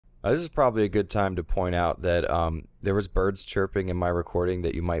This is probably a good time to point out that there was birds chirping in my recording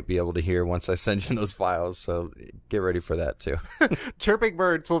that you might be able to hear once I send you those files, so get ready for that too. Chirping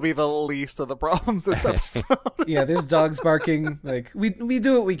birds will be the least of the problems this episode. Yeah, there's dogs barking. Like, we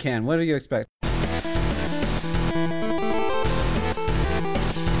do what we can. What do you expect?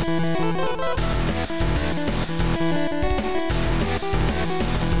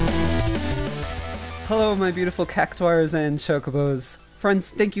 Hello, my beautiful Cactuars and Chocobos.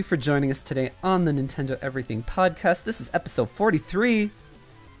 Friends, thank you for joining us today on the Nintendo Everything podcast. This is episode 43.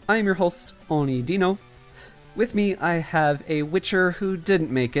 I am your host, Oni Dino. With me, I have a Witcher who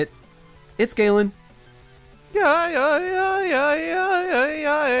didn't make it. It's Galen. Oh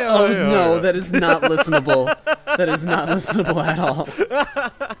no, that is not listenable. That is not listenable at all.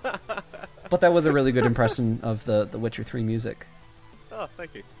 But that was a really good impression of the Witcher 3 music. Oh,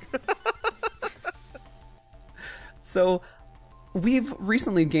 thank you. So, we've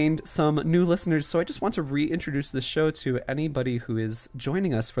recently gained some new listeners, so I just want to reintroduce the show to anybody who is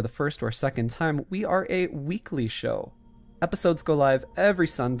joining us for the first or second time. We are a weekly show. Episodes go live every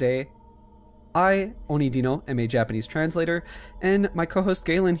Sunday. I, Onidino, am a Japanese translator, and my co-host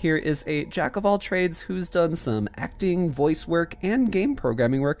Galen here is a jack of all trades who's done some acting, voice work, and game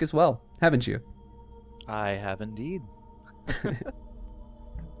programming work as well, haven't you? I have indeed.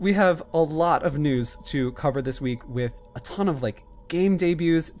 We have a lot of news to cover this week with a ton of game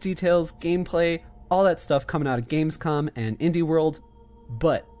debuts, details, gameplay, all that stuff coming out of Gamescom and Indie World.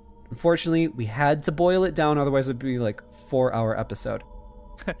 But unfortunately, we had to boil it down, otherwise it'd be like a 4-hour episode.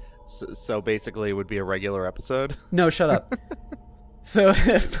 So basically it would be a regular episode? No, shut up. So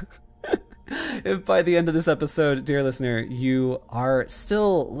if by the end of this episode, dear listener, you are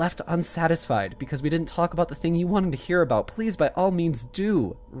still left unsatisfied because we didn't talk about the thing you wanted to hear about, please by all means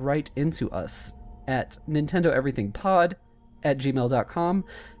do write into us at nintendoeverythingpod@gmail.com.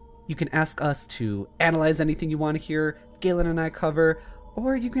 You can ask us to analyze anything you want to hear Galen and I cover,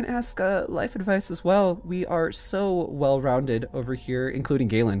 or you can ask life advice as well. We are so well-rounded over here, including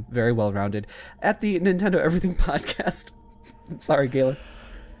Galen, very well-rounded, at the Nintendo Everything podcast. I'm sorry, Galen.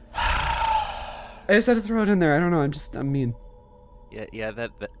 I just had to throw it in there. I don't know. I'm mean. Yeah.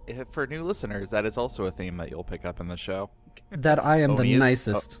 That for new listeners, that is also a theme that you'll pick up in the show. That I am the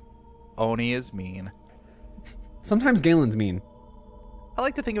nicest. Oni is mean. Sometimes Galen's mean. I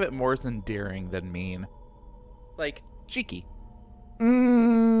like to think of it more as endearing than mean. Like, cheeky.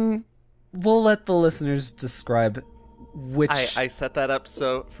 We'll let the listeners describe which... I set that up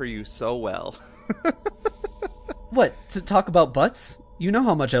for you so well. What? To talk about butts? You know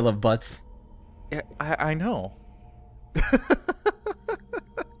how much I love butts. Yeah, I know.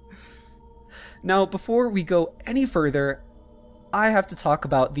 Now, before we go any further, I have to talk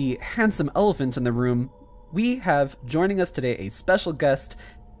about the handsome elephant in the room. We have joining us today a special guest.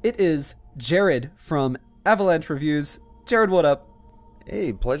 It is Jared from Avalanche Reviews. Jared, what up?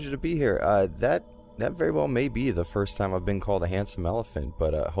 Hey, pleasure to be here. That very well may be the first time I've been called a handsome elephant,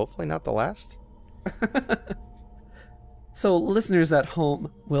 but hopefully not the last. So listeners at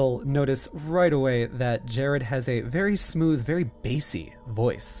home will notice right away that Jared has a very smooth, very bassy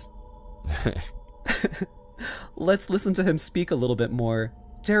voice. Let's listen to him speak a little bit more.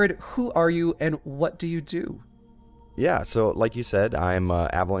 Jared, who are you and what do you do? Yeah, so like you said, I'm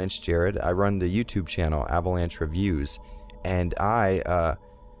Avalanche Jared. I run the YouTube channel Avalanche Reviews, and I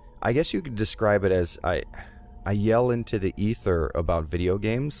guess you could describe it as I yell into the ether about video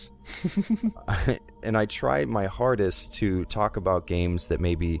games, and I try my hardest to talk about games that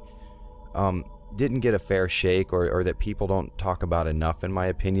maybe didn't get a fair shake or that people don't talk about enough, in my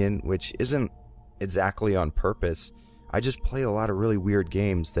opinion, which isn't exactly on purpose. I just play a lot of really weird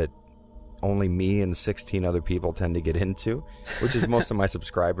games that only me and 16 other people tend to get into, which is most of my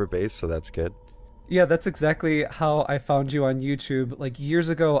subscriber base, so that's good. Yeah, that's exactly how I found you on YouTube. Like years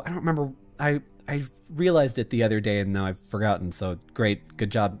ago, I don't remember, I realized it the other day and now I've forgotten, so great, good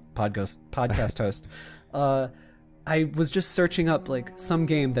job, podcast host. I was just searching up some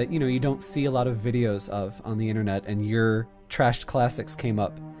game that, you don't see a lot of videos of on the internet, and your Trashed Classics came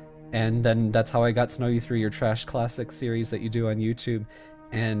up. And then that's how I got to know you through your Trashed Classics series that you do on YouTube,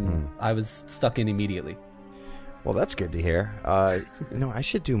 and I was stuck in immediately. Well, that's good to hear. I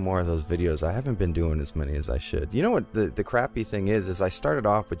should do more of those videos. I haven't been doing as many as I should. You know what the crappy thing is I started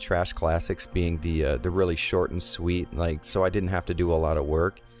off with Trashed Classics being the really short and sweet, so I didn't have to do a lot of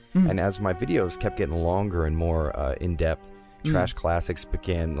work. And as my videos kept getting longer and more in-depth, Trashed Classics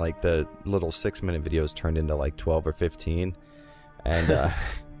began, the little 6-minute videos turned into 12 or 15. And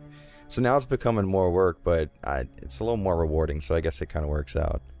so now it's becoming more work, but it's a little more rewarding, so I guess it kind of works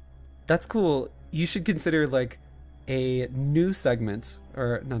out. That's cool. You should consider, a new segment,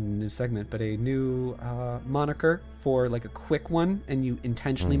 or not a new segment, but a new moniker for like a quick one, and you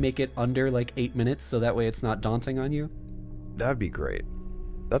intentionally make it under like 8 minutes, so that way it's not daunting on you? That'd be great.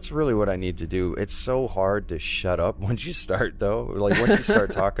 That's really what I need to do. It's so hard to shut up once you start, though. Like, once you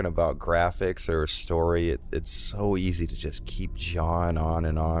start talking about graphics or a story, it's so easy to just keep jawing on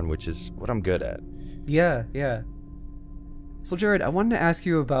and on, which is what I'm good at. Yeah. So, Jared, I wanted to ask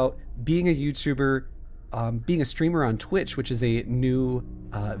you about being a YouTuber, being a streamer on Twitch, which is a new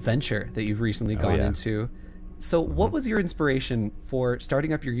venture that you've recently gone into. So, what was your inspiration for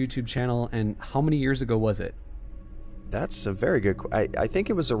starting up your YouTube channel, and how many years ago was it? That's a very good I think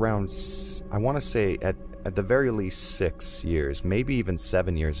it was around, I want to say at the very least 6 years, maybe even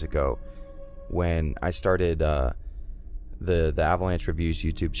 7 years ago, when I started the Avalanche Reviews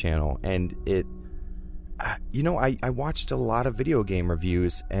YouTube channel. And it, I watched a lot of video game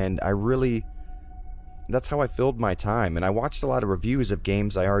reviews, and that's how I filled my time. And I watched a lot of reviews of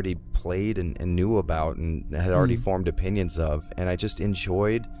games I already played and knew about and had already formed opinions of, and I just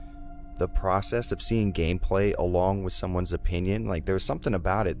enjoyed the process of seeing gameplay along with someone's opinion. Like, there's something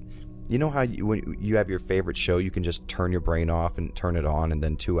about it. You know how when you have your favorite show, you can just turn your brain off and turn it on, and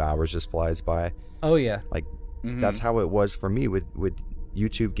then 2 hours just flies by? Oh yeah. Like, that's how it was for me with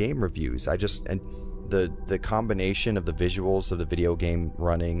YouTube game reviews. And the combination of the visuals of the video game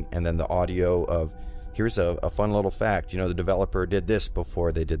running, and then the audio of, here's a fun little fact, the developer did this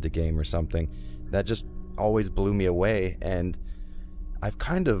before they did the game or something, that just always blew me away. And I've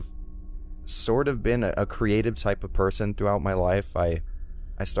kind of sort of been a creative type of person throughout my life. I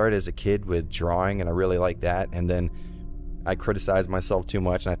started as a kid with drawing, and I really liked that, and then I criticized myself too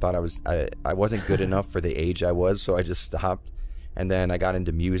much, and I thought I wasn't good enough for the age I was, so I just stopped. And then I got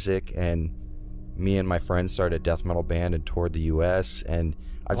into music, and me and my friends started a death metal band and toured the US, and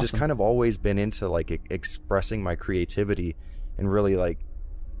I've just kind of always been into like expressing my creativity in really, like,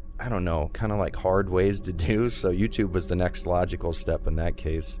 I don't know, kind of like hard ways to do. So YouTube was the next logical step in that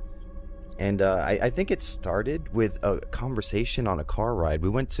case. And I think it started with a conversation on a car ride. We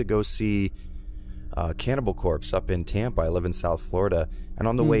went to go see Cannibal Corpse up in Tampa. I live in South Florida. And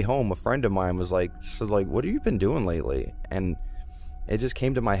on the way home, a friend of mine was like, so, like, what have you been doing lately? And it just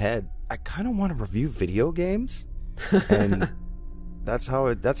came to my head, I kind of want to review video games. And that's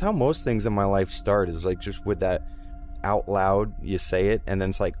how most things in my life start, is like just with that out loud, you say it, and then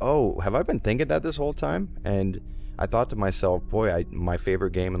it's like, oh, have I been thinking that this whole time? And I thought to myself, boy, my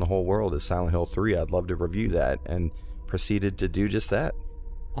favorite game in the whole world is Silent Hill 3. I'd love to review that, and proceeded to do just that.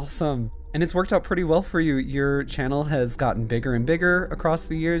 Awesome. And it's worked out pretty well for you. Your channel has gotten bigger and bigger across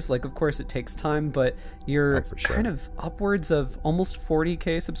the years. Like, of course, it takes time, but you're kind of upwards of almost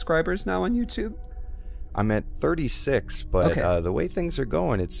 40K subscribers now on YouTube. I'm at 36, but the way things are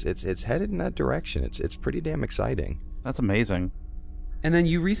going, it's headed in that direction. It's pretty damn exciting. That's amazing. And then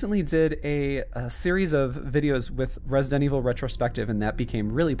you recently did a series of videos with Resident Evil Retrospective, and that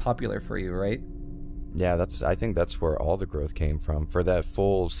became really popular for you, right? Yeah, I think that's where all the growth came from. For that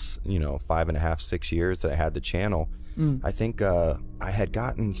full, 5.5, 6 years that I had the channel, I think I had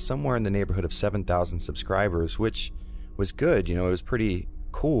gotten somewhere in the neighborhood of 7,000 subscribers, which was good. It was pretty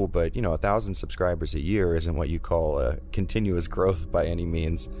cool, but 1,000 subscribers a year isn't what you call continuous growth by any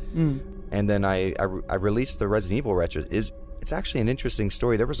means. And then I released the Resident Evil Retro. It's actually an interesting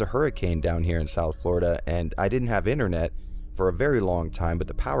story. There was a hurricane down here in South Florida, and I didn't have internet for a very long time, but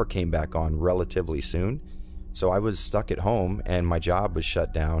the power came back on relatively soon. So I was stuck at home, and my job was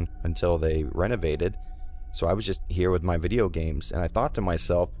shut down until they renovated. So I was just here with my video games, and I thought to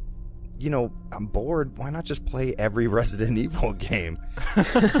myself, I'm bored. Why not just play every Resident Evil game?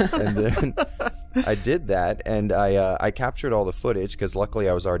 And then I did that, and I captured all the footage, because luckily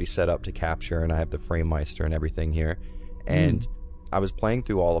I was already set up to capture, and I have the Framemeister and everything here. And I was playing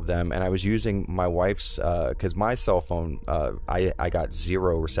through all of them, and I was using my wife's, because my cell phone, I got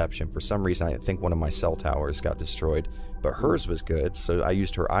zero reception. For some reason, I think one of my cell towers got destroyed, but hers was good, so I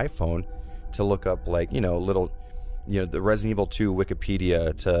used her iPhone to look up, like, little, the Resident Evil 2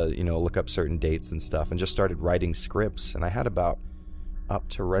 Wikipedia to, look up certain dates and stuff, and just started writing scripts. And I had about up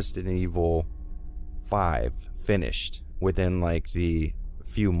to Resident Evil 5 finished within, like, the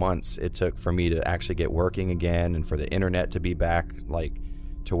few months it took for me to actually get working again, and for the internet to be back, like,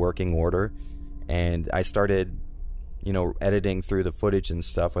 to working order. And I started, editing through the footage and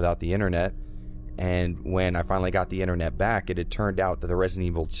stuff without the internet. And when I finally got the internet back, it had turned out that the Resident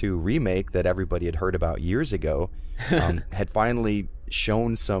Evil 2 remake that everybody had heard about years ago had finally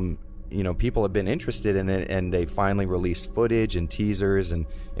shown some, people had been interested in it, and they finally released footage and teasers, and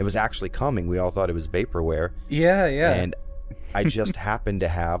it was actually coming. We all thought it was vaporware. Yeah. And I just happened to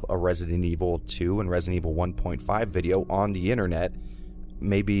have a Resident Evil 2 and Resident Evil 1.5 video on the internet,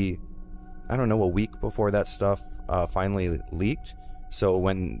 maybe, I don't know, a week before that stuff finally leaked. So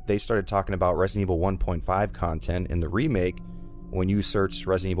when they started talking about Resident Evil 1.5 content in the remake, when you searched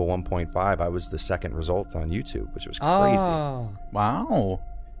Resident Evil 1.5, I was the second result on YouTube, which was crazy. Oh. Wow.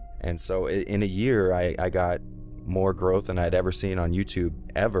 And so in a year, I got more growth than I'd ever seen on YouTube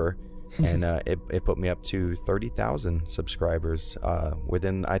ever. And it put me up to 30,000 subscribers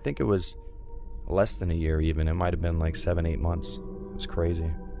within, I think it was less than a year even. It might have been like 7-8 months. It was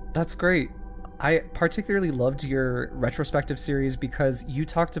crazy. That's great. I particularly loved your retrospective series because you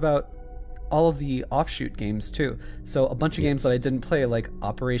talked about all of the offshoot games too. So a bunch of games that I didn't play, like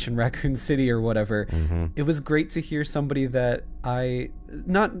Operation Raccoon City or whatever. It was great to hear somebody that I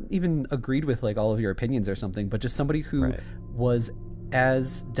not even agreed with like all of your opinions or something, but just somebody who was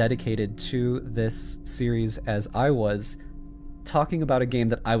as dedicated to this series as I was, talking about a game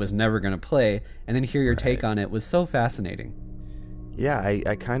that I was never going to play, and then hear your take on it was so fascinating. Yeah,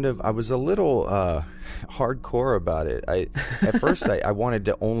 I was a little hardcore about it. At first I wanted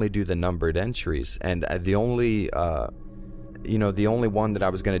to only do the numbered entries, and the only one that I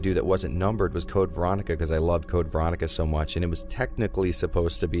was going to do that wasn't numbered was Code Veronica, because I loved Code Veronica so much, and it was technically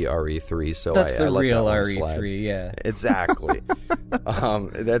supposed to be RE3. So that's the let real that one RE3, slide. yeah. Exactly.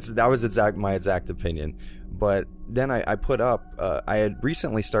 That was my exact opinion. But then I put up, I had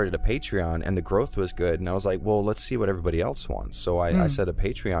recently started a Patreon, and the growth was good, and I was like, well, let's see what everybody else wants. So I set a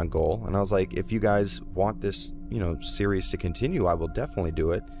Patreon goal, and I was like, if you guys want this, series to continue, I will definitely do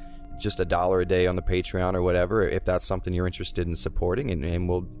it. Just $1 a day on the Patreon or whatever, if that's something you're interested in supporting, and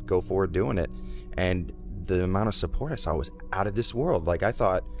we'll go forward doing it. And the amount of support I saw was out of this world. Like, I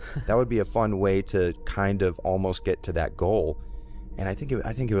thought that would be a fun way to kind of almost get to that goal. And I think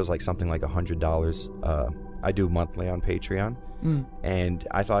it was like something like $100. I do monthly on Patreon, and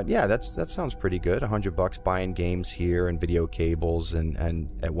I thought, yeah, that sounds pretty good. $100 buying games here and video cables, and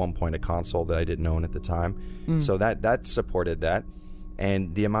at one point a console that I didn't own at the time. So that supported that.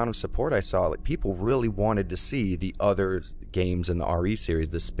 And the amount of support I saw, like, people really wanted to see the other games in the RE series,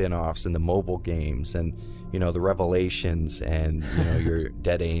 the spin-offs and the mobile games, and the Revelations, and your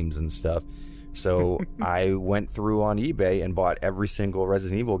Dead Aims and stuff. So I went through on eBay and bought every single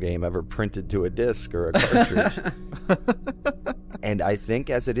Resident Evil game ever printed to a disc or a cartridge. And I think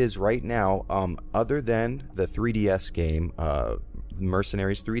as it is right now, other than the 3DS game,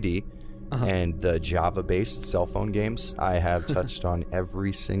 Mercenaries 3D, and the Java-based cell phone games, I have touched on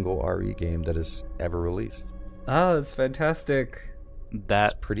every single RE game that is ever released. Oh, that's fantastic.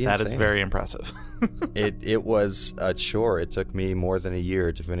 That insane. is very impressive. It was a chore. It took me more than a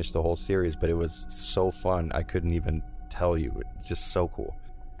year to finish the whole series, but it was so fun. I couldn't even tell you. It's just so cool.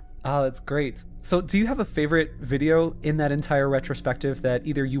 Oh, that's great. So do you have a favorite video in that entire retrospective that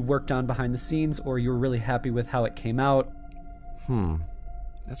either you worked on behind the scenes or you were really happy with how it came out?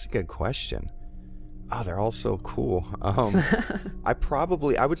 That's a good question. Oh, they're all so cool.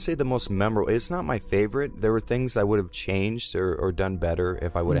 I would say the most memorable, it's not my favorite. There were things I would have changed or done better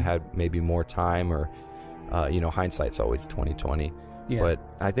if I would have had maybe more time, or hindsight's always 20/20. Yeah. But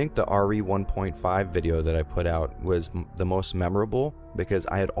I think the RE 1.5 video that I put out was the most memorable, because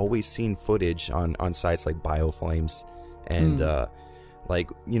I had always seen footage on sites like BioFlames, and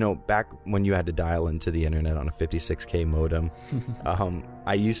back when you had to dial into the internet on a 56K modem,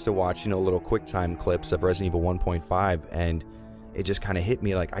 I used to watch, little QuickTime clips of Resident Evil 1.5, and it just kind of hit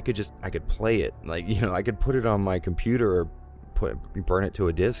me like I could play it. Like, I could put it on my computer or burn it to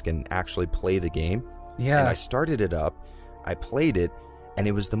a disc and actually play the game. Yeah. And I started it up, I played it, and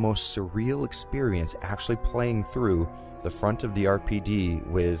it was the most surreal experience actually playing through the front of the RPD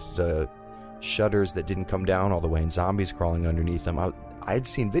with the shutters that didn't come down all the way and zombies crawling underneath them. I'd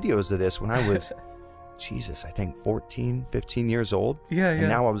seen videos of this when I was, I think 14, 15 years old. Yeah. And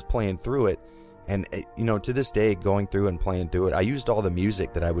now I was playing through it. And, to this day, going through and playing through it, I used all the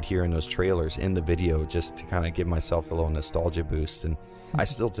music that I would hear in those trailers in the video just to kind of give myself a little nostalgia boost. And I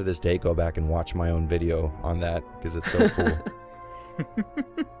still, to this day, go back and watch my own video on that because it's so cool.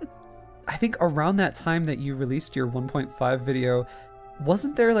 I think around that time that you released your 1.5 video,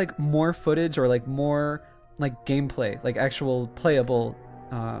 wasn't there like more footage or like more like gameplay, like actual playable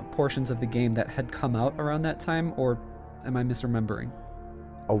portions of the game that had come out around that time, or am I misremembering?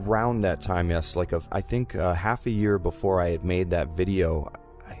 Around that time, yes. I think half a year before I had made that video,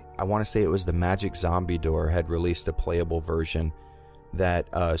 I want to say it was the Magic Zombie Door had released a playable version that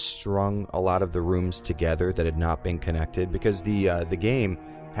strung a lot of the rooms together that had not been connected, because the game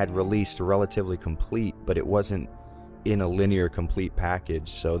had released relatively complete, but it wasn't in a linear complete package.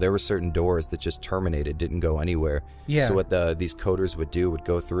 So there were certain doors that just terminated, didn't go anywhere. Yeah. So what these coders would do would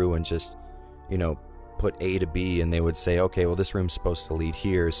go through and just, put A to B, and they would say, okay, well, this room's supposed to lead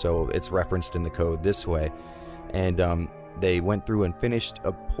here, so it's referenced in the code this way. And they went through and finished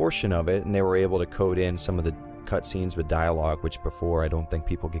a portion of it, and they were able to code in some of the cutscenes with dialogue, which before I don't think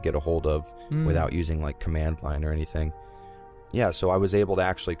people could get a hold of without using like command line or anything. Yeah, so I was able to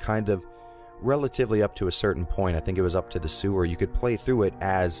actually kind of relatively up to a certain point, I think it was up to the sewer, you could play through it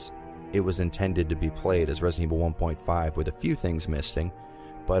as it was intended to be played as Resident Evil 1.5 with a few things missing.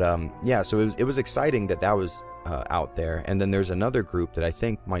 But yeah, so it was exciting that was out there. And then there's another group that I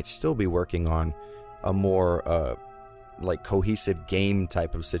think might still be working on a more like cohesive game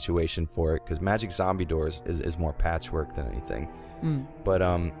type of situation for it, because Magic Zombie Doors is more patchwork than anything. But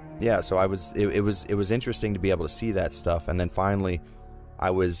yeah, so it was interesting to be able to see that stuff. And then finally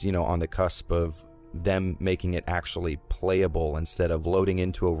I was on the cusp of them making it actually playable instead of loading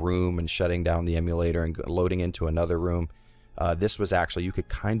into a room and shutting down the emulator and loading into another room. This was actually, you could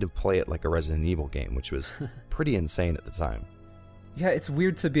kind of play it like a Resident Evil game, which was pretty insane at the time. Yeah, it's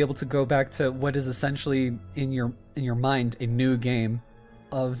weird to be able to go back to what is essentially in your mind a new game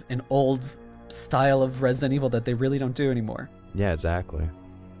of an old style of Resident Evil that they really don't do anymore. Yeah, exactly.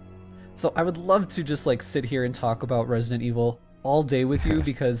 So I would love to just like sit here and talk about Resident Evil all day with you,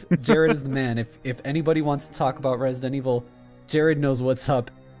 because Jared is the man. If anybody wants to talk about Resident Evil, Jared knows what's up.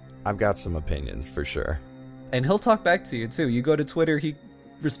 I've got some opinions for sure. And he'll talk back to you too. You go to Twitter, he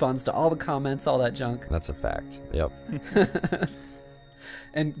responds to all the comments, all that junk. That's a fact. Yep.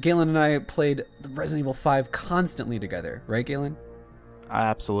 And Galen and I played Resident Evil 5 constantly together, right, Galen?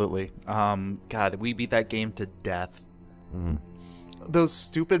 Absolutely. God, we beat that game to death. Those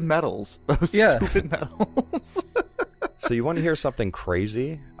stupid medals. Stupid medals. So you want to hear something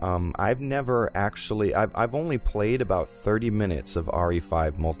crazy? I've only played about 30 minutes of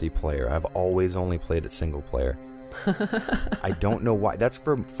RE5 multiplayer. I've always only played it single player. I don't know why. That's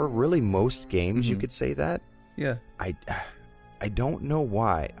for really most games, you could say that. Yeah. I don't know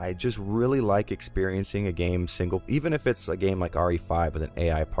why. I just really like experiencing a game single, even if it's a game like RE5 with an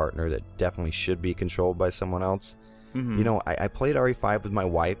AI partner that definitely should be controlled by someone else. I played RE5 with my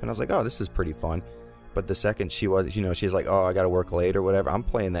wife, and I was like, oh, this is pretty fun. But the second she was, she's like, oh, I got to work late or whatever, I'm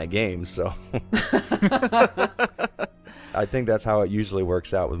playing that game, so. I think that's how it usually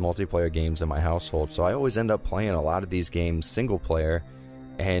works out with multiplayer games in my household. So I always end up playing a lot of these games single player.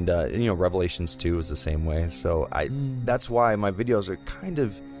 And, Revelations 2 is the same way. So that's why my videos are kind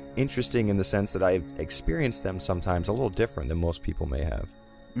of interesting in the sense that I've experienced them sometimes a little different than most people may have.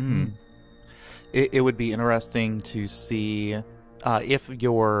 It would be interesting to see if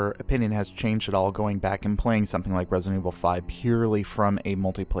your opinion has changed at all going back and playing something like Resident Evil 5 purely from a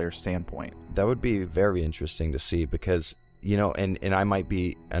multiplayer standpoint. That would be very interesting to see because, and I might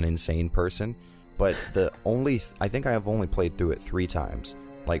be an insane person, but I think I have only played through it 3 times,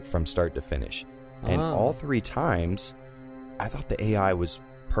 like from start to finish. And all 3 times, I thought the AI was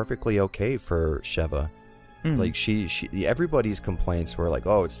perfectly okay for Sheva. Like she everybody's complaints were like,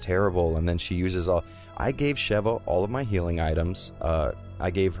 oh, it's terrible, and then she uses I gave Sheva all of my healing items.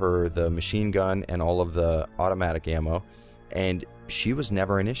 I gave her the machine gun and all of the automatic ammo, and she was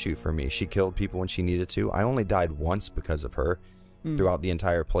never an issue for me. She killed people when she needed to. I only died once because of her throughout the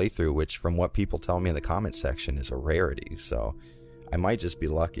entire playthrough, which from what people tell me in the comment section is a rarity. So I might just be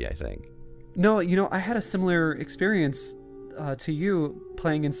lucky, I think. No, I had a similar experience to you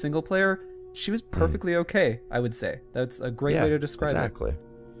playing in single player. She was perfectly okay, I would say. That's a great way to describe it. Exactly.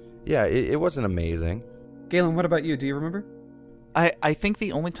 Yeah, it wasn't amazing. Galen, what about you? Do you remember? I think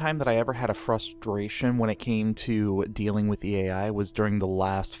the only time that I ever had a frustration when it came to dealing with the AI was during the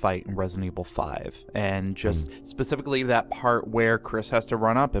last fight in Resident Evil 5. And just specifically that part where Chris has to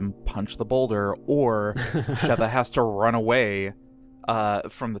run up and punch the boulder, or Sheva has to run away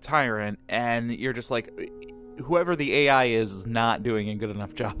from the tyrant, and you're just like, whoever the AI is not doing a good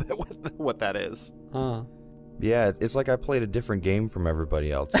enough job at what that is. Yeah, it's like I played a different game from everybody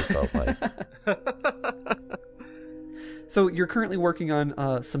else, it felt like. So you're currently working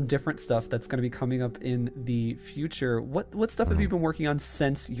on some different stuff that's going to be coming up in the future. What stuff have you been working on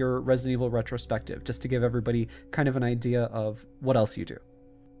since your Resident Evil retrospective, just to give everybody kind of an idea of what else you do?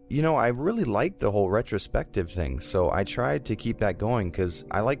 I really like the whole retrospective thing, so I tried to keep that going because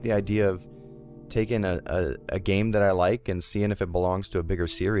I like the idea of taking a game that I like and seeing if it belongs to a bigger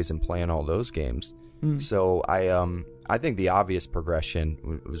series and playing all those games. So I think the obvious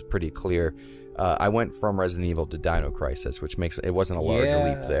progression was pretty clear. I went from Resident Evil to Dino Crisis, which makes it wasn't a large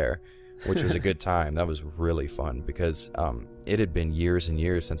leap there. which was a good time. That was really fun because it had been years and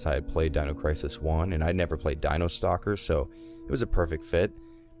years since I had played Dino Crisis 1, and I'd never played Dino Stalker, so it was a perfect fit.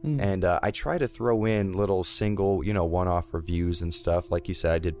 And I try to throw in little single, one-off reviews and stuff. Like you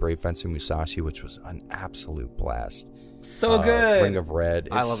said, I did Brave Fencer Musashi, which was an absolute blast. So good. Ring of Red.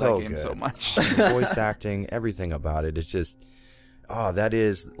 It's I love so that game good. so much. The voice acting, everything about it. It's just, that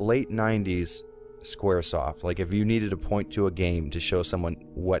is late 90s Squaresoft. Like, if you needed to point to a game to show someone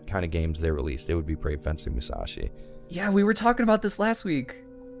what kind of games they released, it would be Brave Fencer Musashi. Yeah, we were talking about this last week.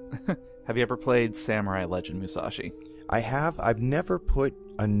 Have you ever played Samurai Legend Musashi? I have. I've never put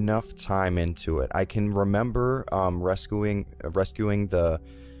enough time into it. I can remember rescuing the...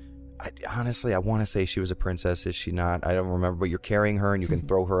 honestly, I want to say she was a princess. Is she not? I don't remember. But you're carrying her, and you can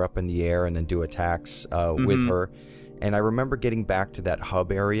throw her up in the air and then do attacks with her. And I remember getting back to that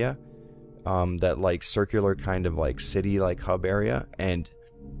hub area, that like circular kind of like city like hub area. And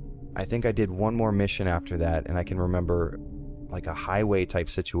I think I did one more mission after that, and I can remember like a highway type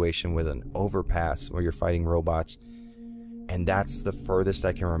situation with an overpass where you're fighting robots. And that's the furthest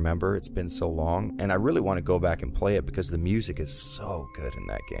I can remember. It's been so long. And I really want to go back and play it because the music is so good in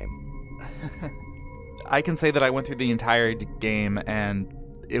that game. I can say that I went through the entire game, and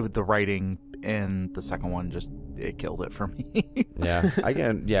the writing in the second one it killed it for me.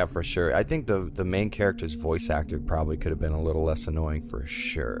 Yeah, for sure. I think the main character's voice actor probably could have been a little less annoying for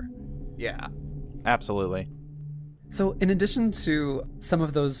sure. Yeah, absolutely. So in addition to some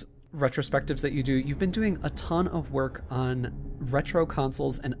of those retrospectives that you do, you've been doing a ton of work on retro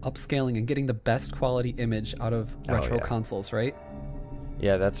consoles and upscaling and getting the best quality image out of retro consoles, right?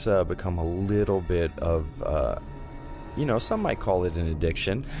 Yeah, that's become a little bit of, some might call it an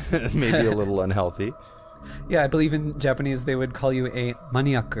addiction, maybe a little unhealthy. Yeah, I believe in Japanese they would call you a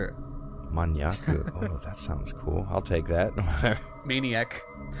maniaku. Maniaku? Oh, that sounds cool. I'll take that. Maniac.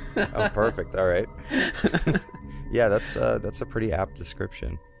 Oh, perfect. All right. Yeah, that's a pretty apt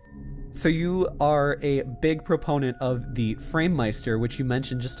description. So you are a big proponent of the Framemeister, which you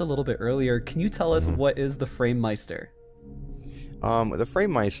mentioned just a little bit earlier. Can you tell us what is the Framemeister? The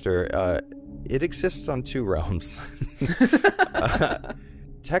Framemeister, it exists on two realms.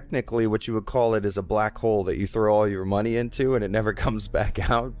 Technically, what you would call it is a black hole that you throw all your money into and it never comes back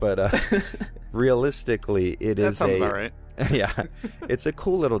out. But realistically, it is that sounds about right. Yeah, it's a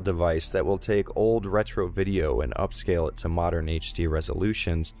cool little device that will take old retro video and upscale it to modern HD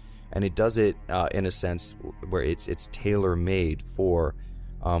resolutions. And it does it in a sense where it's tailor-made for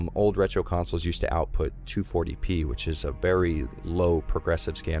old retro consoles used to output 240p, which is a very low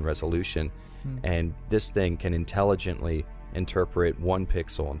progressive scan resolution. And this thing can intelligently interpret 1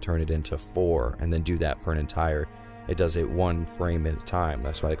 pixel and turn it into 4, and then do that for an entire... It does it 1 frame at a time.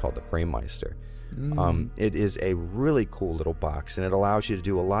 That's why they call it the Framemeister. It is a really cool little box, and it allows you to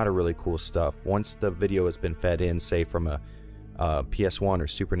do a lot of really cool stuff. Once the video has been fed in, say from a PS1 or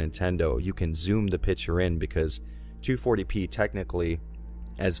Super Nintendo, you can zoom the picture in because 240p technically,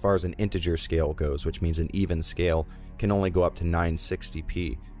 as far as an integer scale goes, which means an even scale, can only go up to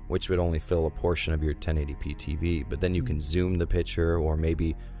 960p, which would only fill a portion of your 1080p TV. But then you can zoom the picture or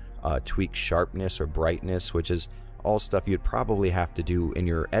maybe tweak sharpness or brightness, which is all stuff you'd probably have to do in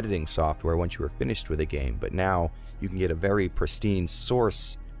your editing software once you were finished with a game. But now you can get a very pristine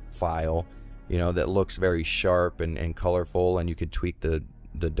source file, that looks very sharp and colorful, and you could tweak the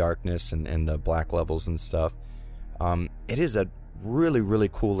darkness and the black levels and stuff. It is a really, really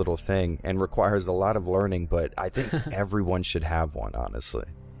cool little thing and requires a lot of learning, but I think everyone should have one, honestly.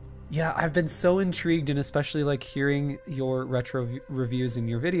 Yeah, I've been so intrigued, and especially like hearing your retro reviews and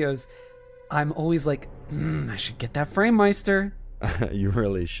your videos, I'm always like, I should get that Framemeister. You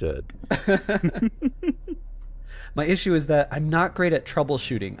really should. My issue is that I'm not great at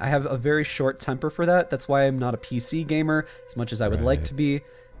troubleshooting. I have a very short temper for that. That's why I'm not a PC gamer as much as I would like to be.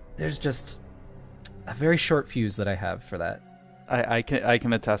 There's just a very short fuse that I have for that. I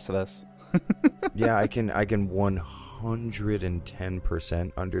can attest to this. Yeah, I can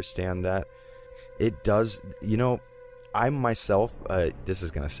 110% understand that. It does, I myself, this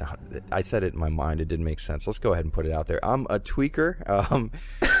is going to sound, I said it in my mind, it didn't make sense. Let's go ahead and put it out there. I'm a tweaker.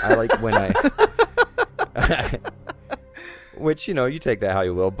 I like when which, you take that how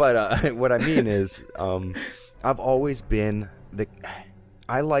you will. But what I mean is, I've always been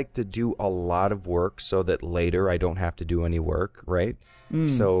I like to do a lot of work so that later I don't have to do any work, right?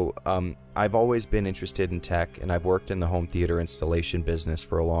 So I've always been interested in tech, and I've worked in the home theater installation business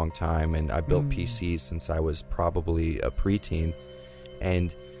for a long time, and I built PCs since I was probably a preteen.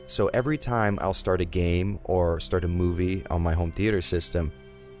 And so every time I'll start a game or start a movie on my home theater system,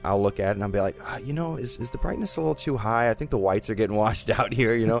 I'll look at it and I'll be like, is the brightness a little too high? I think the whites are getting washed out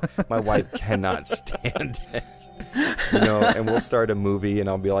here. My wife cannot stand it. And we'll start a movie and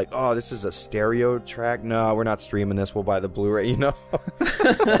I'll be like, oh, this is a stereo track. No, we're not streaming this. We'll buy the Blu-ray.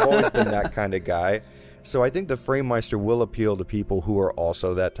 I've always been that kind of guy. So I think the Framemeister will appeal to people who are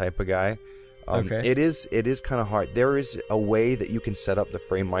also that type of guy. Okay. It is kind of hard. There is a way that you can set up the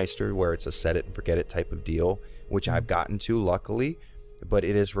Framemeister where it's a set it and forget it type of deal, which I've gotten to, luckily, but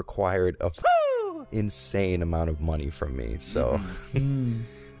it has required a insane amount of money from me. So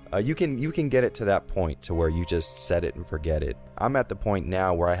you can get it to that point to where you just set it and forget it. I'm at the point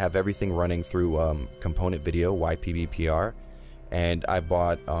now where I have everything running through Component Video, YPBPR, and I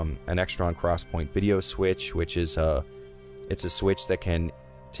bought an Extron Crosspoint video switch, which is it's a switch that can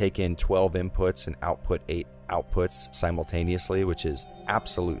take in 12 inputs and output 8 outputs simultaneously, which is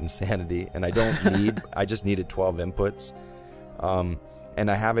absolute insanity. And I just needed 12 inputs. And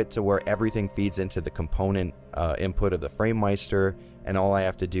I have it to where everything feeds into the component input of the Framemeister, and all I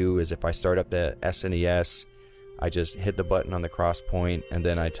have to do is if I start up the SNES, I just hit the button on the Crosspoint, and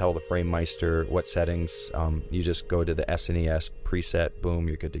then I tell the Framemeister what settings. You just go to the SNES preset, boom,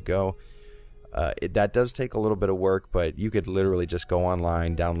 you're good to go. That does take a little bit of work, but you could literally just go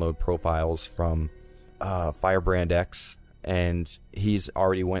online, download profiles from Firebrand X, and he's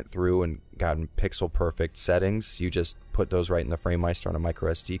already went through and gotten pixel perfect settings. You just put those right in the Framemeister on a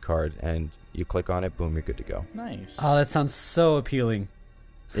micro SD card, and you click on it, boom, you're good to go. Nice. Oh, that sounds so appealing.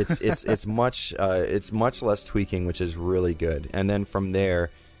 It's much less tweaking, which is really good. And then from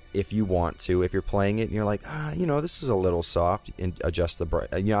there, if you want to, if you're playing it and you're like, this is a little soft, and adjust the bright.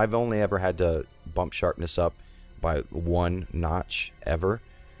 I've only ever had to bump sharpness up by 1 notch ever.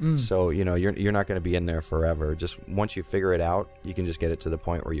 So you're not going to be in there forever. Just once you figure it out, you can just get it to the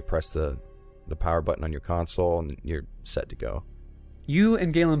point where you press the power button on your console and you're set to go. You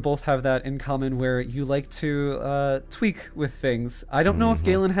and Galen both have that in common, where you like to tweak with things. I don't know if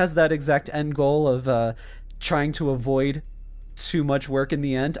Galen has that exact end goal of trying to avoid too much work in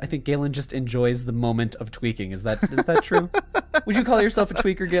the end. I think Galen just enjoys the moment of tweaking. Is that true? Would you call yourself a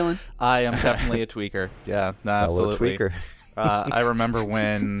tweaker, Galen? I am definitely a tweaker. Yeah, no, absolutely. Fellow tweaker. I remember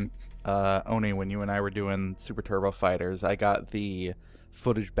when Oni, when you and I were doing Super Turbo Fighters, I got the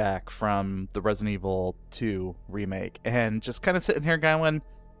footage back from the Resident Evil 2 remake, and just kind of sitting here going,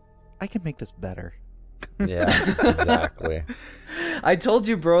 I can make this better. Yeah, exactly. I told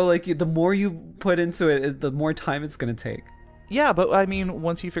you, bro, like, the more you put into it, the more time it's going to take. Yeah, but I mean,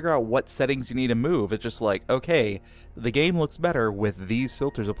 once you figure out what settings you need to move, it's just like, okay, the game looks better with these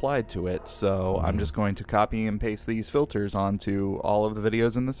filters applied to it, so I'm just going to copy and paste these filters onto all of the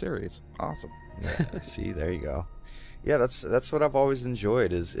videos in the series. Awesome. Yeah, see, there you go. Yeah, that's what I've always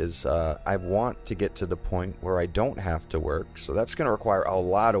enjoyed is I want to get to the point where I don't have to work, so that's going to require a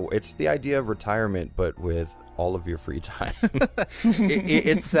lot of... It's the idea of retirement, but with all of your free time.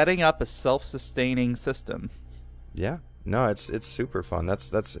 It's setting up a self-sustaining system. Yeah. No, it's super fun.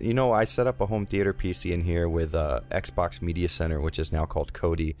 That's I set up a home theater PC in here with Xbox Media Center, which is now called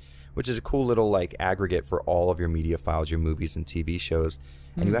Kodi, which is a cool little like aggregate for all of your media files, your movies and TV shows,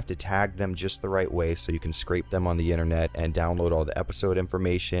 and you have to tag them just the right way so you can scrape them on the internet and download all the episode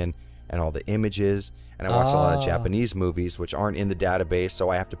information and all the images. And I watch a lot of Japanese movies which aren't in the database, so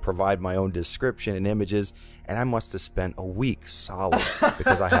I have to provide my own description and images, and I must have spent a week solid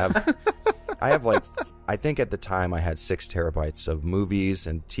because I have like, I think at the time I had 6 terabytes of movies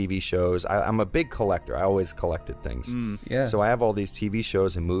and TV shows. I'm a big collector. I always collected things. Yeah. So I have all these TV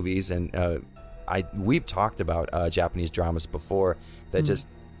shows and movies, and we've talked about Japanese dramas before that just,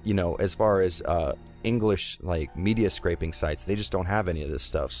 as far as English like media scraping sites, they just don't have any of this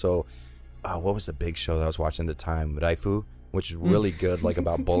stuff. So what was the big show that I was watching at the time? Raifu, which is really good, like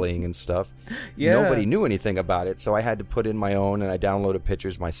about bullying and stuff. Yeah. Nobody knew anything about it, so I had to put in my own, and I downloaded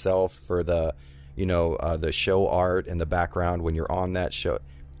pictures myself for the, the show art and the background when you're on that show.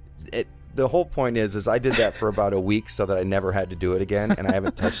 The whole point is I did that for about a week so that I never had to do it again, and I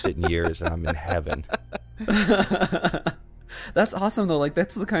haven't touched it in years, and I'm in heaven. That's awesome, though. Like,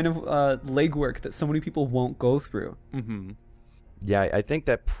 that's the kind of legwork that so many people won't go through. Mm-hmm. Yeah, I think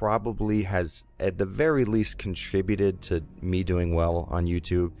that probably has, at the very least, contributed to me doing well on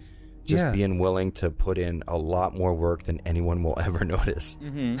YouTube. Just being willing to put in a lot more work than anyone will ever notice.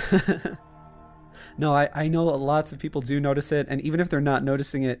 Mm-hmm. No, I know lots of people do notice it, and even if they're not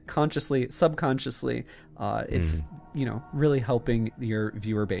noticing it consciously, subconsciously, it's, really helping your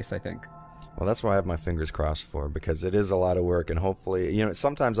viewer base, I think. Well, that's why I have my fingers crossed for, because it is a lot of work, and hopefully,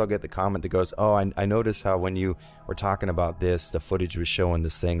 sometimes I'll get the comment that goes, oh, I noticed how when you were talking about this, the footage was showing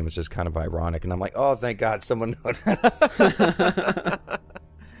this thing, and it was just kind of ironic, and I'm like, oh, thank God someone noticed.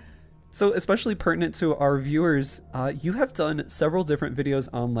 So especially pertinent to our viewers, you have done several different videos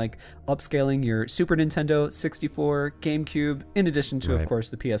on like upscaling your Super Nintendo, 64, GameCube, in addition to, of course,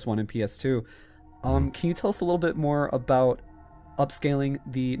 the PS1 and PS2. Can you tell us a little bit more about upscaling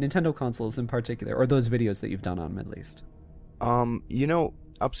the Nintendo consoles in particular, or those videos that you've done on them at least?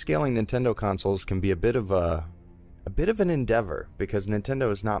 Upscaling Nintendo consoles can be a bit of an endeavor, because Nintendo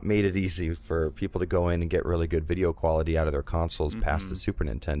has not made it easy for people to go in and get really good video quality out of their consoles past the Super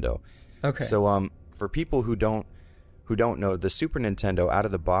Nintendo. Okay. So for people who don't know, the Super Nintendo out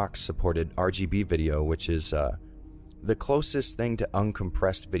of the box supported RGB video, which is the closest thing to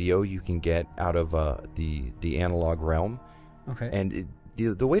uncompressed video you can get out of the analog realm. Okay. And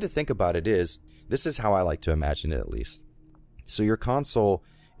the way to think about it is, this is how I like to imagine it, at least. So your console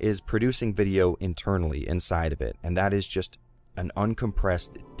is producing video internally inside of it, and that is just an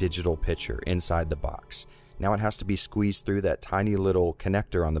uncompressed digital picture inside the box. Now it has to be squeezed through that tiny little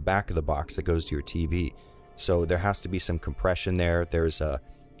connector on the back of the box that goes to your TV. So there has to be some compression there. There's a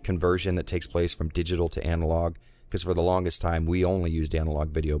conversion that takes place from digital to analog, because for the longest time we only used analog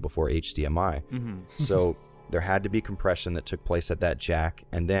video before HDMI. So there had to be compression that took place at that jack,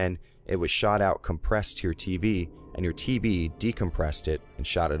 and then it was shot out compressed to your TV, and your TV decompressed it and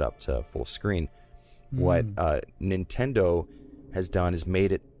shot it up to full screen. What Nintendo has done is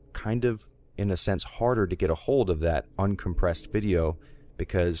made it kind of, in a sense, harder to get a hold of that uncompressed video,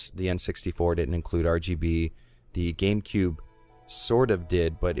 because the N64 didn't include RGB. The GameCube sort of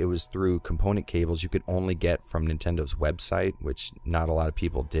did, but it was through component cables you could only get from Nintendo's website, which not a lot of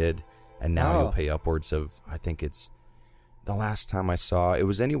people did. And now you'll pay upwards of, I think it's, the last time I saw, it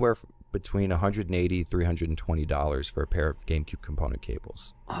was anywhere between $180 $320 for a pair of GameCube component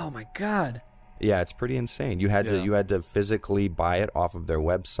cables. Oh my god. Yeah, it's pretty insane. You had to physically buy it off of their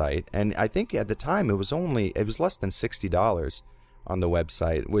website, and I think at the time it was less than $60 on the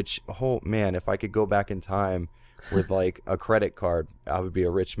website, which, oh man, if I could go back in time with like a credit card, I would be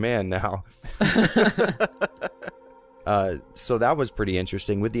a rich man now. So that was pretty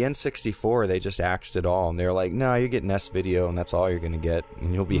interesting. With the N64, they just axed it all, and they're like, no, you're getting S-Video, and that's all you're going to get,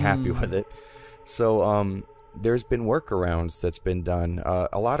 and you'll be happy with it. So there's been workarounds that's been done.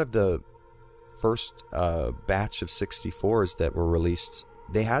 A lot of the first batch of 64s that were released,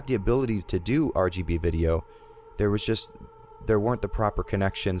 they had the ability to do RGB video. There weren't the proper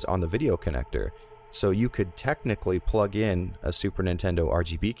connections on the video connector. So you could technically plug in a Super Nintendo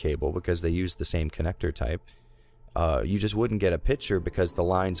RGB cable because they used the same connector type. You just wouldn't get a picture because the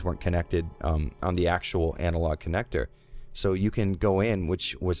lines weren't connected on the actual analog connector. So you can go in,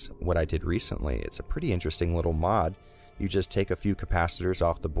 which was what I did recently. It's a pretty interesting little mod. You just take a few capacitors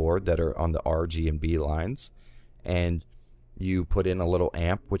off the board that are on the R, G, and B lines, and you put in a little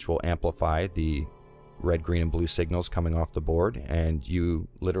amp, which will amplify the red, green, and blue signals coming off the board, and you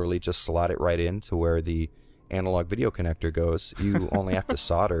literally just slot it right into where the analog video connector goes. You only have to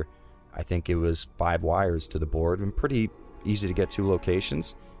solder, I think it was 5 wires to the board, and pretty easy to get 2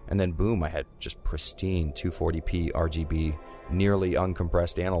 locations, and then boom, I had just pristine 240p RGB, nearly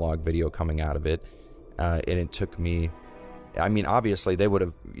uncompressed analog video coming out of it. And it took me, I mean, obviously they would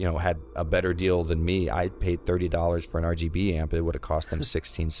have, had a better deal than me. I paid $30 for an RGB amp. It would have cost them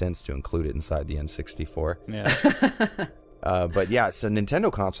 16 cents to include it inside the N64. Yeah. But yeah, so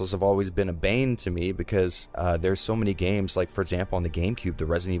Nintendo consoles have always been a bane to me because there's so many games, like for example on the GameCube, the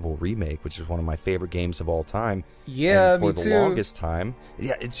Resident Evil remake, which is one of my favorite games of all time. Yeah, and for me the too. longest time,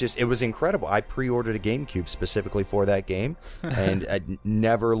 yeah, it was incredible. I pre-ordered a GameCube specifically for that game, and I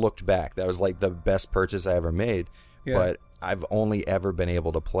never looked back. That was like the best purchase I ever made. Yeah. But I've only ever been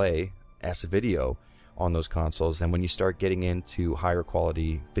able to play S-Video on those consoles, and when you start getting into higher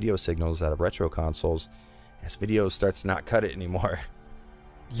quality video signals out of retro consoles, S-Video starts to not cut it anymore.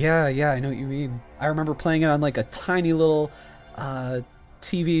 Yeah, I know what you mean. I remember playing it on like a tiny little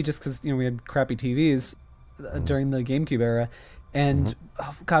TV, just because we had crappy TVs during the GameCube era, and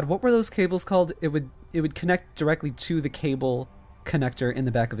oh god, what were those cables called? It would connect directly to the cable connector in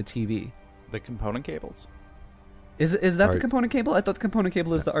the back of a TV. The component cables? Is that the component cable? I thought the component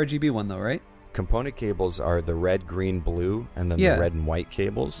cable is the RGB one though, right? Component cables are the red, green, blue, and then the red and white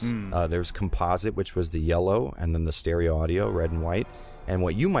cables. There's composite, which was the yellow, and then the stereo audio, red and white. And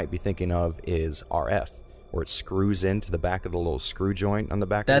what you might be thinking of is RF, where it screws into the back of the little screw joint on the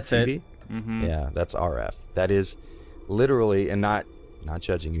back of the TV. That's it. Mm-hmm. Yeah, that's RF. That is literally, and not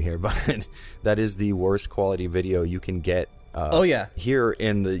judging you here, but that is the worst quality video you can get here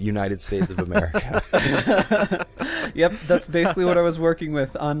in the United States of America. Yep, that's basically what I was working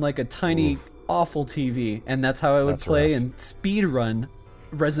with on like a tiny, awful TV, and that's how I would play and speed run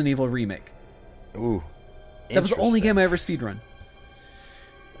Resident Evil Remake. Ooh, that was the only game I ever speed run.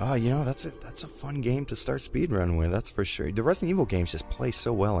 Oh, you know, that's a fun game to start speedrunning with, that's for sure. The Resident Evil games just play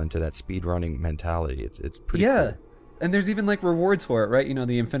so well into that speedrunning mentality. It's pretty cool. And there's even like rewards for it, right? You know,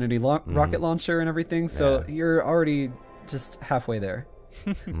 the Infinity rocket launcher and everything. So you're already just halfway there.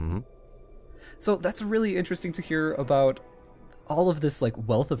 So that's really interesting to hear about all of this like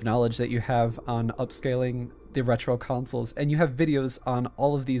wealth of knowledge that you have on upscaling the retro consoles, and you have videos on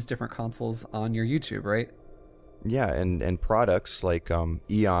all of these different consoles on your YouTube, right? Yeah, and products like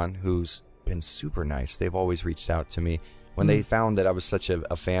Eon, who's been super nice. They've always reached out to me. When they found that I was such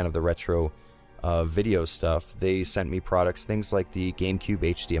a fan of the retro video stuff, they sent me products, things like the GameCube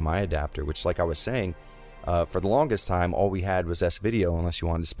HDMI adapter, which, like I was saying, for the longest time, all we had was S-Video, unless you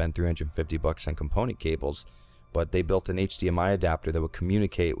wanted to spend $350 on component cables. But they built an HDMI adapter that would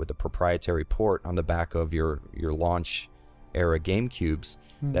communicate with a proprietary port on the back of your launch era GameCubes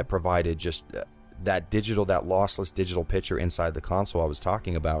that provided just that lossless digital picture inside the console I was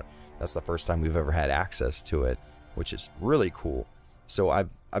talking about. That's the first time we've ever had access to it, which is really cool. So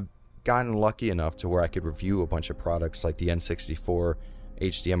I've gotten lucky enough to where I could review a bunch of products like the N64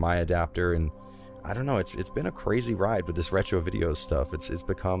 HDMI adapter, and I don't know, it's been a crazy ride with this retro video stuff. It's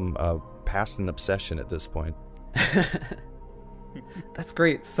become past an obsession at this point. That's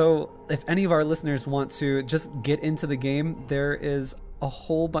great. So if any of our listeners want to just get into the game, there is a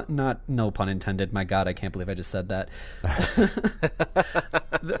whole no pun intended, my god, I can't believe I just said that.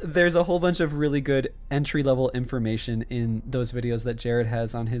 There's a whole bunch of really good entry-level information in those videos that Jared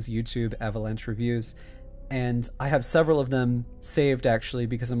has on his YouTube, Avalanche Reviews, and I have several of them saved actually,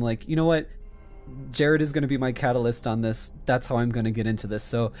 because I'm like, you know what, Jared is going to be my catalyst on this. That's how I'm going to get into this.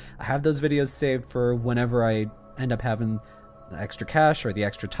 So I have those videos saved for whenever I end up having the extra cash or the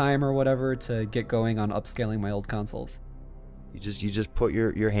extra time or whatever to get going on upscaling my old consoles. You just put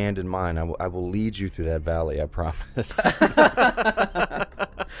your hand in mine. I will lead you through that valley, I promise.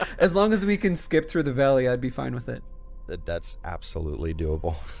 As long as we can skip through the valley, I'd be fine with it. That's absolutely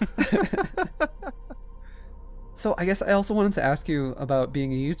doable. So I guess I also wanted to ask you about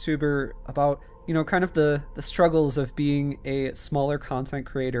being a YouTuber, about, you know, kind of the struggles of being a smaller content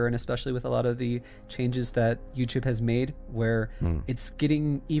creator, and especially with a lot of the changes that YouTube has made, where it's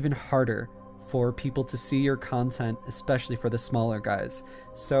getting even harder for people to see your content, especially for the smaller guys.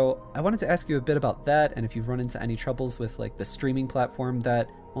 So I wanted to ask you a bit about that, and if you've run into any troubles with like the streaming platform that,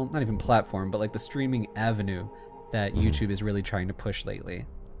 well, not even platform, but like the streaming avenue that YouTube is really trying to push lately.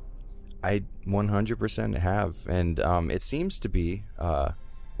 I 100% have, and it seems to be,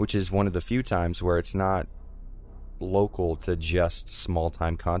 which is one of the few times where it's not local to just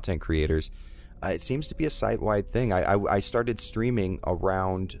small-time content creators. It seems to be a site-wide thing. I started streaming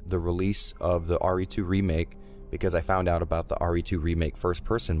around the release of the RE2 remake because I found out about the RE2 remake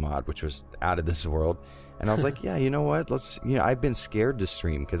first-person mod, which was out of this world. And I was like, yeah, you know what? I've been scared to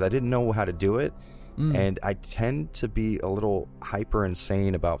stream because I didn't know how to do it. And I tend to be a little hyper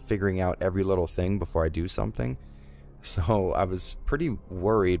insane about figuring out every little thing before I do something. So I was pretty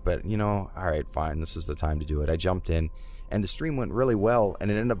worried, but all right, fine, this is the time to do it. I jumped in, and the stream went really well,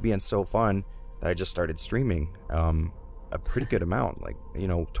 and it ended up being so fun that I just started streaming a pretty good amount, like,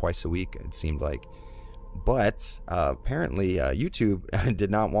 twice a week, it seemed like. But apparently YouTube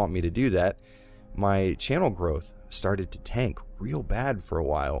did not want me to do that. My channel growth started to tank real bad for a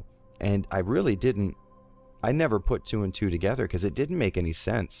while. And I never put two and two together because it didn't make any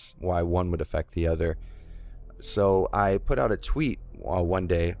sense why one would affect the other. So I put out a tweet one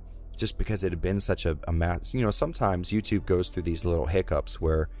day just because it had been such a mass. Sometimes YouTube goes through these little hiccups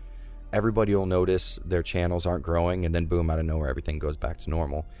where everybody will notice their channels aren't growing, and then boom, out of nowhere, everything goes back to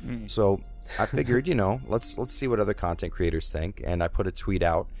normal. So I figured, let's see what other content creators think. And I put a tweet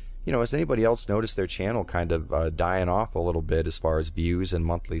out. Has anybody else noticed their channel kind of dying off a little bit as far as views and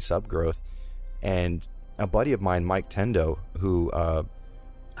monthly sub growth? And a buddy of mine, Mike Tendo, who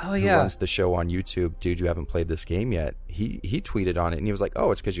runs the show on YouTube, Dude, You Haven't Played This Game Yet, he tweeted on it, and he was like,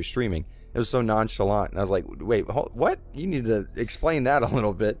 oh, it's because you're streaming. It was so nonchalant. And I was like, wait, what? You need to explain that a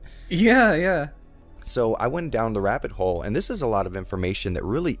little bit. Yeah. So I went down the rabbit hole, and this is a lot of information that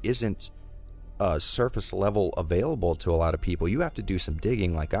really isn't surface level available to a lot of people. You have to do some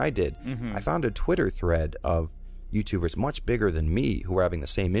digging like I did. I found a Twitter thread of YouTubers much bigger than me who were having the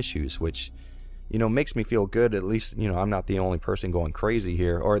same issues, which makes me feel good. At least I'm not the only person going crazy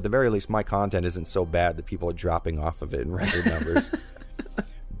here, or at the very least my content isn't so bad that people are dropping off of it in record numbers.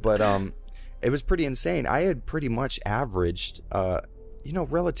 But it was pretty insane. I had pretty much averaged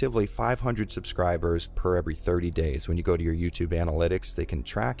relatively 500 subscribers per every 30 days. When you go to your YouTube analytics, they can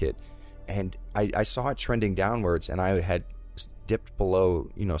track it. And I saw it trending downwards, and I had dipped below,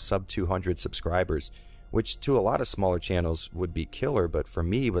 sub 200 subscribers which to a lot of smaller channels would be killer, but for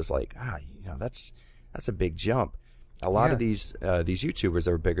me was like, that's a big jump. A lot of these YouTubers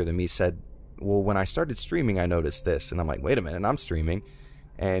that were bigger than me said, well, when I started streaming, I noticed this. And I'm like, wait a minute, I'm streaming.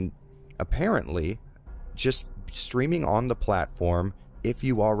 And apparently, just streaming on the platform, if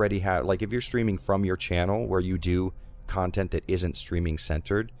you already have, like if you're streaming from your channel where you do content that isn't streaming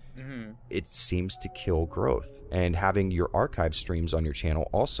centered, it seems to kill growth. And having your archive streams on your channel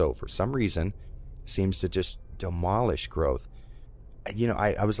also, for some reason, seems to just demolish growth.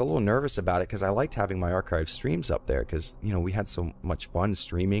 I was a little nervous about it because I liked having my archive streams up there because, we had so much fun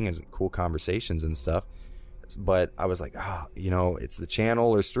streaming and cool conversations and stuff. But I was like, it's the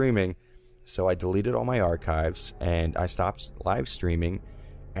channel or streaming. So I deleted all my archives and I stopped live streaming.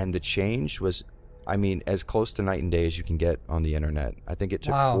 And the change was, as close to night and day as you can get on the internet. I think it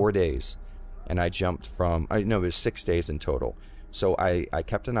took 4 days. And I jumped from, it was 6 days in total. So I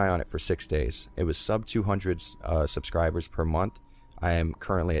kept an eye on it for 6 days. It was sub 200 subscribers per month. I am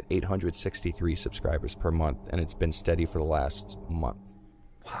currently at 863 subscribers per month, and it's been steady for the last month.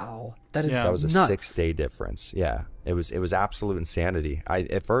 Wow, that is that was a nuts. 6 day difference. Yeah, it was absolute insanity.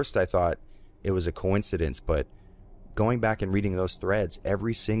 At first I thought it was a coincidence, but going back and reading those threads,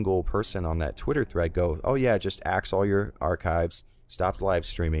 every single person on that Twitter thread go, "Oh yeah, just axe all your archives, stop live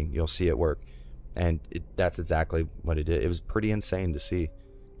streaming, you'll see it work," and that's exactly what it did. It was pretty insane to see.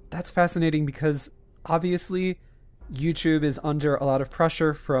 That's fascinating because obviously YouTube is under a lot of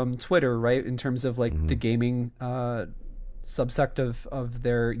pressure from Twitter, right? In terms of like the gaming subsect of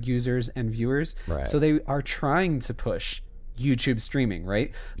their users and viewers. Right. So they are trying to push YouTube streaming,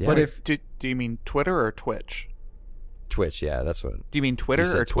 right? Yeah. But if do you mean Twitter or Twitch? Twitch, yeah, that's what. Do you mean Twitter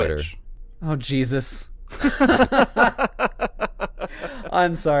or Twitter. Twitch? Oh Jesus.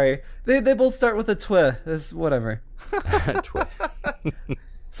 I'm sorry. They both start with a twi. It's whatever.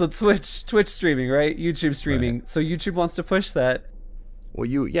 So Twitch streaming, right? YouTube streaming. Right. So YouTube wants to push that. Well,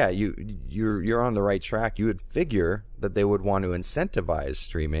 you're on the right track. You would figure that they would want to incentivize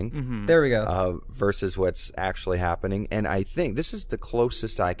streaming. There we go. Versus what's actually happening. And I think this is the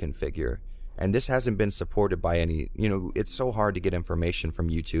closest I can figure. And this hasn't been supported by any, it's so hard to get information from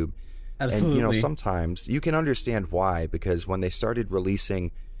YouTube. Absolutely. And, sometimes you can understand why, because when they started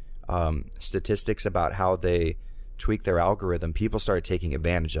releasing statistics about how they tweak their algorithm, people started taking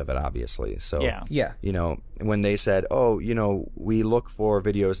advantage of it, obviously. So, yeah. When they said, we look for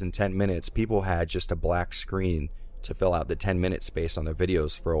videos in 10 minutes, people had just a black screen to fill out the 10-minute space on their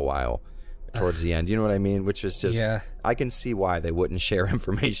videos for a while towards the end. You know what I mean? Which is just, I can see why they wouldn't share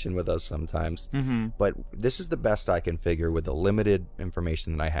information with us sometimes. But this is the best I can figure with the limited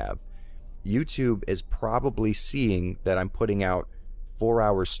information that I have. YouTube is probably seeing that I'm putting out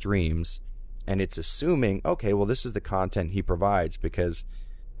 4-hour streams, and it's assuming, okay, well, this is the content he provides, because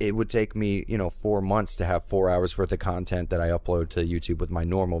it would take me, 4 months to have 4 hours worth of content that I upload to YouTube with my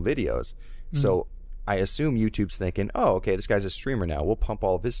normal videos. So I assume YouTube's thinking, oh, okay, this guy's a streamer now. We'll pump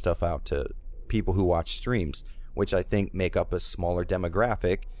all of his stuff out to people who watch streams, which I think make up a smaller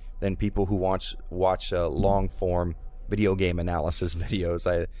demographic than people who watch long-form video game analysis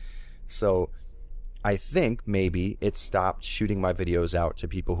videos. So I think maybe it stopped shooting my videos out to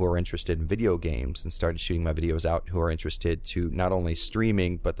people who are interested in video games and started shooting my videos out who are interested to not only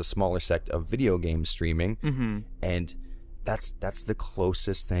streaming, but the smaller sect of video game streaming. And that's the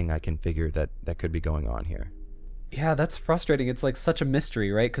closest thing I can figure that could be going on here. Yeah, that's frustrating. It's like such a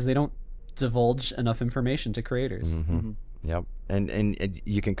mystery, right? Because they don't divulge enough information to creators. Yep. And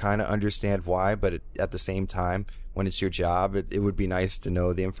you can kind of understand why, but at the same time, when it's your job, it would be nice to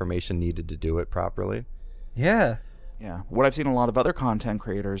know the information needed to do it properly. Yeah. Yeah. What I've seen a lot of other content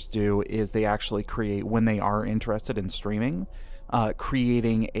creators do is they actually create, when they are interested in streaming,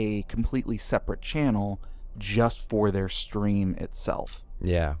 creating a completely separate channel just for their stream itself.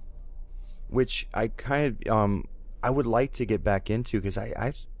 Yeah. Which I kind of, I would like to get back into, because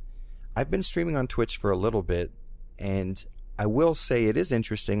I've been streaming on Twitch for a little bit, and I will say it is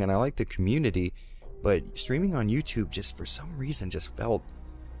interesting and I like the community, but streaming on YouTube just for some reason just felt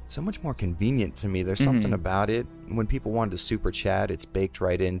so much more convenient to me. There's something about it. When people wanted to super chat, it's baked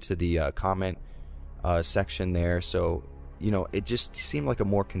right into the comment section there. So, it just seemed like a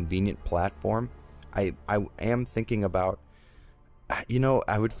more convenient platform. I am thinking about,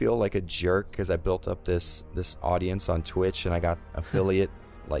 I would feel like a jerk because I built up this audience on Twitch and I got affiliate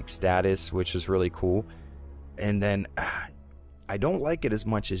status, which is really cool. And then I don't like it as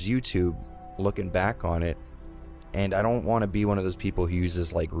much as YouTube, looking back on it, and I don't want to be one of those people who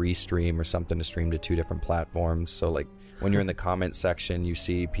uses Restream or something to stream to 2 different platforms. So when you're in the comment section, you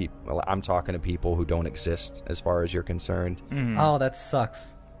see people, I'm talking to people who don't exist as far as you're concerned. Oh, that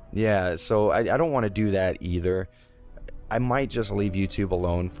sucks. Yeah, so I don't want to do that either. I might just leave YouTube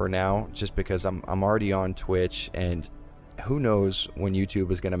alone for now, just because I'm already on Twitch, and who knows when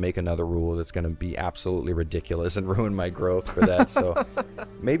YouTube is going to make another rule that's going to be absolutely ridiculous and ruin my growth for that. So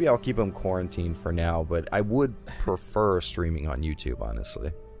maybe I'll keep them quarantined for now, but I would prefer streaming on YouTube,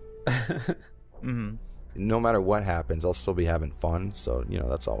 honestly. Mm-hmm. No matter what happens, I'll still be having fun, so,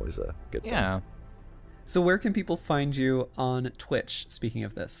 that's always a good thing. Yeah. So where can people find you on Twitch, speaking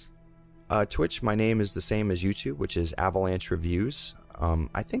of this? Twitch, my name is the same as YouTube, which is Avalanche Reviews.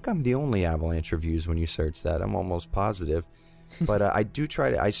 I think I'm the only Avalanche Reviews when you search that. I'm almost positive. But I do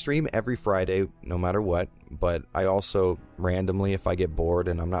I stream every Friday, no matter what. But I also, randomly, if I get bored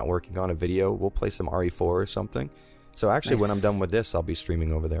and I'm not working on a video, we'll play some RE4 or something. So actually, when I'm done with this, I'll be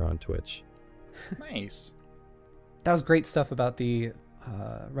streaming over there on Twitch. Nice. That was great stuff about the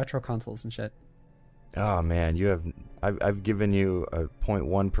retro consoles and shit. Oh man, I've given you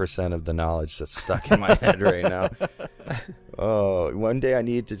 0.1% of the knowledge that's stuck in my head right now. Oh, one day I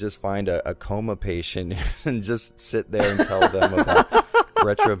need to just find a coma patient and just sit there and tell them about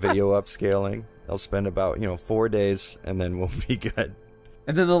retro video upscaling. I'll spend about 4 days and then we'll be good.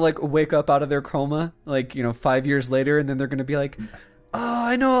 And then they'll like wake up out of their coma 5 years later, and then they're gonna be like, "Oh,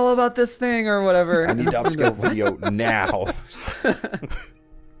 I know all about this thing," or whatever. I need to upscale video now.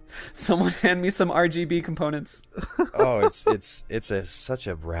 Someone hand me some RGB components. Oh, it's such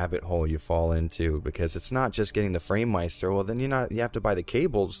a rabbit hole you fall into, because it's not just getting the Framemeister. Well, then you have to buy the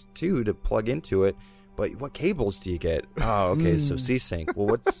cables too to plug into it. But what cables do you get? Oh, okay, so C-Sync. Well,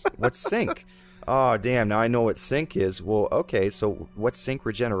 what's sync? Oh, damn, now I know what sync is. Well, okay, so what's sync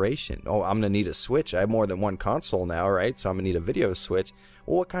regeneration? Oh, I'm going to need a switch. I have more than one console now, right? So I'm going to need a video switch.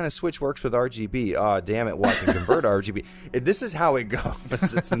 Well, what kind of switch works with RGB? Oh, damn it, well, I can convert RGB. This is how it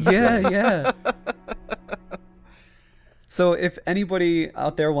goes. It's insane. Yeah. So if anybody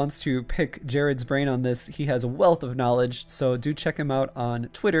out there wants to pick Jared's brain on this, he has a wealth of knowledge. So do check him out on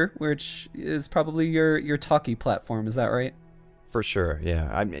Twitter, which is probably your talkie platform. Is that right? For sure,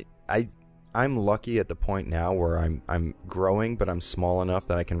 yeah. I'm lucky at the point now where I'm growing, but I'm small enough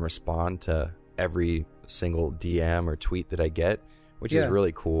that I can respond to every single DM or tweet that I get, which is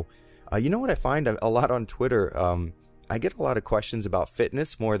really cool. You know what I find a lot on Twitter? I get a lot of questions about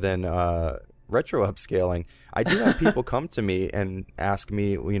fitness more than retro upscaling. I do have people come to me and ask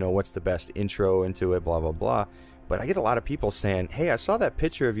me, what's the best intro into it, blah, blah, blah. But I get a lot of people saying, hey, I saw that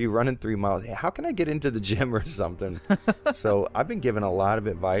picture of you running 3 miles. Hey, how can I get into the gym or something? So I've been given a lot of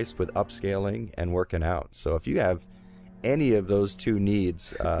advice with upscaling and working out. So if you have any of those two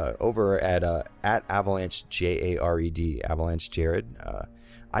needs, over at Avalanche, Jared, Avalanche Jared,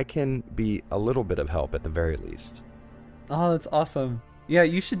 I can be a little bit of help at the very least. Oh, that's awesome. Yeah,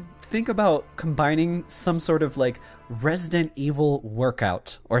 you should think about combining some sort of Resident Evil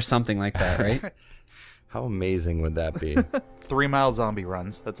workout or something like that, right? How amazing would that be? 3 mile zombie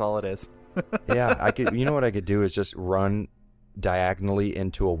runs. That's all it is. Yeah, I could. You know what I could do is just run diagonally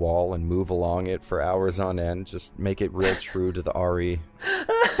into a wall and move along it for hours on end. Just make it real true to the RE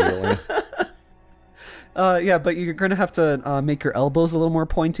feeling. Yeah, but you're gonna have to make your elbows a little more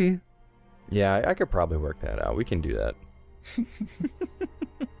pointy. Yeah, I could probably work that out. We can do that.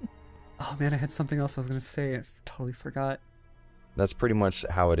 Oh man, I had something else I was gonna say. I totally forgot. That's pretty much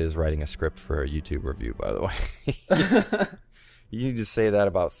how it is writing a script for a YouTube review, by the way. You need to say that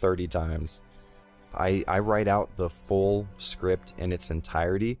about 30 times. I write out the full script in its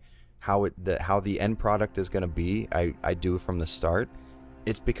entirety. How the end product is going to be, I do from the start.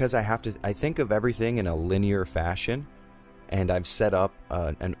 It's because I think of everything in a linear fashion, and I've set up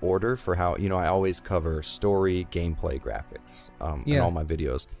an order for how, I always cover story, gameplay, graphics in all my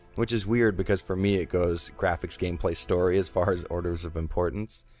videos. Which is weird because for me it goes graphics, gameplay, story as far as orders of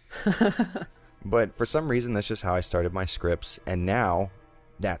importance. But for some reason that's just how I started my scripts, and now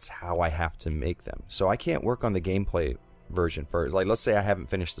that's how I have to make them. So I can't work on the gameplay version first. Let's say I haven't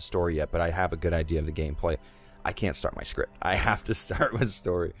finished the story yet, but I have a good idea of the gameplay. I can't start my script. I have to start with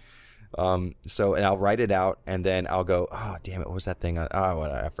story. So I'll write it out, and then I'll go, oh, damn it, what was that thing?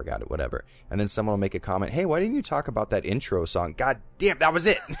 I forgot it, whatever. And then someone will make a comment, hey, why didn't you talk about that intro song? God damn, that was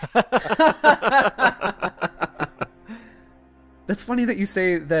it! That's funny that you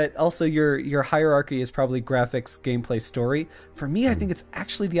say that also your hierarchy is probably graphics, gameplay, story. For me, I think it's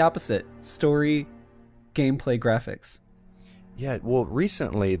actually the opposite. Story, gameplay, graphics. Yeah, well,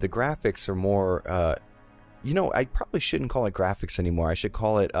 recently, the graphics are more... I probably shouldn't call it graphics anymore. I should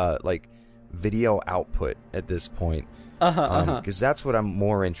call it video output at this point. Because that's what I'm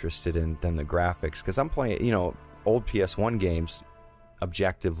more interested in than the graphics. Because I'm playing, old PS1 games,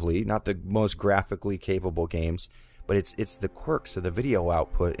 objectively, not the most graphically capable games, but it's the quirks of the video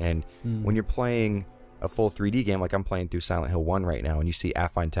output. And when you're playing a full 3D game, like I'm playing through Silent Hill 1 right now, and you see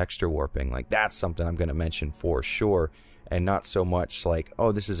affine texture warping, like that's something I'm going to mention for sure. And not so much like,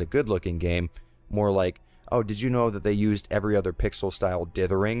 oh, this is a good looking game, more like, oh, did you know that they used every other pixel style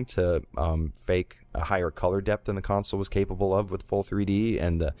dithering to fake a higher color depth than the console was capable of with full 3D,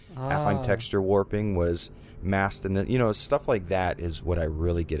 and the affine texture warping was masked, and stuff like that is what I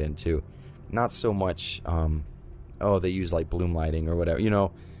really get into. Not so much, oh, they use like bloom lighting or whatever,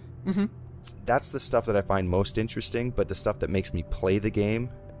 That's the stuff that I find most interesting, but the stuff that makes me play the game,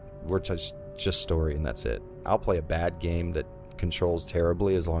 we're just story, and that's it. I'll play a bad game that controls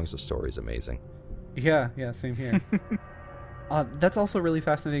terribly as long as the story's amazing. Yeah, same here. That's also really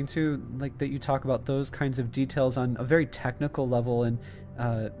fascinating too, like that you talk about those kinds of details on a very technical level, and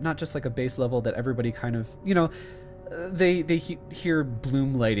not just like a base level that everybody kind of, they hear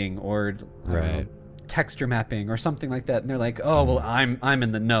bloom lighting or right. Texture mapping or something like that, and they're like, oh well, I'm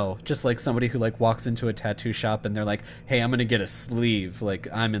in the know, just like somebody who like walks into a tattoo shop and they're like, hey, I'm gonna get a sleeve, like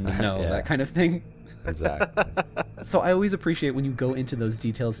I'm in the know. Yeah. That kind of thing. Exactly. So I always appreciate when you go into those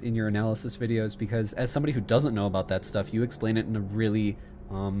details in your analysis videos, because as somebody who doesn't know about that stuff, you explain it in a really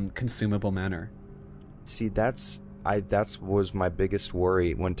consumable manner. See, that was my biggest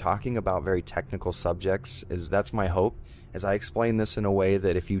worry when talking about very technical subjects. That's my hope, as I explain this in a way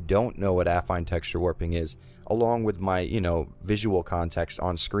that if you don't know what affine texture warping is, along with my, visual context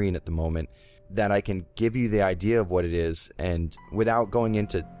on screen at the moment, that I can give you the idea of what it is, and without going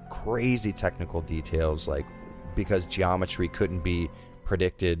into crazy technical details, like because geometry couldn't be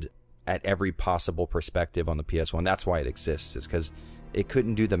predicted at every possible perspective on the PS1. That's why it exists, is because it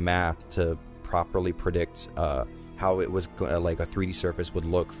couldn't do the math to properly predict how it was like a 3D surface would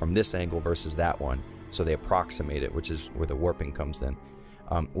look from this angle versus that one. So they approximate it, which is where the warping comes in.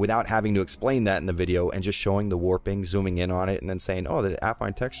 Without having to explain that in the video and just showing the warping, zooming in on it, and then saying, oh, the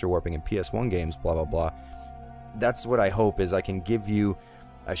affine texture warping in PS1 games, blah, blah, blah. That's what I hope, is I can give you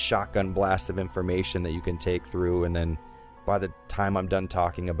a shotgun blast of information that you can take through, and then by the time I'm done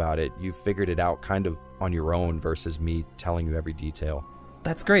talking about it, you've figured it out kind of on your own versus me telling you every detail.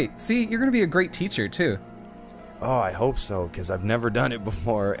 That's great. See, you're going to be a great teacher, too. Oh, I hope so, because I've never done it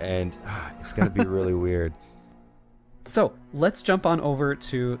before, and it's going to be really weird. So, let's jump on over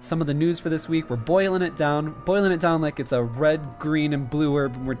to some of the news for this week. We're boiling it down like it's a red, green, and blue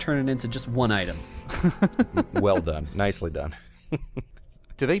herb, and we're turning it into just one item. Well done. Nicely done.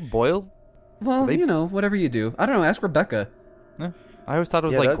 Do they boil? Well, whatever you do. I don't know, ask Rebecca. I always thought it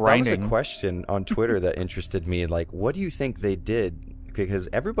was grinding. grinding. That was a question on Twitter that interested me. Like, what do you think they did? Because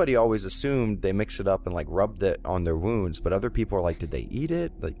everybody always assumed they mixed it up and rubbed it on their wounds, but other people are like, did they eat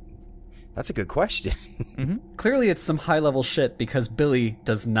it? Like, that's a good question. Mm-hmm. Clearly it's some high-level shit, because Billy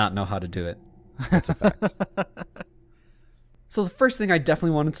does not know how to do it. That's a fact. So the first thing I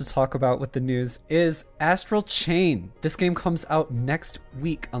definitely wanted to talk about with the news is Astral Chain. This game comes out next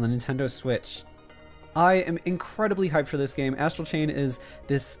week on the Nintendo Switch. I am incredibly hyped for this game. Astral Chain is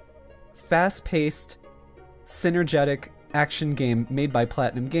this fast-paced, synergetic action game made by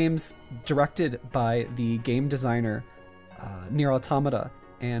Platinum Games, directed by the game designer Nier Automata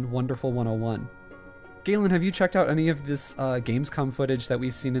and Wonderful 101. Galen, have you checked out any of this Gamescom footage that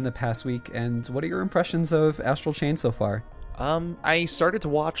we've seen in the past week, and what are your impressions of Astral Chain so far? I started to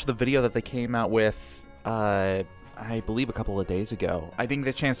watch the video that they came out with, I believe a couple of days ago. I didn't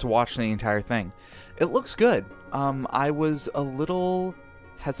get a chance to watch the entire thing. It looks good. I was a little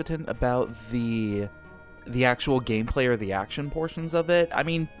hesitant about the actual gameplay or the action portions of it. I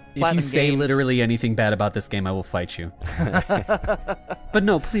mean, if you say literally anything bad about this game, I will fight you. But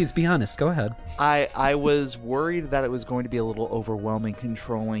no, please be honest. Go ahead. I was worried that it was going to be a little overwhelming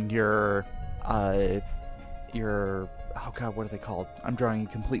controlling your oh god, what are they called? I'm drawing a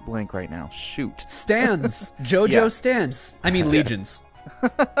complete blank right now. Shoot. Stands. JoJo stands. I mean legions.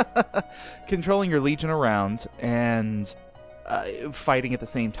 Controlling your legion around and fighting at the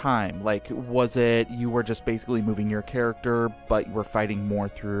same time. Like, was it you were just basically moving your character, but you were fighting more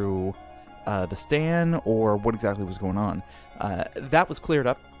through the stand, or what exactly was going on? That was cleared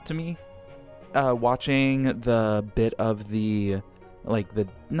up to me watching the bit of I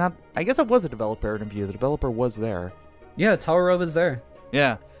guess it was a developer interview. The developer was there. Yeah, Tower was there.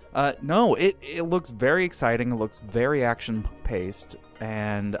 Yeah. No, it looks very exciting. It looks very action-paced,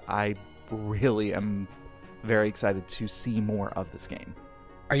 and I really am very excited to see more of this game.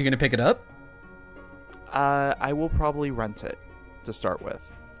 Are you going to pick it up? I will probably rent it to start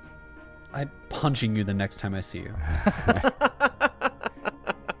with. I'm punching you the next time I see you.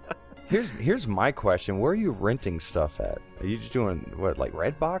 Here's my question. Where are you renting stuff at? Are you just doing, what, like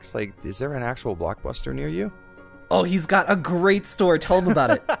Redbox? Like, is there an actual Blockbuster near you? Oh, he's got a great store. Tell him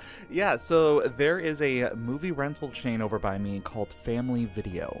about it. Yeah, so there is a movie rental chain over by me called Family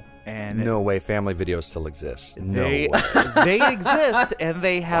Video. And No way Family Video still exists. No they, way. they exist, and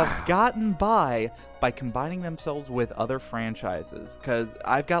they have gotten by combining themselves with other franchises. Because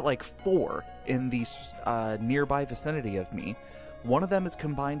I've got like 4 in the nearby vicinity of me. One of them is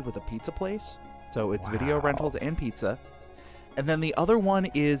combined with a pizza place, so it's video rentals and pizza. And then the other one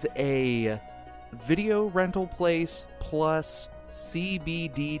is a video rental place plus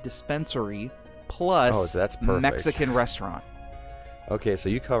CBD dispensary plus so that's perfect. Mexican restaurant. Okay, so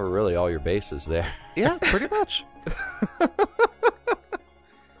you cover really all your bases there. Yeah, pretty much.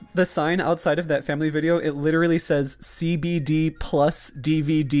 The sign outside of that Family Video, it literally says CBD plus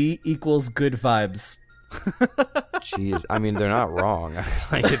DVD equals good vibes. Jeez, I mean, they're not wrong.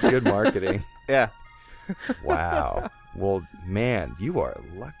 Like, it's good marketing. Yeah. Wow. Well, man, you are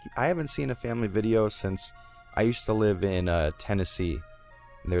lucky. I haven't seen a Family Video since I used to live in Tennessee.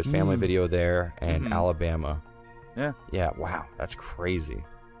 And there's Family Video there and Alabama. Yeah. Yeah, wow, that's crazy.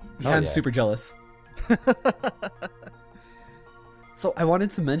 Yeah, I'm super jealous. So I wanted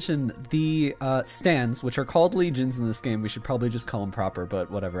to mention the stands, which are called legions in this game. We should probably just call them proper,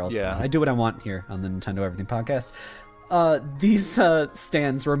 but whatever. I do what I want here on the Nintendo Everything podcast. These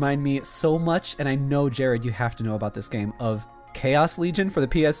stands remind me so much, and I know, Jared, you have to know about this game, of Chaos Legion for the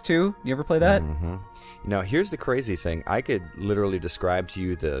PS2. You ever play that? Mm-hmm. Now, here's the crazy thing. I could literally describe to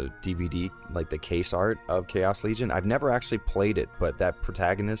you the DVD, like the case art of Chaos Legion. I've never actually played it, but that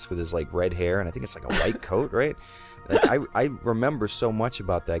protagonist with his like red hair, and I think it's like a white coat, right? Like I remember so much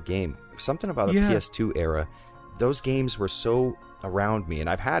about that game. Something about the PS2 era. Those games were so around me, and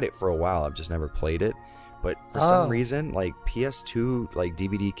I've had it for a while. I've just never played it. But for some reason, like PS2, like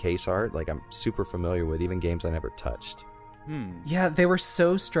DVD case art, like I'm super familiar with, even games I never touched. Yeah, they were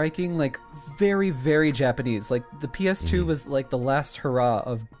so striking, like very, very Japanese. Like the PS2 was like the last hurrah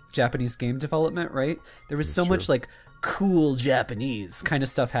of Japanese game development, right? There was so much like cool Japanese kind of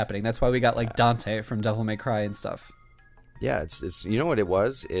stuff happening. That's why we got like Dante from Devil May Cry and stuff. Yeah, it's you know what it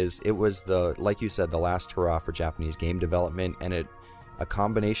was? It was the, like you said, the last hurrah for Japanese game development, and a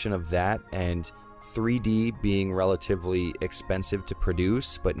combination of that and 3D being relatively expensive to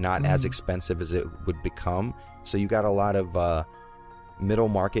produce, but not as expensive as it would become. So you got a lot of middle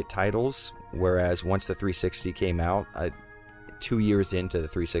market titles, whereas once the 360 came out, 2 years into the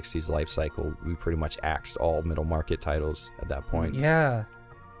 360's life cycle, we pretty much axed all middle market titles at that point. Yeah.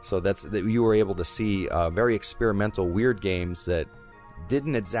 So that's that you were able to see very experimental, weird games that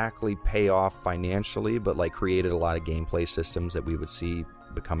didn't exactly pay off financially, but like created a lot of gameplay systems that we would see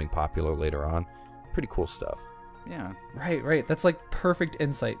becoming popular later on. Pretty cool stuff. Yeah. Right. That's like perfect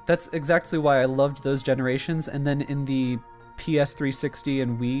insight. That's exactly why I loved those generations. And then in the PS360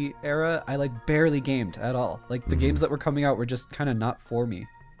 and Wii era, I like barely gamed at all. Like the games that were coming out were just kind of not for me.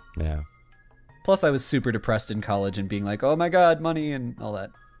 Yeah. Plus, I was super depressed in college and being like, oh my god, money and all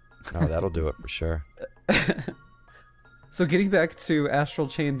that. Oh, that'll do it for sure. So getting back to Astral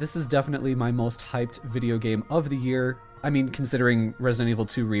Chain, this is definitely my most hyped video game of the year. I mean, considering Resident Evil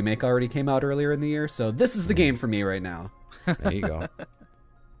 2 Remake already came out earlier in the year, so this is the game for me right now. There you go.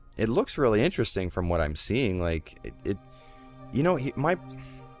 It looks really interesting from what I'm seeing. Like, it you know,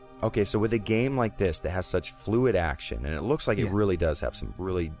 okay, so with a game like this that has such fluid action, and it looks like it really does have some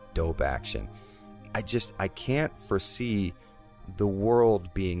really dope action, I can't foresee the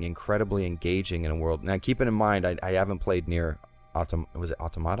world being incredibly engaging in a world. Now, keeping in mind, I haven't played near was it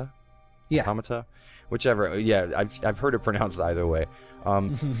Automata? Yeah. Automata? Whichever. Yeah, I've heard it pronounced either way. I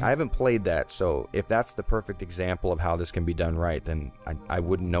haven't played that, so if that's the perfect example of how this can be done right, then I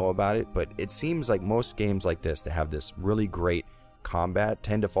wouldn't know about it. But it seems like most games like this that have this really great combat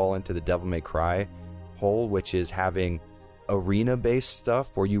tend to fall into the Devil May Cry hole, which is having arena-based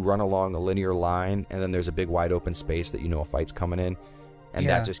stuff where you run along a linear line and then there's a big wide open space that you know a fight's coming in, and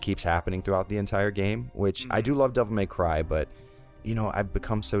that just keeps happening throughout the entire game, which I do love Devil May Cry, but you know, I've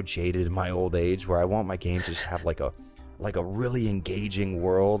become so jaded in my old age where I want my games to just have like a really engaging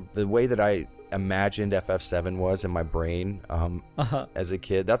world. The way that I imagined FF7 was in my brain as a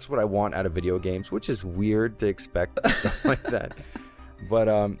kid, that's what I want out of video games, which is weird to expect stuff like that.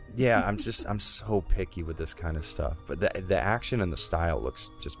 But yeah, I'm so picky with this kind of stuff. But the action and the style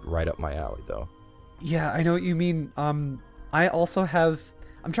looks just right up my alley, though. Yeah, I know what you mean. I also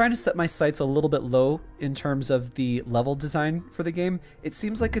I'm trying to set my sights a little bit low in terms of the level design for the game. It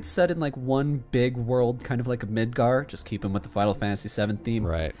seems like it's set in like one big world, kind of like a Midgar, just keeping with the Final Fantasy VII theme.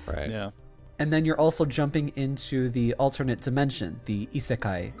 Right. Yeah. And then you're also jumping into the alternate dimension, the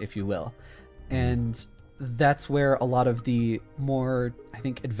isekai, if you will. And that's where a lot of the more, I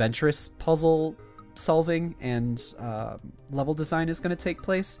think, adventurous puzzle solving and level design is going to take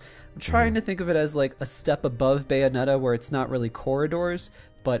place. I'm trying to think of it as like a step above Bayonetta, where it's not really corridors,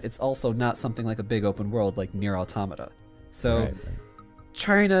 but it's also not something like a big open world like Nier Automata. So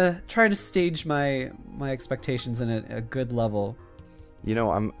trying to stage my expectations in a good level. You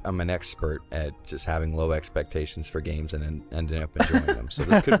know, I'm an expert at just having low expectations for games and then ending up enjoying them. So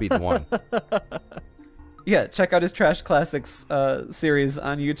this could be the one. Yeah, check out his Trash Classics series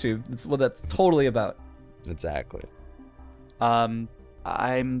on YouTube. That's what that's totally about. Exactly. I'm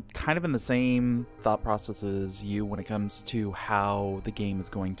kind of in the same thought process as you when it comes to how the game is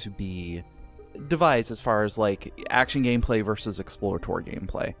going to be devised as far as like action gameplay versus exploratory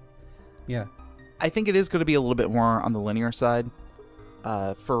gameplay. Yeah. I think it is going to be a little bit more on the linear side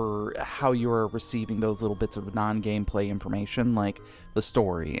for how you're receiving those little bits of non-gameplay information, like the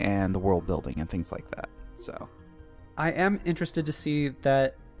story and the world building and things like that. So I am interested to see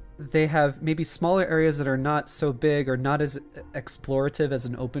that they have maybe smaller areas that are not so big or not as explorative as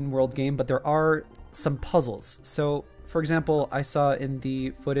an open world game, but there are some puzzles. So, for example, I saw in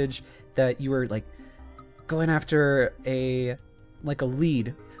the footage that you were like going after a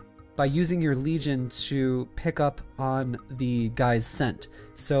lead by using your Legion to pick up on the guy's scent.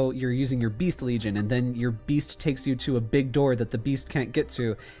 So you're using your Beast Legion, and then your Beast takes you to a big door that the Beast can't get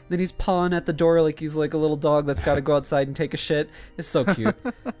to. And then he's pawing at the door like he's like a little dog that's got to go outside and take a shit. It's so cute.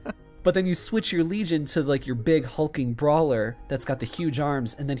 But then you switch your Legion to like your big hulking brawler that's got the huge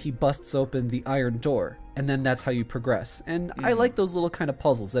arms, and then he busts open the iron door. And then that's how you progress. And I like those little kind of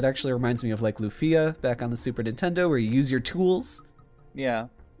puzzles. That actually reminds me of like Lufia back on the Super Nintendo, where you use your tools. yeah.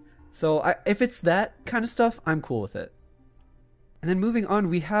 So if it's that kind of stuff, I'm cool with it. And then moving on,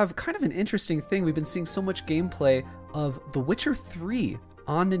 we have kind of an interesting thing. We've been seeing so much gameplay of The Witcher 3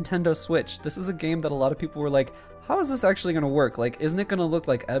 on Nintendo Switch. This is a game that a lot of people were like, how is this actually going to work? Like, isn't it going to look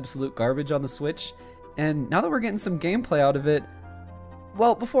like absolute garbage on the Switch? And now that we're getting some gameplay out of it,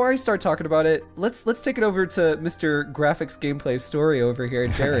 well, before I start talking about it, let's take it over to Mr. Graphics Gameplay Story over here,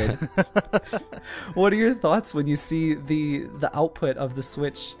 Jared. What are your thoughts when you see the output of the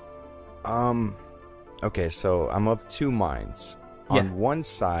Switch? Okay, so I'm of two minds. On one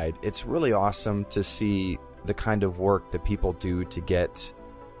side, it's really awesome to see the kind of work that people do to get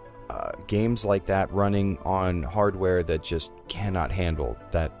games like that running on hardware that just cannot handle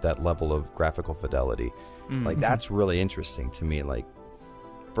that level of graphical fidelity. Like, that's really interesting to me. Like,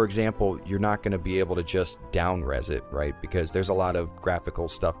 for example, you're not going to be able to just down-res it, right? Because there's a lot of graphical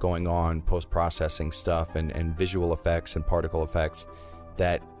stuff going on, post-processing stuff, and visual effects and particle effects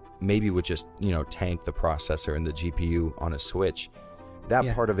that maybe would just, tank the processor and the GPU on a Switch.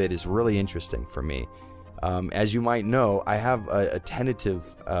 That part of it is really interesting for me. As you might know, I have a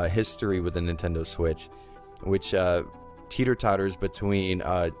tentative history with the Nintendo Switch, which teeter-totters between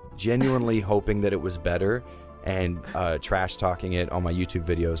genuinely hoping that it was better and trash-talking it on my YouTube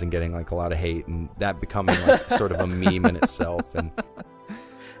videos and getting like a lot of hate, and that becoming like sort of a meme in itself.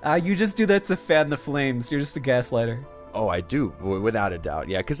 And you just do that to fan the flames. You're just a gaslighter. Oh, I do, without a doubt.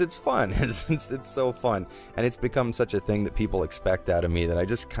 Yeah, because it's fun. It's so fun. And it's become such a thing that people expect out of me that I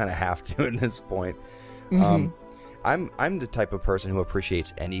just kind of have to at this point. I'm the type of person who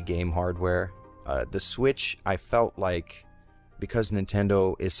appreciates any game hardware. The Switch, I felt like, because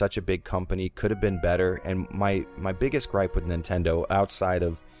Nintendo is such a big company, could have been better. And my biggest gripe with Nintendo, outside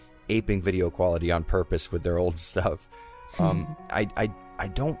of aping video quality on purpose with their old stuff, I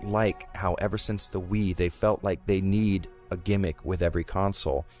don't like how ever since the Wii, they felt like they need a gimmick with every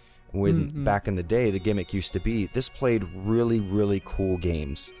console. When back in the day, the gimmick used to be, this played really, really cool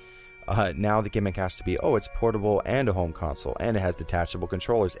games. Now the gimmick has to be, oh, it's portable and a home console, and it has detachable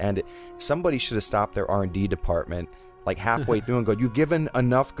controllers. And somebody should have stopped their R&D department like halfway through and go, you've given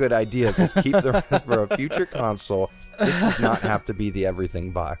enough good ideas. Let's keep the rest for a future console. This does not have to be the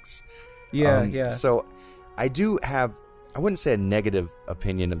everything box. Yeah. So I do have, I wouldn't say a negative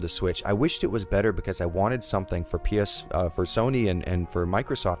opinion of the Switch. I wished it was better because I wanted something for for Sony and for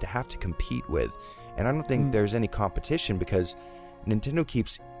Microsoft to have to compete with. And I don't think there's any competition because Nintendo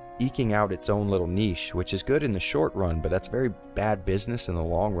keeps eking out its own little niche, which is good in the short run, but that's very bad business in the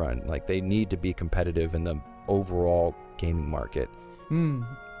long run. Like, they need to be competitive in the overall gaming market.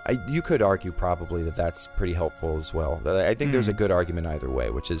 You could argue probably that that's pretty helpful as well. I think there's a good argument either way,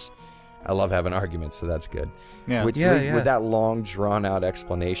 which is, I love having arguments, so that's good. Yeah. Which leads with that long, drawn-out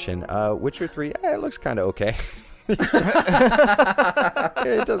explanation. Witcher 3, it looks kind of okay.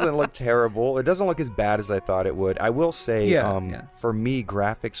 It doesn't look terrible. It doesn't look as bad as I thought it would. I will say, for me,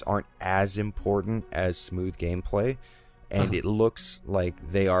 graphics aren't as important as smooth gameplay. And it looks like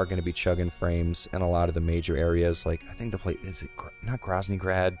they are going to be chugging frames in a lot of the major areas. Like, I think the place, is it not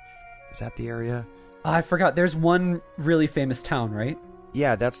Groznygrad? Is that the area? I forgot. There's one really famous town, right?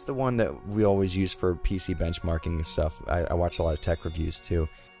 Yeah, that's the one that we always use for PC benchmarking and stuff. I watch a lot of tech reviews too.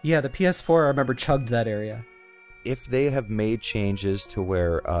 Yeah, the PS4, I remember, chugged that area. If they have made changes to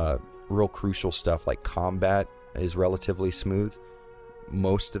where real crucial stuff like combat is relatively smooth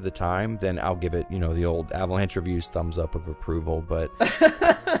most of the time, then I'll give it, the old Avalanche Reviews thumbs up of approval. But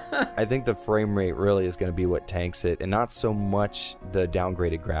I think the frame rate really is going to be what tanks it, and not so much the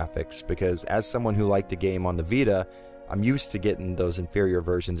downgraded graphics, because as someone who liked a game on the Vita, I'm used to getting those inferior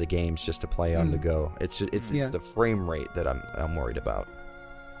versions of games just to play on the go. It's the frame rate that I'm worried about.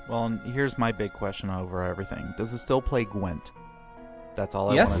 Well, and here's my big question over everything. Does it still play Gwent? That's all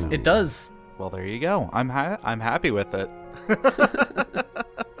I want to know. Yes, it does. Well, there you go. I'm happy with it.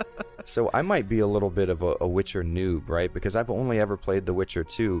 So I might be a little bit of a Witcher noob, right? Because I've only ever played The Witcher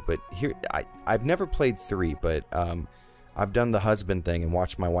 2, but I've never played 3, but I've done the husband thing and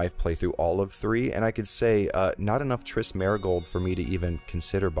watched my wife play through all of 3, and I could say not enough Triss Marigold for me to even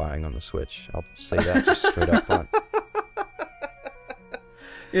consider buying on the Switch. I'll say that just straight up front.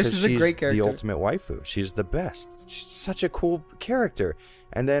 Yeah, she's a great character. The ultimate waifu. She's the best. She's such a cool character.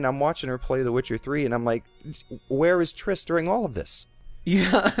 And then I'm watching her play The Witcher 3, and I'm like, where is Triss during all of this?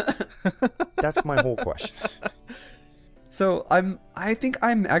 Yeah. That's my whole question. So I think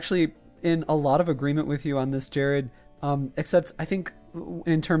I'm actually in a lot of agreement with you on this, Jared. Except I think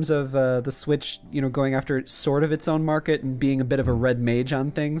in terms of the Switch, going after sort of its own market and being a bit of a red mage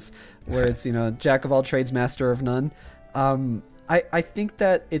on things, where it's, jack of all trades, master of none. I think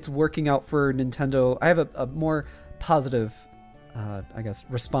that it's working out for Nintendo. I have a more positive, I guess,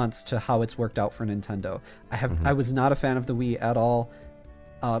 response to how it's worked out for Nintendo. I was not a fan of the Wii at all.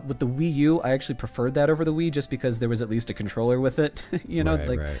 With the Wii U, I actually preferred that over the Wii just because there was at least a controller with it.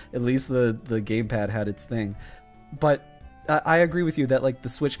 Right. At least the gamepad had its thing. But I agree with you that the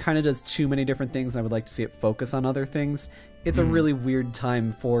Switch kind of does too many different things, and I would like to see it focus on other things. It's a really weird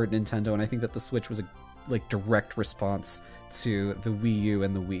time for Nintendo, and I think that the Switch was a direct response to the Wii U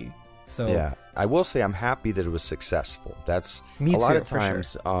and the Wii. So yeah, I will say I'm happy that it was successful. That's Me a lot too, of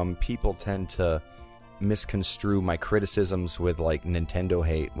times people tend to misconstrue my criticisms with Nintendo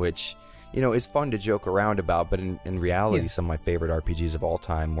hate, which is fun to joke around about, but in reality, some of my favorite RPGs of all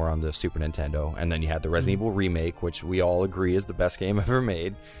time were on the Super Nintendo. And then you had the Resident Evil remake, which we all agree is the best game ever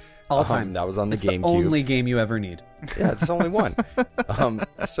made. All time. That was on the it's GameCube. The only game you ever need. Yeah, it's only one.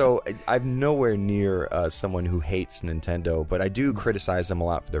 So I'm nowhere near someone who hates Nintendo, but I do criticize them a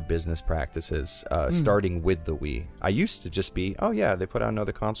lot for their business practices, starting with the Wii. I used to just be, oh yeah, they put out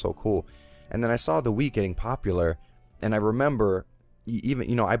another console, cool. And then I saw the Wii getting popular, and I remember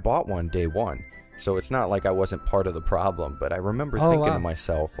even, I bought one day one, so it's not like I wasn't part of the problem, but I remember thinking to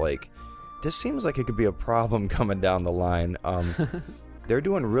myself, this seems like it could be a problem coming down the line. They're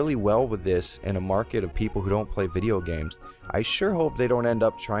doing really well with this in a market of people who don't play video games. I sure hope they don't end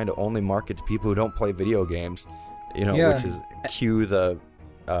up trying to only market to people who don't play video games, which is cue the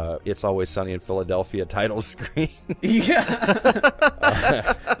It's Always Sunny in Philadelphia title screen. Yeah.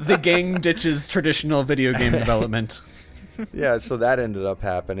 The gang ditches traditional video game development. Yeah, so that ended up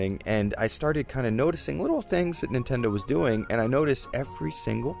happening, and I started kind of noticing little things that Nintendo was doing, and I noticed every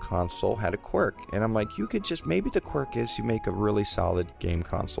single console had a quirk, and I'm like, maybe the quirk is you make a really solid game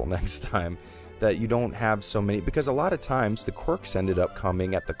console next time, that you don't have so many, because a lot of times the quirks ended up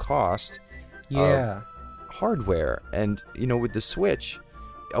coming at the cost of hardware, and, with the Switch,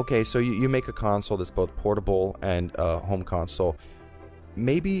 okay, so you make a console that's both portable and a home console,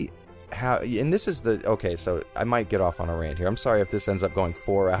 maybe... and this is so I might get off on a rant here. I'm sorry if this ends up going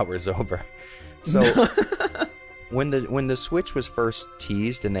 4 hours over. So when the Switch was first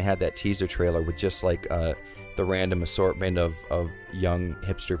teased and they had that teaser trailer with just the random assortment of young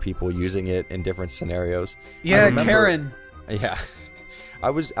hipster people using it in different scenarios. Yeah, Karen. Yeah. I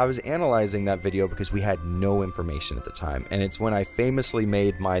was analyzing that video because we had no information at the time, and it's when I famously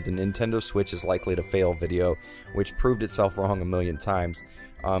made the Nintendo Switch is likely to fail video, which proved itself wrong a million times.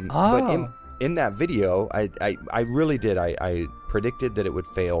 But in that video, I really did. I predicted that it would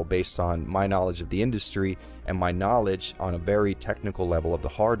fail based on my knowledge of the industry and my knowledge on a very technical level of the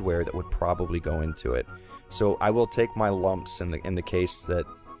hardware that would probably go into it. So I will take my lumps in the case that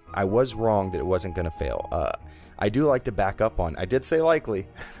I was wrong that it wasn't going to fail. I do like to back up on. I did say likely.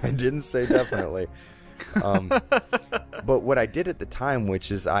 I didn't say definitely. But what I did at the time,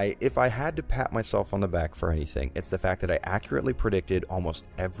 which is if I had to pat myself on the back for anything, it's the fact that I accurately predicted almost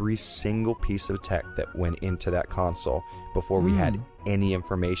every single piece of tech that went into that console before we had any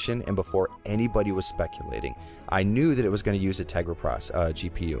information and before anybody was speculating. I knew that it was going to use a Tegra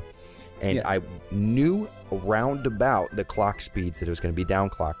GPU. And Yeah. I knew around about the clock speeds that it was going to be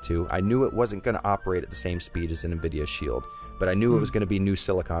downclocked to. I knew it wasn't going to operate at the same speed as an NVIDIA Shield, but I knew it was going to be new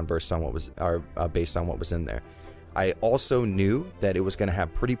silicon based on what was in there. I also knew that it was going to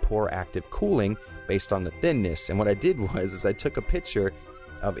have pretty poor active cooling based on the thinness. And what I did was I took a picture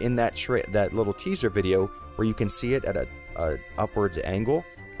of in that little teaser video where you can see it at a upwards angle.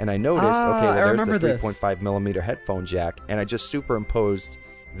 And I noticed, okay, well, there's the 3.5 millimeter headphone jack, and I just superimposed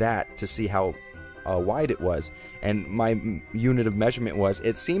that to see how wide it was. And my unit of measurement was,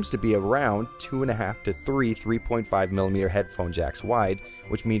 it seems to be around 2.5 to 3.5 millimeter headphone jacks wide,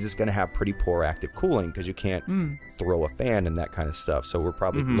 which means it's going to have pretty poor active cooling because you can't throw a fan and that kind of stuff. So we're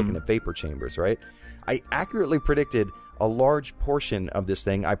probably looking at vapor chambers, right? I accurately predicted a large portion of this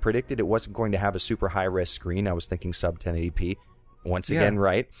thing. I predicted it wasn't going to have a super high-res screen. I was thinking sub 1080p. Once again,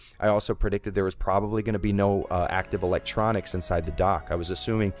 right? I also predicted there was probably going to be no active electronics inside the dock. I was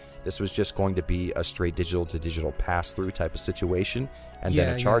assuming this was just going to be a straight digital to digital pass-through type of situation, and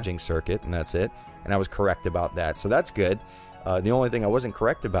then a charging circuit, and that's it. And I was correct about that, so that's good. The only thing I wasn't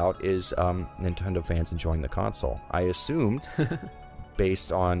correct about is Nintendo fans enjoying the console. I assumed,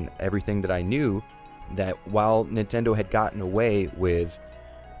 based on everything that I knew, that while Nintendo had gotten away with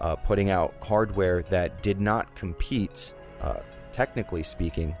putting out hardware that did not compete, technically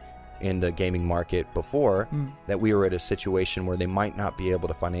speaking, in the gaming market before, that we were at a situation where they might not be able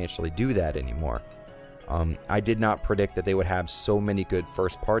to financially do that anymore. I did not predict that they would have so many good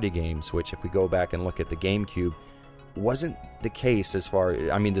first-party games, which, if we go back and look at the GameCube, wasn't the case as far...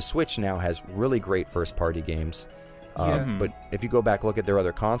 I mean, the Switch now has really great first-party games, but if you go back and look at their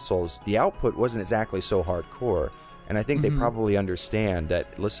other consoles, the output wasn't exactly so hardcore. And I think they probably understand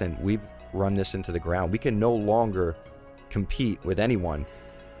that, listen, we've run this into the ground. We can no longer compete with anyone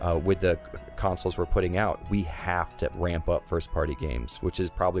with the consoles we're putting out. We have to ramp up first-party games, which is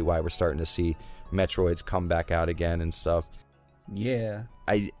probably why we're starting to see Metroids come back out again and stuff. Yeah.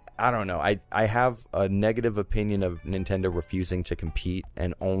 I don't know. I have a negative opinion of Nintendo refusing to compete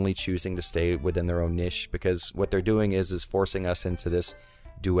and only choosing to stay within their own niche, because what they're doing is forcing us into this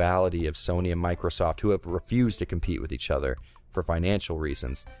duality of Sony and Microsoft, who have refused to compete with each other for financial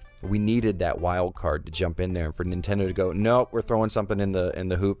reasons. We needed that wild card to jump in there, and for Nintendo to go, nope, we're throwing something in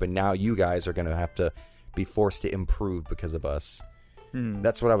the hoop, and now you guys are going to have to be forced to improve because of us.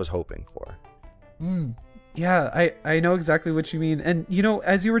 That's what I was hoping for. Yeah, I know exactly what you mean. And, you know,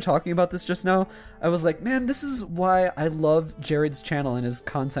 as you were talking about this just now, I was like, man, this is why I love Jared's channel and his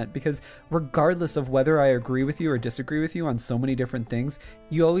content, because regardless of whether I agree with you or disagree with you on so many different things,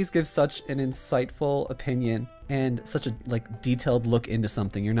 you always give such an insightful opinion and such a, like, detailed look into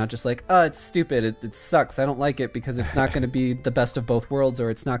something. You're not just like, oh, it's stupid, it sucks, I don't like it because it's not going to be the best of both worlds, or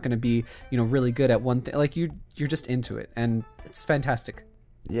it's not going to be, you know, really good at one thing. Like, you're just into it, and it's fantastic.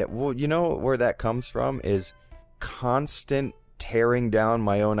 Yeah, well, you know where that comes from is constant tearing down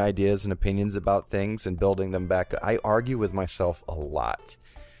my own ideas and opinions about things and building them back. I argue with myself a lot.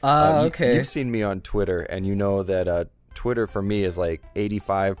 Okay. You've seen me on Twitter, and you know that Twitter for me is like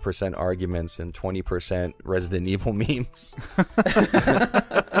 85% arguments and 20% Resident Evil memes.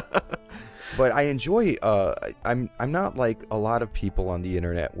 But I enjoy, I'm not like a lot of people on the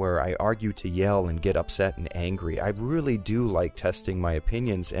internet where I argue to yell and get upset and angry. I really do like testing my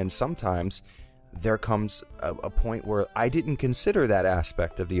opinions, and sometimes there comes a point where I didn't consider that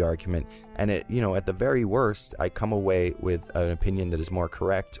aspect of the argument, and it, you know, at the very worst, I come away with an opinion that is more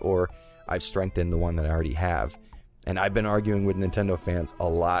correct, or I've strengthened the one that I already have. And I've been arguing with Nintendo fans a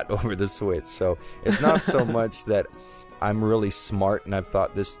lot over the Switch, so it's not so much that I'm really smart and I've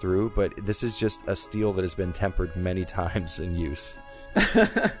thought this through, but this is just a steel that has been tempered many times in use.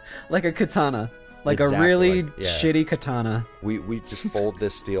 Like a katana. Like Exactly, a really yeah. shitty katana. We just fold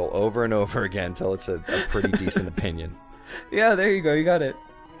this steel over and over again until it's a pretty decent opinion. Yeah, there you go. You got it.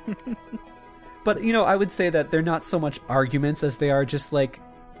 But, you know, I would say that they're not so much arguments as they are just like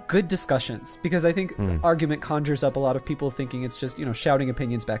good discussions, because I think argument conjures up a lot of people thinking it's just, you know, shouting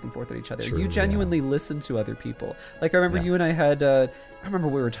opinions back and forth at each other. True, you genuinely listen to other people. Like, I remember you and I had, I remember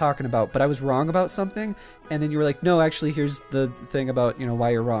what we were talking about, but I was wrong about something, and then you were like, no, actually, here's the thing about, you know,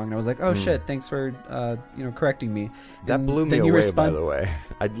 why you're wrong. And I was like, oh shit, thanks for, you know, correcting me. That And blew me then you away, by the way.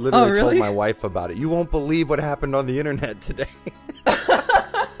 I literally Oh, really? told my wife about it. You won't believe what happened on the internet today.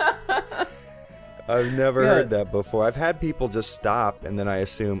 I've never heard that before. I've had people just stop, and then I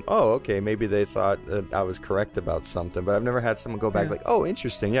assume, oh, okay, maybe they thought that I was correct about something, but I've never had someone go back like, oh,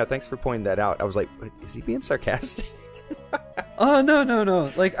 interesting, yeah, thanks for pointing that out. I was like, is he being sarcastic? Oh,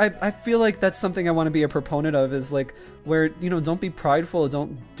 no. Like, I feel like that's something I want to be a proponent of, is like, where, you know, don't be prideful,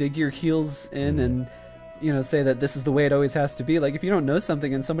 don't dig your heels in, and say that this is the way it always has to be. Like, if you don't know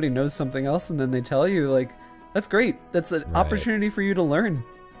something and somebody knows something else and then they tell you, like, that's great. That's an opportunity for you to learn.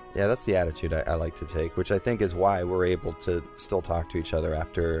 Yeah, that's the attitude I like to take, which I think is why we're able to still talk to each other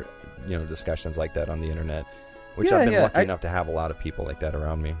after, discussions like that on the internet, which I've been lucky enough to have a lot of people like that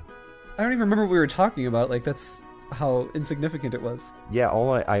around me. I don't even remember what we were talking about. Like, that's how insignificant it was. Yeah,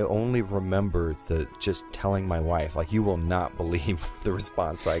 I only remember just telling my wife, like, you will not believe the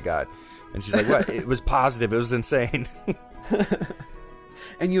response I got. And she's like, what? It was positive. It was insane.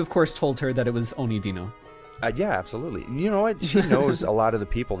 And you, of course, told her that it was Onidino. Yeah, absolutely. You know what? She knows a lot of the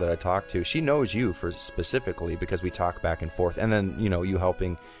people that I talk to. She knows you specifically because we talk back and forth. And then, you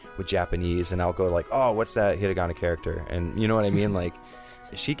helping with Japanese, and I'll go like, oh, what's that hiragana character? And you know what I mean? Like,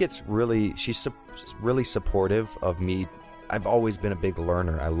 she's really supportive of me. I've always been a big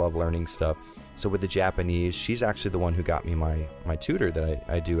learner. I love learning stuff. So with the Japanese, she's actually the one who got me my tutor that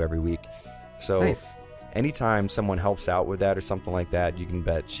I do every week. So nice. Anytime someone helps out with that or something like that, you can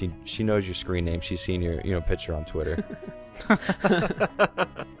bet she knows your screen name. She's seen your picture on Twitter.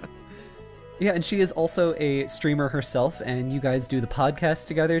 Yeah, and she is also a streamer herself, and you guys do the podcast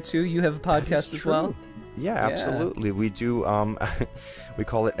together too. You have a podcast as well. Yeah, absolutely. We do. We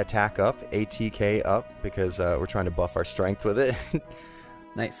call it Attack Up, ATK Up, because we're trying to buff our strength with it.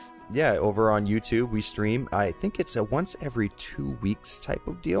 Nice. Yeah, over on YouTube we stream. I think it's a once every 2 weeks type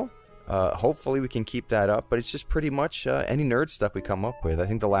of deal. Hopefully we can keep that up, but it's just pretty much any nerd stuff we come up with. I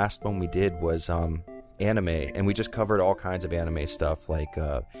think the last one we did was anime, and we just covered all kinds of anime stuff. Like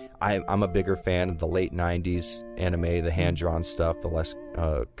I'm a bigger fan of the late 90s anime, the hand-drawn stuff, the less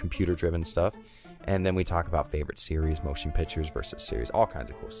computer-driven stuff. And then we talk about favorite series, motion pictures versus series, all kinds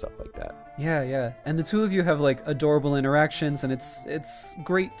of cool stuff like that. Yeah. And the two of you have like adorable interactions, and it's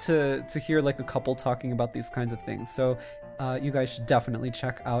great to hear like a couple talking about these kinds of things. So you guys should definitely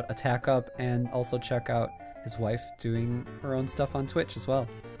check out Attack Up, and also check out his wife doing her own stuff on Twitch as well.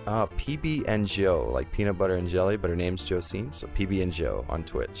 PB and Joe, like peanut butter and jelly, but her name's Josine, so PB and Joe on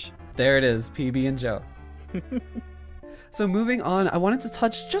Twitch. There it is, PB and Joe. So moving on, I wanted to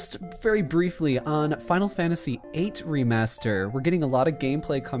touch just very briefly on Final Fantasy VIII Remaster. We're getting a lot of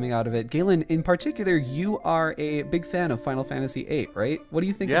gameplay coming out of it. Galen, in particular, you are a big fan of Final Fantasy VIII, right? What do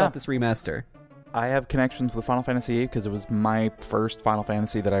you think about this remaster? I have connections with Final Fantasy VIII because it was my first Final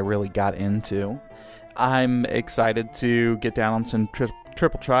Fantasy that I really got into. I'm excited to get down on some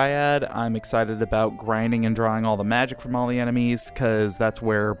triple triad. I'm excited about grinding and drawing all the magic from all the enemies, because that's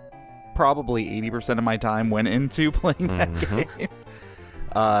where probably 80% of my time went into playing that game.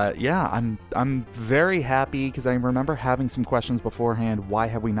 I'm very happy because I remember having some questions beforehand. Why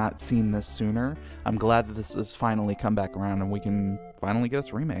have we not seen this sooner? I'm glad that this has finally come back around and we can finally get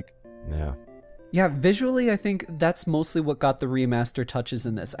this remake. Yeah, visually, I think that's mostly what got the remaster touches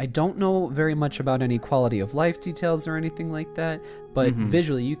in this. I don't know very much about any quality of life details or anything like that, but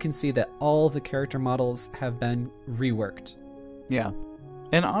visually you can see that all the character models have been reworked. Yeah.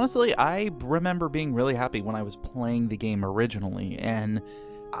 And honestly, I remember being really happy when I was playing the game originally, and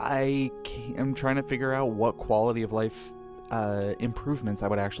I am trying to figure out what quality of life improvements I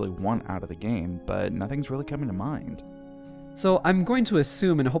would actually want out of the game, but nothing's really coming to mind. So I'm going to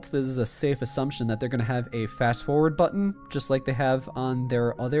assume, and hopefully this is a safe assumption, that they're going to have a fast forward button, just like they have on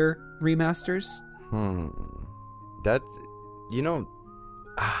their other remasters. That's,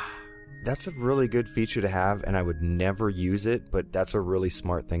 that's a really good feature to have, and I would never use it, but that's a really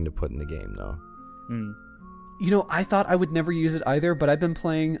smart thing to put in the game, though. I thought I would never use it either, but I've been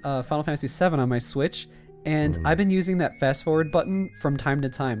playing Final Fantasy VII on my Switch, and I've been using that fast forward button from time to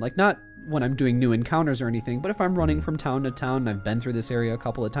time. Like, not when I'm doing new encounters or anything, but if I'm running from town to town, and I've been through this area a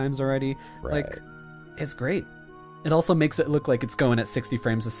couple of times already, it's great. It also makes it look like it's going at 60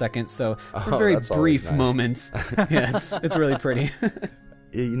 frames a second, so for very brief moments, it's really pretty.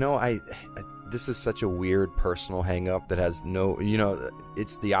 This is such a weird personal hang-up that has no,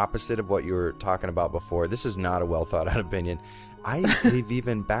 it's the opposite of what you were talking about before. This is not a well-thought-out opinion. They've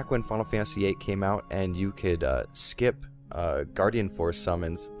even, back when Final Fantasy VIII came out and you could skip Guardian Force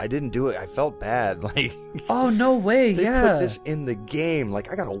summons, I didn't do it. I felt bad. Like, oh, no way, they put this in the game.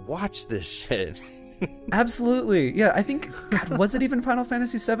 Like, I gotta watch this shit. Absolutely. Yeah, I think, God, was it even Final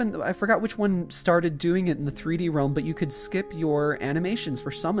Fantasy VII? I forgot which one started doing it in the 3D realm, but you could skip your animations for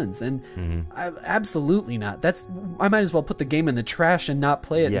summons, and absolutely not. I might as well put the game in the trash and not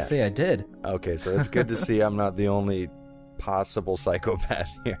play it and say I did. Okay, so it's good to see I'm not the only possible psychopath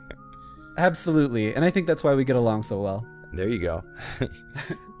here. Absolutely, and I think that's why we get along so well. There you go.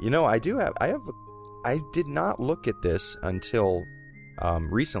 I did not look at this until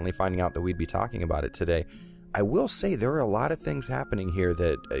recently, finding out that we'd be talking about it today. I will say there are a lot of things happening here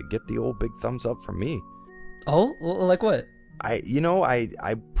that get the old big thumbs up from me. Oh, like what?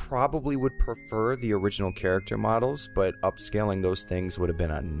 I probably would prefer the original character models, but upscaling those things would have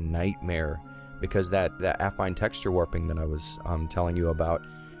been a nightmare because that affine texture warping that I was telling you about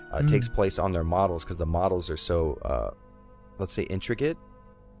takes place on their models because the models are so, let's say, intricate.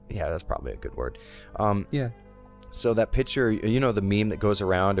 Yeah, that's probably a good word. Yeah. So that picture, the meme that goes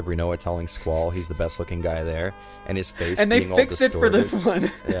around of Renoa telling Squall he's the best looking guy there, and his face and they being all fixed it for distorted.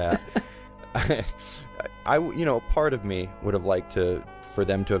 this one. Yeah. Part of me would have liked for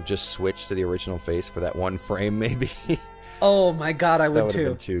them to have just switched to the original face for that one frame, maybe. Oh my god, I would that too. That would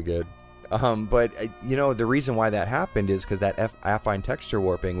have been too good. But the reason why that happened is because that affine texture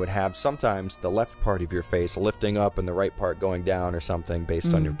warping would have sometimes the left part of your face lifting up and the right part going down or something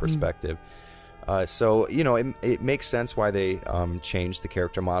based on your perspective. So it makes sense why they changed the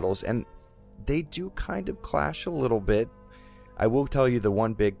character models, and they do kind of clash a little bit. I will tell you the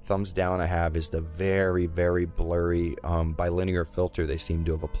one big thumbs down I have is the very, very blurry bilinear filter they seem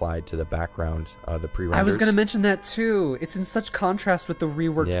to have applied to the background, the pre-renders. I was going to mention that too. It's in such contrast with the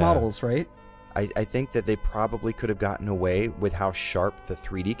reworked models, right? I think that they probably could have gotten away with how sharp the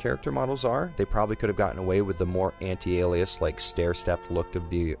 3D character models are. They probably could have gotten away with the more anti-alias, like stair-stepped look of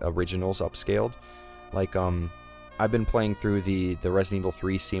the originals upscaled. Like, I've been playing through the Resident Evil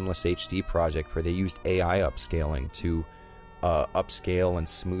 3 Seamless HD project where they used AI upscaling to upscale and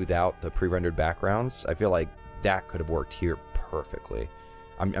smooth out the pre-rendered backgrounds. I feel like that could have worked here perfectly.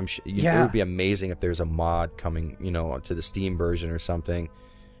 I'm sure it would be amazing if there's a mod coming, to the Steam version or something,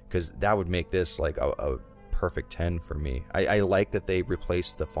 because that would make this like a perfect 10 for me. I like that they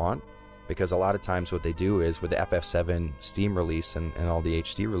replaced the font, because a lot of times what they do is with the FF7 Steam release and all the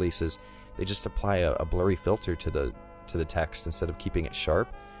HD releases, they just apply a blurry filter to the text instead of keeping it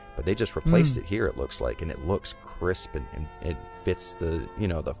sharp. But they just replaced it here, it looks like, and it looks crisp and it fits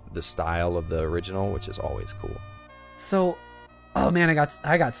the style of the original, which is always cool. So, oh man, I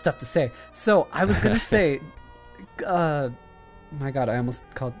got stuff to say. So I was gonna say, my God, I almost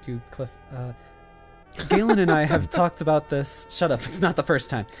called you Cliff. Galen and I have talked about this. Shut up! It's not the first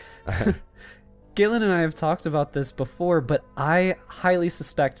time. Galen and I have talked about this before, but I highly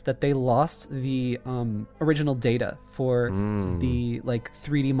suspect that they lost the original data for the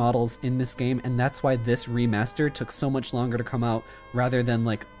 3D models in this game, and that's why this remaster took so much longer to come out rather than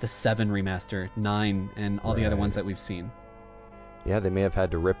the 7 remaster, 9, and all the other ones that we've seen. Yeah, they may have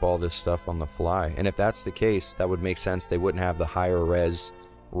had to rip all this stuff on the fly, and if that's the case, that would make sense. They wouldn't have the higher res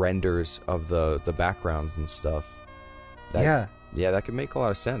renders of the backgrounds and stuff. Yeah, that could make a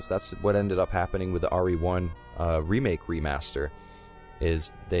lot of sense. That's what ended up happening with the RE1 remake remaster,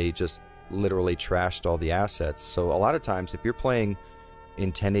 is they just literally trashed all the assets. So a lot of times, if you're playing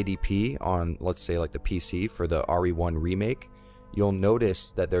in 1080p on, let's say, like the PC for the RE1 remake, you'll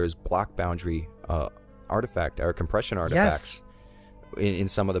notice that there's block boundary artifact or compression artifacts in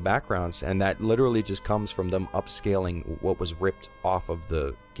some of the backgrounds, and that literally just comes from them upscaling what was ripped off of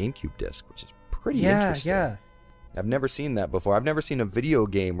the GameCube disc, which is pretty interesting. Yeah. I've never seen that before. I've never seen a video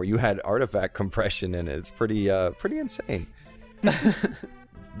game where you had artifact compression in it. It's pretty insane.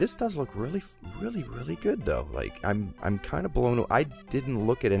 This does look really, really, really good though. Like I'm kind of blown away. I didn't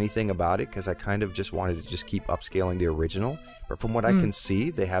look at anything about it because I kind of just wanted to just keep upscaling the original. But from what I can see,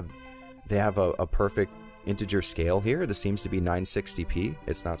 they have a perfect integer scale here. This seems to be 960p.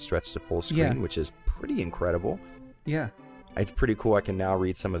 It's not stretched to full screen, which is pretty incredible. Yeah, it's pretty cool. I can now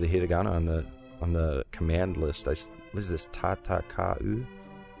read some of the hiragana on the command list. What is this? Tatakau?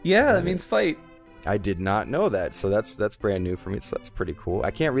 Yeah, that means fight. I did not know that, so that's brand new for me. So that's pretty cool. I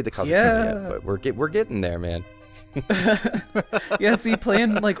can't read the color yet, but we're getting there, man. Yeah, see,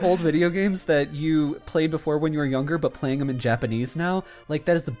 playing old video games that you played before when you were younger, but playing them in Japanese now, that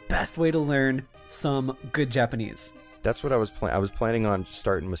is the best way to learn some good Japanese. That's what I was planning. I was planning on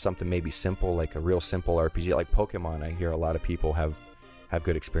starting with something maybe simple, like a real simple RPG, like Pokemon. I hear a lot of people have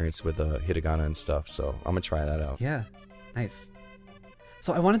good experience with hiragana and stuff, so I'm gonna try that out. Yeah, nice.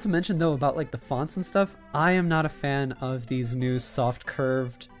 So I wanted to mention though about the fonts and stuff. I am not a fan of these new soft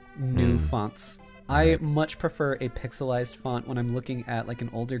curved new fonts. I much prefer a pixelized font when I'm looking at an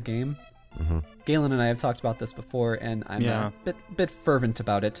older game. Galen and I have talked about this before, and I'm a bit fervent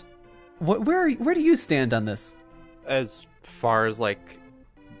about it. Where do you stand on this? As far as the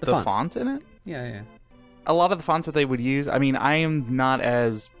font in it? Yeah. A lot of the fonts that they would use, I mean, I am not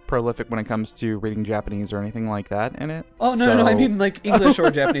as prolific when it comes to reading Japanese or anything like that in it. Oh, no, I mean English or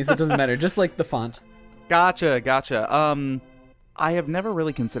Japanese, it doesn't matter, just the font. Gotcha. I have never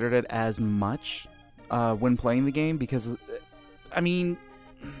really considered it as much when playing the game because, I mean...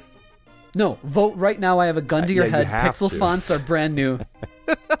 No, vote right now, I have a gun to your head, you have pixel to. Fonts are brand new.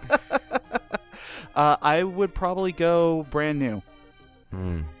 I would probably go brand new.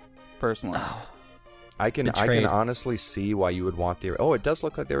 Personally. I can honestly see why you would want the... Oh, it does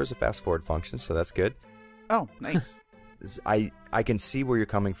look like there is a fast forward function, so that's good. Oh, nice. I can see where you're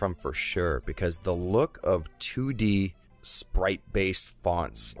coming from for sure, because the look of 2D sprite-based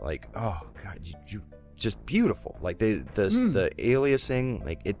fonts, like, oh god, you just beautiful. Like the aliasing,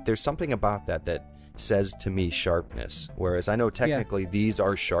 like there's something about that says to me sharpness. Whereas I know technically these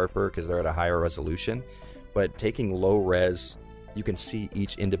are sharper because they're at a higher resolution, but taking low res, you can see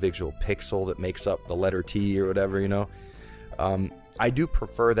each individual pixel that makes up the letter T or whatever, you know. I do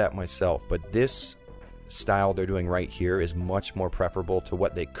prefer that myself, but this style they're doing right here is much more preferable to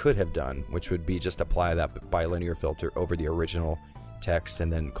what they could have done, which would be just apply that bilinear filter over the original text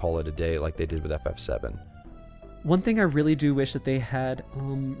and then call it a day like they did with FF7. One thing I really do wish that they had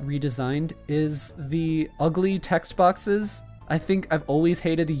redesigned is the ugly text boxes. I think I've always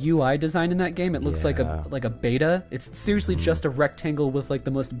hated the UI design in that game. It looks like a beta. It's seriously just a rectangle with like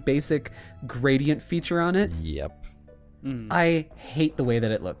the most basic gradient feature on it. Yep. I hate the way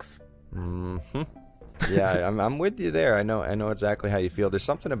that it looks. Yeah, I'm with you there. I know exactly how you feel. There's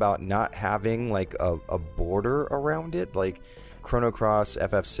something about not having like a border around it, like Chrono Cross,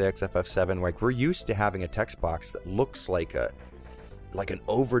 FF6, FF7. Like we're used to having a text box that looks like an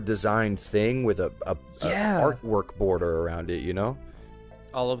over-designed thing with a artwork border around it. You know,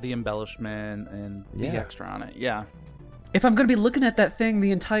 all of the embellishment and the extra on it. Yeah. If I'm gonna be looking at that thing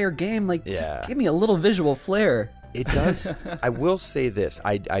the entire game, like just give me a little visual flair. It does. I will say this.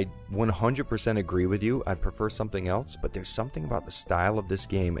 I 100% agree with you. I'd prefer something else, but there's something about the style of this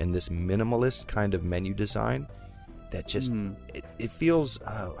game and this minimalist kind of menu design that just, it feels,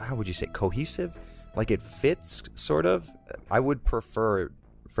 how would you say, cohesive? Like it fits, sort of. I would prefer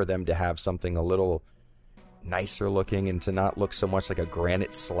for them to have something a little nicer looking and to not look so much like a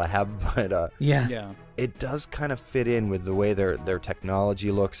granite slab, but it does kind of fit in with the way their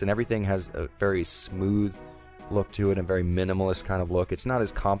technology looks, and everything has a very smooth look to it, a very minimalist kind of look. It's not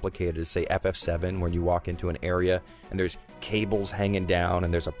as complicated as, say, FF7, where you walk into an area and there's cables hanging down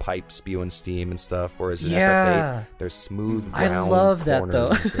and there's a pipe spewing steam and stuff, whereas in FF8 there's smooth round I love corners that though.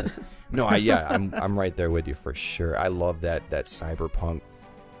 and shit. No, I'm right there with you for sure. I love that cyberpunk,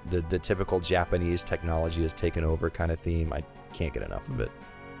 the typical Japanese technology has taken over kind of theme. I can't get enough of it.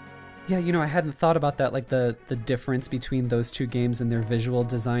 Yeah, you know, I hadn't thought about that, like the difference between those two games and their visual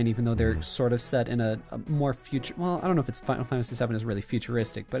design, even though they're sort of set in a more future... Well, I don't know if it's Final Fantasy VII is really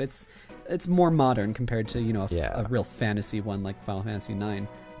futuristic, but it's more modern compared to, you know, a real fantasy one like Final Fantasy IX.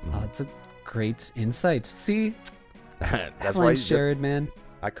 It's a great insight. See? That's why Jared, man.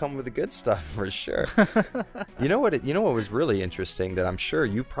 I come with the good stuff for sure. You know what was really interesting that I'm sure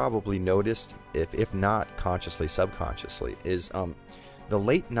you probably noticed, if not consciously, subconsciously, is the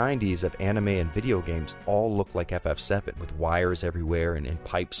late 90s of anime and video games all look like FF7 with wires everywhere and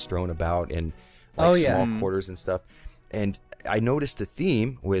pipes strewn about and like small quarters and stuff. And I noticed a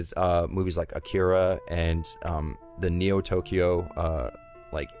theme with movies like Akira and the Neo Tokyo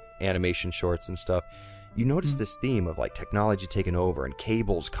like animation shorts and stuff. You notice this theme of like technology taking over and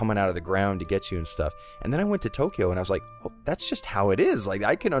cables coming out of the ground to get you and stuff. And then I went to Tokyo and I was like, oh, that's just how it is. Like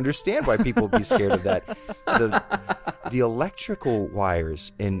I can understand why people would be scared of that. The electrical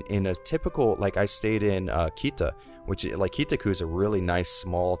wires in a typical, like I stayed in Kita, which like Kitaku is a really nice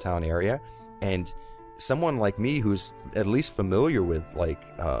small town area, and someone like me who's at least familiar with like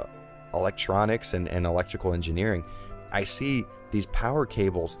electronics and electrical engineering, I see these power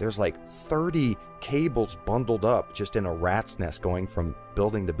cables. There's like 30 cables bundled up just in a rat's nest going from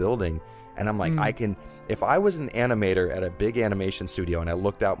building to building, and I'm like, if I was an animator at a big animation studio and I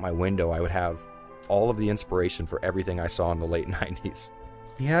looked out my window, I would have all of the inspiration for everything I saw in the late 90s.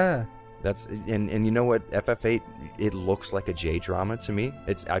 Yeah. And you know what, FF8, it looks like a J-drama to me.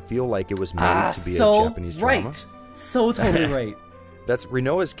 I feel like it was made to be a Japanese drama. So totally right. That's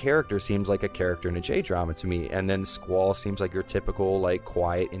Rinoa's character seems like a character in a J-drama to me, and then Squall seems like your typical like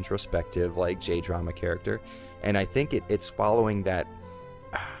quiet, introspective like J-drama character. And I think it's following that.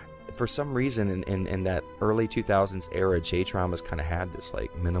 For some reason, in that early 2000s era, J-dramas kind of had this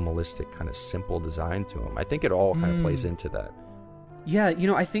like minimalistic, kind of simple design to them. I think it all kind of plays into that. Yeah, you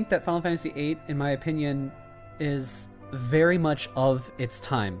know, I think that Final Fantasy VIII, in my opinion, is very much of its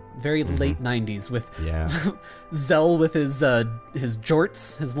time. Very late 90s with Zell with his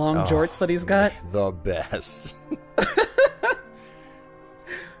jorts, his long jorts that he's got. The best.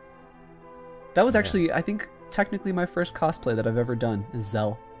 That was actually, I think, technically my first cosplay that I've ever done is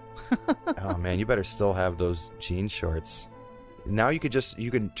Zell. Oh man, you better still have those jean shorts. Now you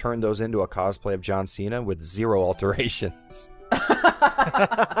can turn those into a cosplay of John Cena with 0 alterations.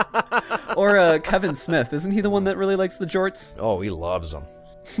 Or Kevin Smith. Isn't he the one that really likes the jorts? Oh, he loves them.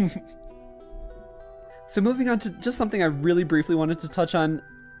 So moving on to just something I really briefly wanted to touch on.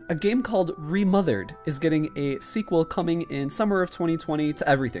 A game called Remothered is getting a sequel coming in summer of 2020 to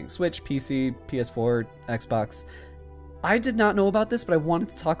everything. Switch, PC, PS4, Xbox. I did not know about this, but I wanted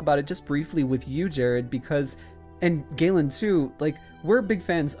to talk about it just briefly with you, Jared, because, and Galen too, like, we're big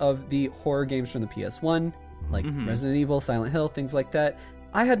fans of the horror games from the PS1, like Resident Evil, Silent Hill, things like that.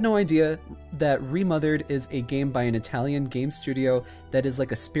 I had no idea that Remothered is a game by an Italian game studio that is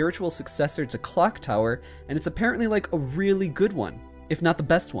like a spiritual successor to Clock Tower, and it's apparently like a really good one, if not the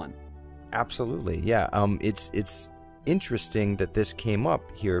best one. Absolutely, yeah. It's interesting that this came up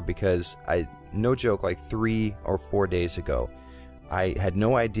here because no joke, like 3 or 4 days ago, I had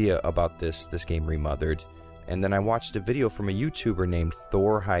no idea about this game Remothered. And then I watched a video from a YouTuber named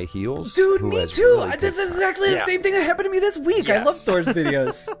Thor High Heels. Dude, me too! Really this is exactly the same thing that happened to me this week. Yes. I love Thor's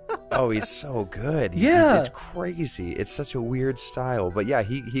videos. Oh, he's so good. Yeah. It's crazy. It's such a weird style. But yeah,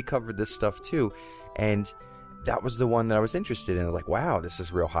 he covered this stuff too. And that was the one that I was interested in. Like, wow, this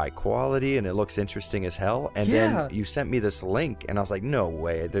is real high quality and it looks interesting as hell. And then you sent me this link and I was like, no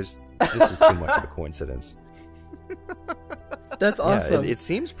way. This is too much of a coincidence. That's awesome. Yeah, it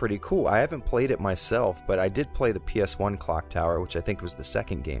seems pretty cool. I haven't played it myself, but I did play the PS1 Clock Tower, which I think was the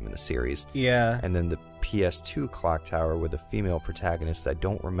second game in the series. Yeah. And then the PS2 Clock Tower with a female protagonist. I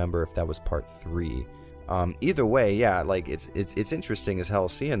don't remember if that was part 3. Either way, yeah, like it's interesting as hell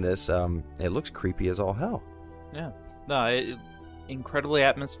seeing this. It looks creepy as all hell. Yeah. No, incredibly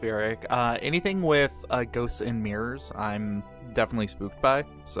atmospheric. Anything with ghosts and mirrors, I'm definitely spooked by.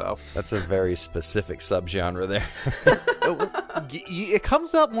 So that's a very specific subgenre there. It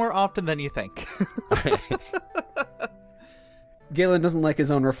comes up more often than you think. Galen doesn't like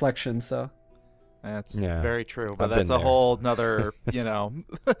his own reflection, so that's very true. But that's a whole nother,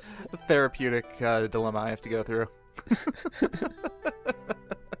 therapeutic dilemma I have to go through.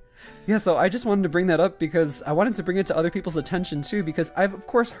 Yeah, so I just wanted to bring that up because I wanted to bring it to other people's attention too, because I've of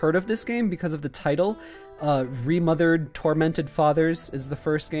course heard of this game because of the title. Remothered Tormented Fathers is the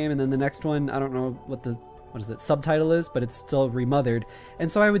first game, and then the next one, I don't know what subtitle is, but it's still Remothered. And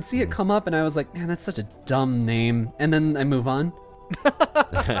so I would see it come up and I was like, man, that's such a dumb name. And then I move on.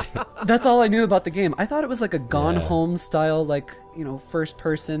 That's all I knew about the game. I thought it was like a Gone Home style, like, first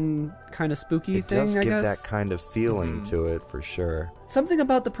person kind of spooky thing, I guess. It does give that kind of feeling to it, for sure. Something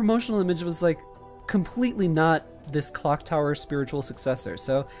about the promotional image was like completely not this Clock Tower spiritual successor.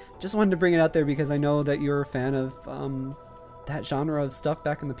 So just wanted to bring it out there because I know that you're a fan of that genre of stuff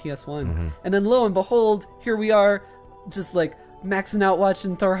back in the PS1. And then lo and behold, here we are, just like maxing out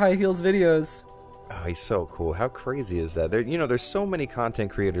watching Thor High Heels videos. Oh, he's so cool. How crazy is that? There's so many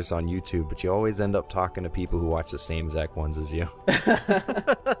content creators on YouTube, but you always end up talking to people who watch the same exact ones as you.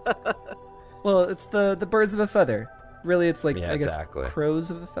 Well, it's the birds of a feather. Really, it's like, I guess, crows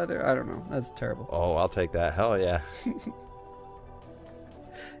of a feather? I don't know. That's terrible. Oh, I'll take that. Hell yeah.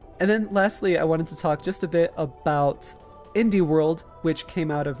 And then lastly, I wanted to talk just a bit about Indie World, which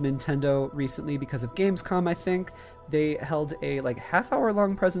came out of Nintendo recently because of Gamescom, I think. They held a half-hour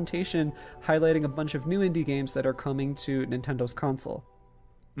long presentation highlighting a bunch of new indie games that are coming to Nintendo's console.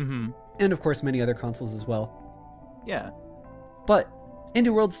 And of course many other consoles as well. Yeah. But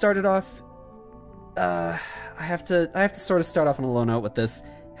Indie World started off I have to sort of start off on a low note with this.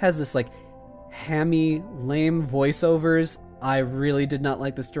 It has this hammy, lame voiceovers. I really did not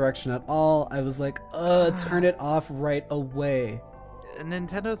like this direction at all. I was like, turn it off right away.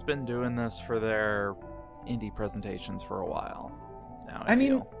 Nintendo's been doing this for their indie presentations for a while now. I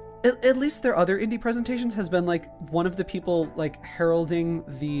mean, at least their other indie presentations has been one of the people heralding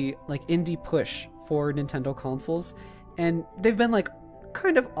the indie push for Nintendo consoles, and they've been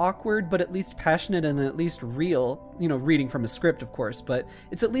kind of awkward but at least passionate and at least real, reading from a script of course, but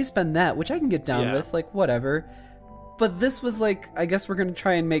it's at least been that, which I can get down with, whatever. But this was I guess we're gonna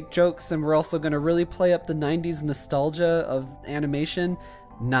try and make jokes, and we're also gonna really play up the 90s nostalgia of animation.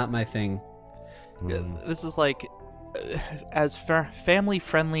 Not my thing. This is as family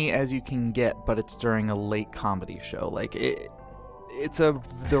friendly as you can get, but it's during a late comedy show. It's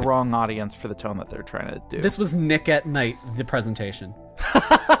the wrong audience for the tone that they're trying to do. This was Nick at Night, the presentation.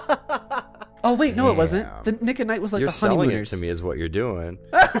 Oh wait, no, it wasn't. The Nick at Night was you're the Honeymooners. Selling it to me is what you're doing.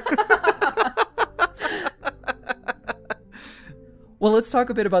 Well, let's talk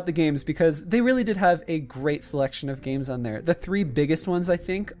a bit about the games, because they really did have a great selection of games on there. The 3 biggest ones, I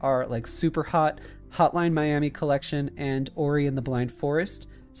think, are Super Hot, Hotline Miami Collection, and Ori and the Blind Forest.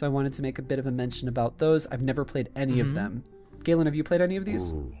 So I wanted to make a bit of a mention about those. I've never played any of them. Galen, have you played any of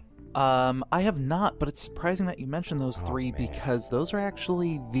these? Ooh. I have not, but it's surprising that you mentioned those three because those are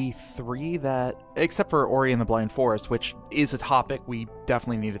actually the three that, except for Ori and the Blind Forest, which is a topic we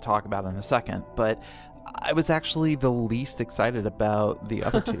definitely need to talk about in a second, but I was actually the least excited about the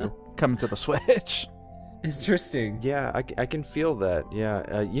other two coming to the Switch. Interesting. Yeah, I can feel that. Yeah,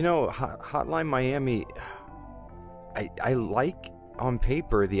 Hotline Miami, I like on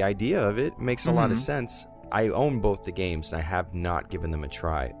paper the idea of it. Makes a lot of sense. I own both the games, and I have not given them a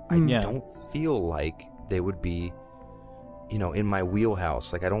try. I don't feel like they would be, in my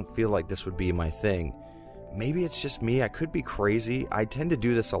wheelhouse. Like, I don't feel like this would be my thing. Maybe it's just me. I could be crazy. I tend to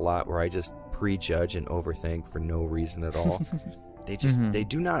do this a lot where I just prejudge and overthink for no reason at all. They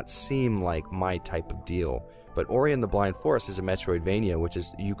do not seem like my type of deal. But Ori and the Blind Forest is a Metroidvania, which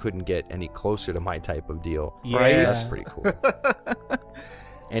is, you couldn't get any closer to my type of deal. Yeah. Right? That's pretty cool.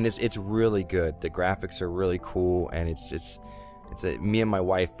 And it's really good. The graphics are really cool, and me and my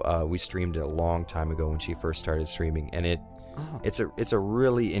wife, we streamed it a long time ago when she first started streaming, and it's a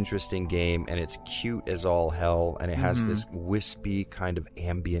really interesting game, and it's cute as all hell, and it has this wispy kind of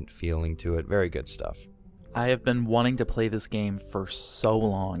ambient feeling to it. Very good stuff. I have been wanting to play this game for so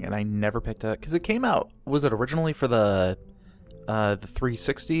long, and I never picked it because it came out. Was it originally for the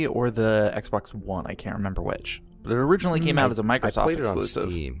 360 or the Xbox One? I can't remember which. But it originally came out as a Microsoft I played exclusive. it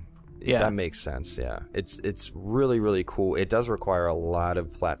on Steam. Yeah, that makes sense. Yeah, it's really, really cool. It does require a lot of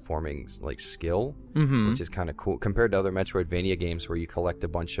platforming like skill, which is kind of cool compared to other Metroidvania games where you collect a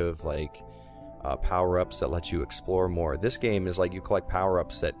bunch of like power-ups that let you explore more. This game is like you collect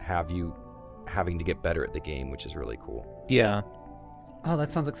power-ups that have you having to get better at the game, which is really cool. Yeah. Oh,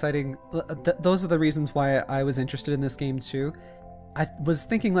 that sounds exciting. Those are the reasons why I was interested in this game too. I was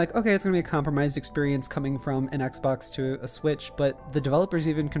thinking like, okay, it's going to be a compromised experience coming from an Xbox to a Switch, but the developers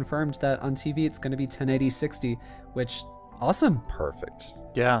even confirmed that on TV it's going to be 1080 60, which, awesome. Perfect.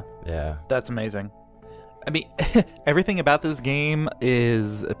 Yeah. Yeah. That's amazing. I mean, everything about this game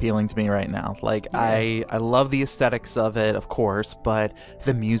is appealing to me right now. Like, yeah. I love the aesthetics of it, of course, but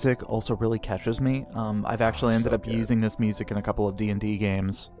the music also really catches me. I've actually ended up using this music in a couple of D&D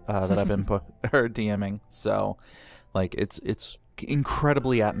games that I've been DMing. So, like, it's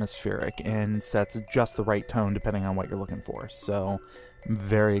incredibly atmospheric and sets just the right tone depending on what you're looking for. So, I'm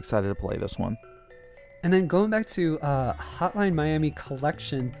very excited to play this one. And then going back to Hotline Miami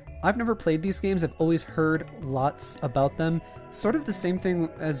Collection, I've never played these games. I've always heard lots about them. Sort of the same thing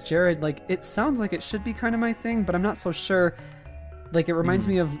as Jared. Like, it sounds like it should be kind of my thing, but I'm not so sure. Like, it reminds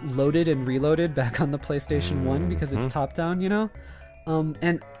me of Loaded and Reloaded back on the PlayStation 1 because it's top-down, you know?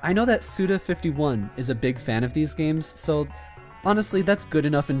 And I know that Suda51 is a big fan of these games, so honestly, that's good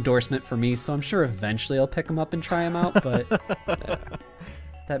enough endorsement for me, so I'm sure eventually I'll pick them up and try them out, but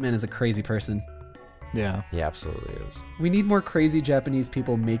that man is a crazy person. Yeah. He absolutely is. We need more crazy Japanese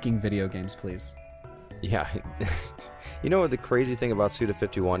people making video games, please. Yeah. You know what the crazy thing about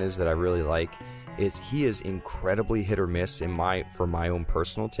Suda51 is that I really like? Is he is incredibly hit or miss for my own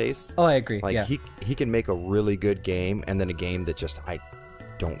personal taste. Oh, I agree. Like, yeah. he can make a really good game and then a game that just I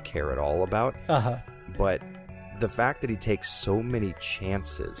don't care at all about. Uh-huh. But the fact that he takes so many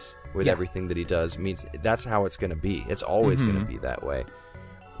chances with everything that he does means that's how it's going to be. It's always going to be that way.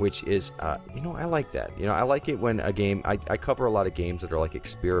 Which is, I like that. I like it when a game, I cover a lot of games that are like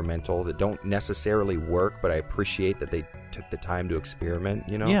experimental, that don't necessarily work, but I appreciate that they took the time to experiment,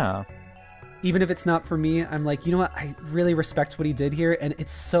 Yeah. Even if it's not for me, I'm like, you know what, I really respect what he did here, and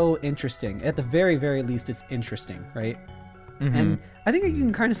it's so interesting. At the very, very least, it's interesting, right? And I think you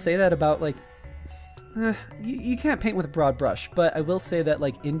can kind of say that about, like, you can't paint with a broad brush, but I will say that,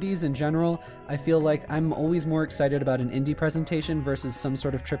 like, indies in general, I feel like I'm always more excited about an indie presentation versus some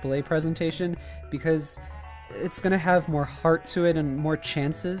sort of AAA presentation because it's going to have more heart to it and more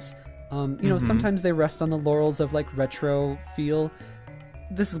chances. Sometimes they rest on the laurels of, like, retro feel.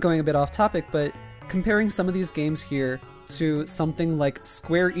 This is going a bit off topic, but comparing some of these games here to something like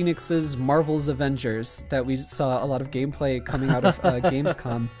Square Enix's Marvel's Avengers that we saw a lot of gameplay coming out of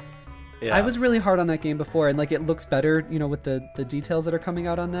Gamescom. Yeah. I was really hard on that game before, and like it looks better, with the details that are coming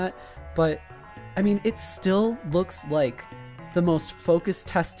out on that. But I mean, it still looks like the most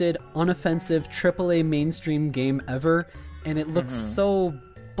focus-tested, unoffensive AAA mainstream game ever, and it looks so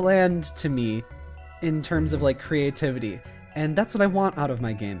bland to me in terms of like creativity. And that's what I want out of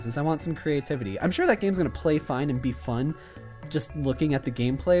my games, is I want some creativity. I'm sure that game's gonna play fine and be fun, just looking at the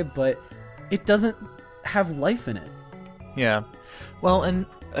gameplay, but it doesn't have life in it. Yeah. Well, and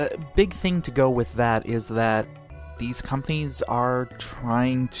a big thing to go with that is that these companies are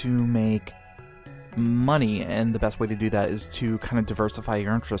trying to make money, and the best way to do that is to kind of diversify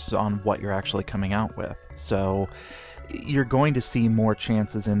your interests on what you're actually coming out with. So you're going to see more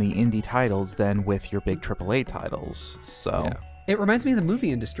chances in the indie titles than with your big AAA titles. So. Yeah. It reminds me of the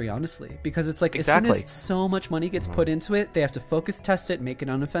movie industry, honestly, because it's like Exactly. as soon as so much money gets put into it, they have to focus test it, make it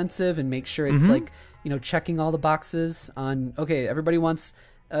unoffensive, and make sure it's like, checking all the boxes on, okay, everybody wants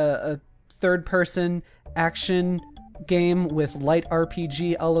a third-person action game with light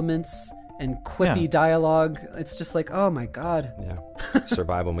RPG elements and quippy dialogue. It's just like, oh my god. Yeah.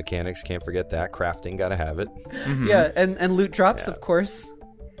 Survival mechanics, can't forget that. Crafting, gotta have it. Yeah, and loot drops, of course.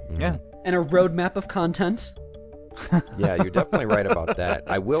 Yeah. And a roadmap of content. Yeah, you're definitely right about that.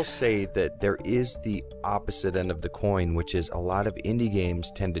 I will say that there is the opposite end of the coin, which is a lot of indie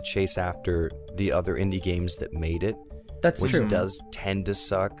games tend to chase after the other indie games that made it. That's which true. does tend to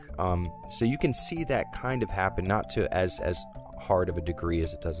suck. So you can see that kind of happen, not to as hard of a degree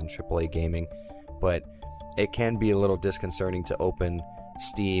as it does in AAA gaming, but it can be a little disconcerting to open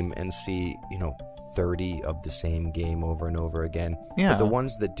Steam and see 30 of the same game over and over again. Yeah. But the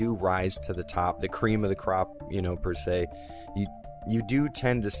ones that do rise to the top, the cream of the crop, per se, you do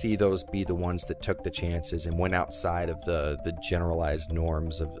tend to see those be the ones that took the chances and went outside of the generalized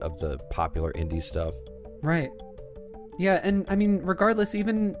norms of the popular indie stuff. Right. Yeah, and I mean, regardless,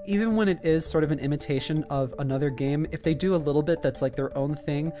 even when it is sort of an imitation of another game, if they do a little bit that's like their own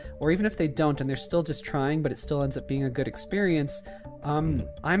thing, or even if they don't and they're still just trying, but it still ends up being a good experience,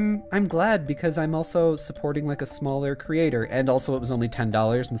 I'm glad, because I'm also supporting like a smaller creator, and also it was only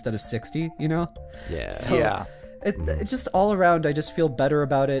 $10 instead of $60, Yeah. So Yeah. It just all around, I just feel better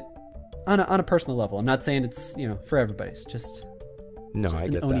about it on a personal level. I'm not saying it's for everybody. It's just No, just I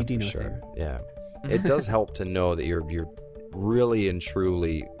an get that for Onidino sure. thing. Yeah. It does help to know that you're really and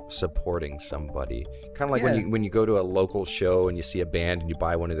truly supporting somebody. Kind of like when you go to a local show and you see a band and you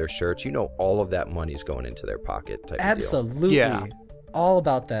buy one of their shirts, all of that money's going into their pocket type of deal. Absolutely. Yeah. All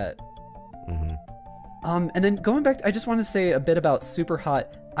about that. And then going back, I just want to say a bit about Super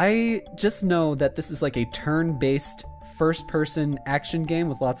Hot. I just know that this is like a turn-based first-person action game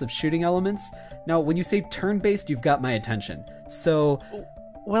with lots of shooting elements. Now, when you say turn-based, you've got my attention. So...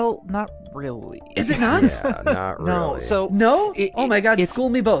 Well, not really. Is it not? Yeah, not really. No, so... No? Oh my god, it's- school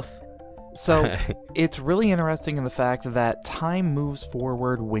me both. So, it's really interesting in the fact that time moves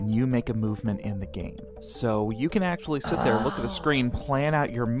forward when you make a movement in the game. So, you can actually sit there, look at the screen, plan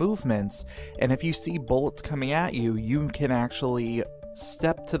out your movements, and if you see bullets coming at you, you can actually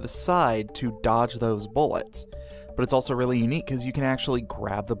step to the side to dodge those bullets. But it's also really unique because you can actually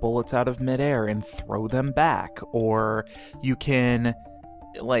grab the bullets out of midair and throw them back, or you can,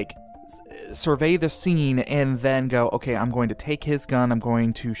 survey the scene and then go, okay, I'm going to take his gun, I'm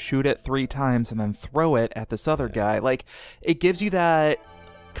going to shoot it 3 times and then throw it at this other guy. It gives you that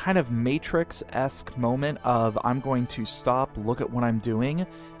kind of Matrix-esque moment of, I'm going to stop, look at what I'm doing,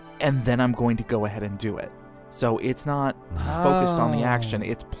 and then I'm going to go ahead and do it. So it's not focused on the action,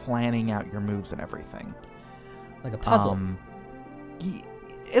 it's planning out your moves and everything. Like a puzzle.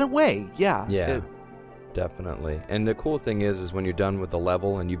 In a way, yeah. Yeah. Definitely. And the cool thing is when you're done with the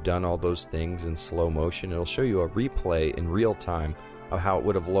level and you've done all those things in slow motion, it'll show you a replay in real time of how it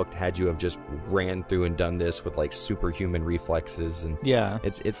would have looked had you have just ran through and done this with superhuman reflexes, and yeah,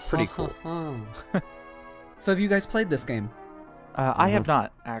 it's pretty cool. So have you guys played this game? I have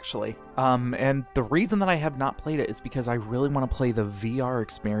not, actually. And the reason that I have not played it is because I really want to play the VR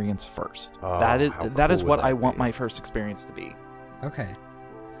experience first. Oh, that is cool what would I that want be? my first experience to be. Okay.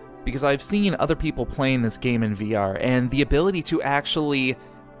 Because I've seen other people playing this game in VR, and the ability to actually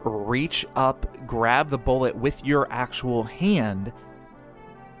reach up, grab the bullet with your actual hand,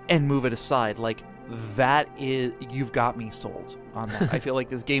 and move it aside, you've got me sold on that. I feel like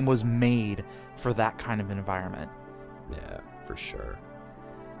this game was made for that kind of environment. Yeah, for sure.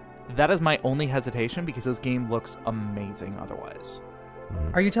 That is my only hesitation, because this game looks amazing otherwise.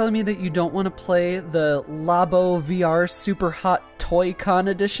 Are you telling me that you don't want to play the Labo VR Super Hot Toy Con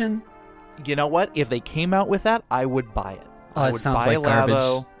Edition? You know what? If they came out with that, I would buy it. Oh, I it would sounds buy like a garbage.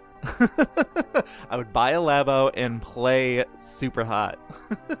 Labo. I would buy a Labo and play Super Hot.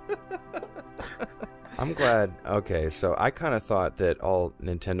 I'm glad. Okay, so I kind of thought that all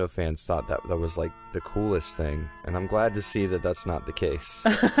Nintendo fans thought that was the coolest thing, and I'm glad to see that that's not the case.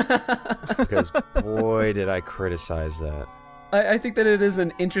 Because boy, did I criticize that. I think that it is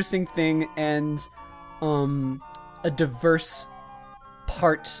an interesting thing and a diverse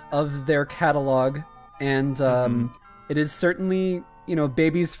part of their catalog, and it is certainly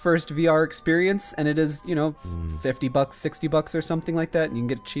baby's first VR experience, and it is $50, $60 or something like that, and you can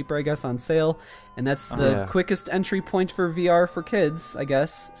get it cheaper, I guess, on sale, and that's the quickest entry point for VR for kids, I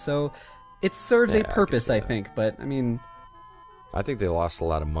guess. So it serves a purpose, I think, but I mean, I think they lost a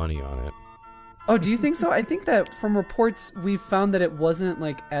lot of money on it. Oh, do you think so? I think that from reports, we found that it wasn't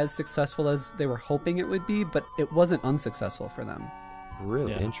like as successful as they were hoping it would be, but it wasn't unsuccessful for them.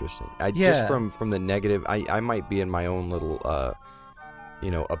 Really interesting. Just Yeah. from the negative, I might be in my own little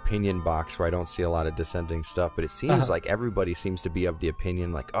opinion box where I don't see a lot of dissenting stuff, but it seems like everybody seems to be of the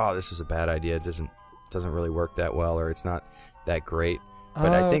opinion like, oh, this was a bad idea. It doesn't really work that well, or it's not that great.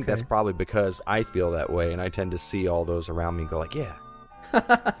 But I think that's probably because I feel that way, and I tend to see all those around me and go like, yeah.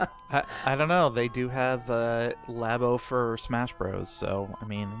 I don't know. They do have Labo for Smash Bros, so I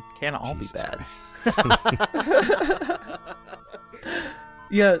mean, it can't all be bad.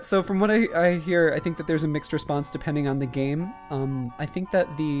 Yeah, so from what I hear, I think that there's a mixed response depending on the game. I think that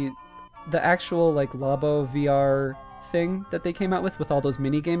the actual like Labo VR thing that they came out with all those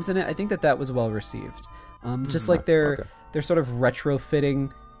mini games in it, I think that was well received. Just like their sort of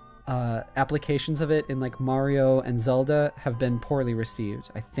retrofitting applications of it in like Mario and Zelda have been poorly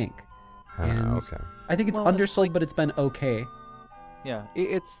received, I think. And I think it's undersold, but it's been okay. Yeah,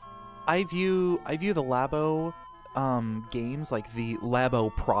 I view the Labo games, like the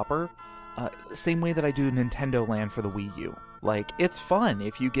Labo proper, same way that I do Nintendo Land for the Wii U. Like, it's fun.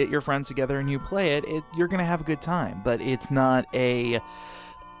 If you get your friends together and you play it, you're going to have a good time. But it's not a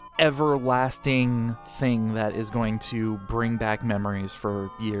everlasting thing that is going to bring back memories for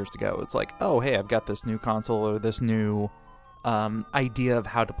years to go. It's like, oh, hey, I've got this new console or this new idea of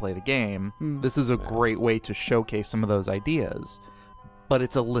how to play the game. This is a great way to showcase some of those ideas. But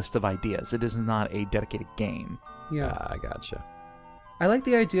it's a list of ideas. It is not a dedicated game. Yeah, I gotcha. I like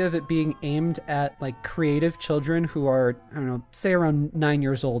the idea of it being aimed at like creative children who are, I don't know, say around 9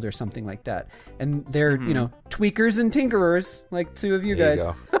 years old or something like that. And they're, tweakers and tinkerers, like two of you There guys.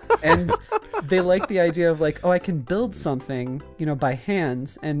 you go. And they like the idea of like, oh, I can build something, by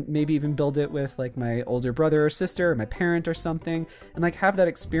hand, and maybe even build it with like my older brother or sister or my parent or something, and like have that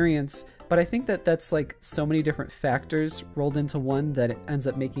experience. But I think that that's like so many different factors rolled into one that it ends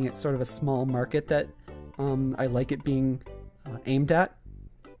up making it sort of a small market that I like it being aimed at.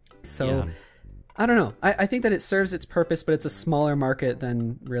 So I don't know. I think that it serves its purpose, but it's a smaller market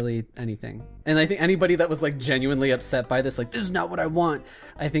than really anything. And I think anybody that was like genuinely upset by this, like, this is not what I want,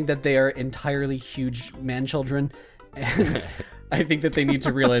 I think that they are entirely huge man children. And I think that they need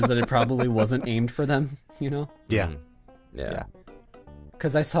to realize that it probably wasn't aimed for them, Yeah. Yeah.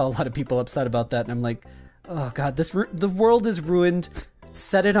 Because I saw a lot of people upset about that, and I'm like, oh god, the world is ruined.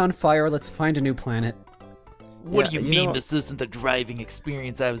 Set it on fire. Let's find a new planet. What do you mean this isn't the driving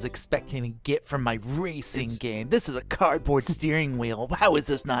experience I was expecting to get from my racing game? This is a cardboard steering wheel. How is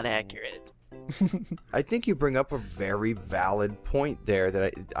this not accurate? I think you bring up a very valid point there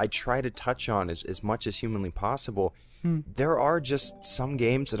that I try to touch on as much as humanly possible. There are just some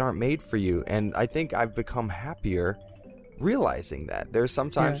games that aren't made for you, and I think I've become happier realizing that. There's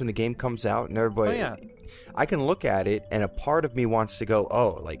sometimes when a game comes out and everybody... I can look at it, and a part of me wants to go,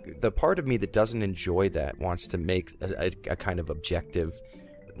 oh, like, the part of me that doesn't enjoy that wants to make a kind of objective,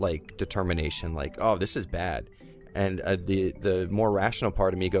 like, determination, like, oh, this is bad. And the more rational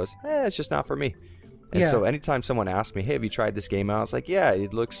part of me goes, it's just not for me. And so anytime someone asks me, hey, have you tried this game out? I was like, yeah,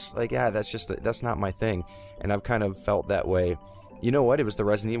 it looks like, that's not my thing. And I've kind of felt that way. You know what? It was the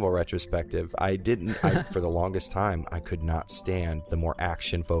Resident Evil retrospective. For the longest time, I could not stand the more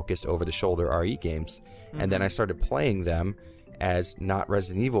action-focused, over-the-shoulder RE games. And then I started playing them as not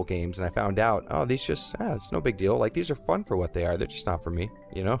Resident Evil games, and I found out, oh, these just, it's no big deal. Like, these are fun for what they are. They're just not for me,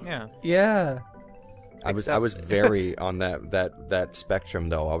 Yeah. Yeah. I was very on that spectrum,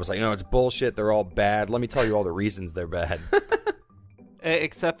 though. I was like, no, it's bullshit. They're all bad. Let me tell you all the reasons they're bad.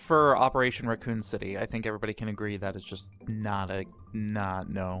 Except for Operation Raccoon City. I think everybody can agree that it's just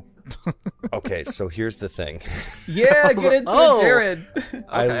no. Okay, so here's the thing. Yeah, get into it, Jared. Okay.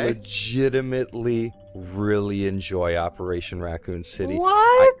 I legitimately really enjoy Operation Raccoon City.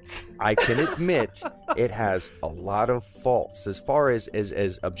 What? I can admit it has a lot of faults. As far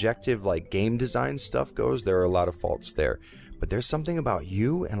as objective like game design stuff goes, there are a lot of faults there. But there's something about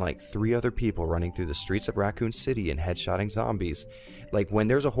you and like 3 other people running through the streets of Raccoon City and headshotting zombies. Like when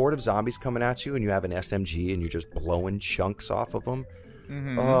there's a horde of zombies coming at you and you have an SMG and you're just blowing chunks off of them.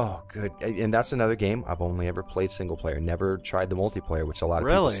 Oh, good. And that's another game I've only ever played single player. Never tried the multiplayer, which a lot of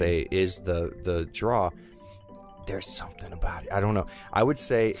people say is the draw. There's something about it. I don't know. I would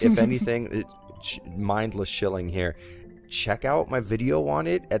say, if anything, mindless shilling here. Check out my video on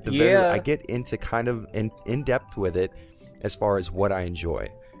it. At the very, I get into kind of in depth with it as far as what I enjoy.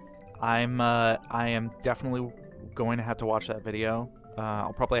 I am definitely going to have to watch that video.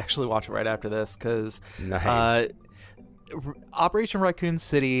 I'll probably actually watch it right after this because nice. Operation Raccoon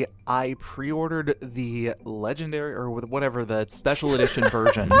City, I pre-ordered the legendary or whatever the special edition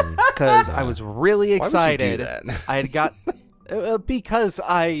version because I was really excited. Why would you do that? I had got because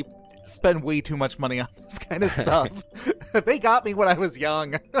I spend way too much money on this kind of stuff. They got me when I was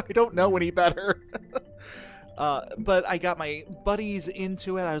young. I don't know any better. But I got my buddies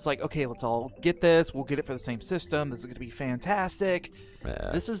into it. I was like, okay, let's all get this. We'll get it for the same system. This is going to be fantastic.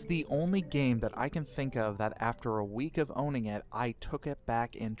 Yeah. This is the only game that I can think of that after a week of owning it, I took it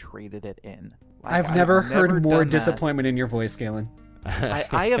back and traded it in. I've never heard more disappointment in your voice, Galen.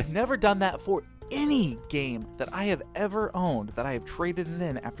 I have never done that for any game that I have ever owned, that I have traded it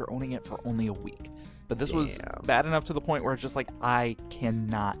in after owning it for only a week. But this was bad enough to the point where it's just like, I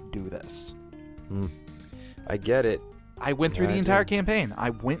cannot do this. I get it. I went through the entire campaign. I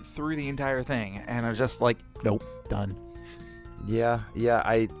went through the entire thing, and I was just like, nope, done. Yeah,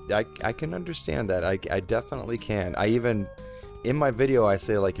 I can understand that. I definitely can. I even, in my video, I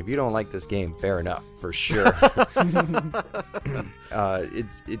say, like, if you don't like this game, fair enough, for sure.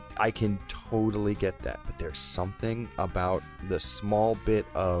 I can totally get that, but there's something about the small bit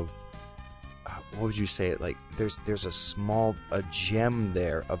of, what would you say it, like, there's a gem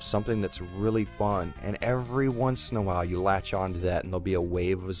there of something that's really fun, and every once in a while you latch onto that, and there'll be a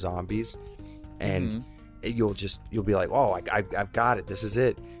wave of zombies, and you'll be like, oh, I've got it, this is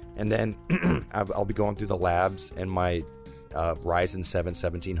it. And then I'll be going through the labs, and my Ryzen 7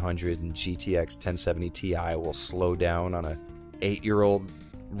 1700 and GTX 1070 Ti will slow down on a 8-year-old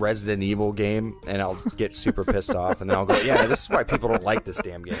Resident Evil game, and I'll get super pissed off, and then I'll go, yeah, this is why people don't like this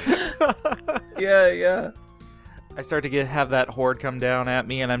damn game. Yeah. I start to have that horde come down at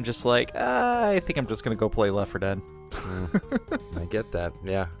me, and I'm just like, I think I'm just going to go play Left 4 Dead. I get that,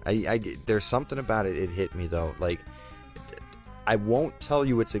 yeah. There's something about it hit me, though. Like, I won't tell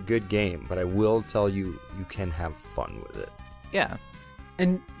you it's a good game, but I will tell you you can have fun with it. Yeah.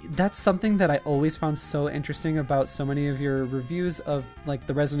 And that's something that I always found so interesting about so many of your reviews of, like,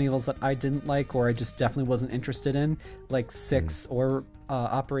 the Resident Evils that I didn't like or I just definitely wasn't interested in, like 6 or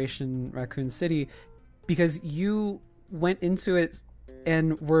Operation Raccoon City, because you went into it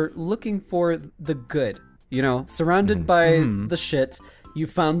and were looking for the good, you know, surrounded by the shit, you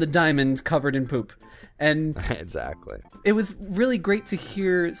found the diamond covered in poop. And exactly. It was really great to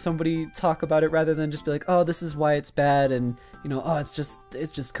hear somebody talk about it rather than just be like, oh, this is why it's bad, and, you know, oh, it's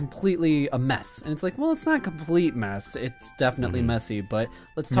just completely a mess. And it's like, well, it's not a complete mess. It's definitely messy, but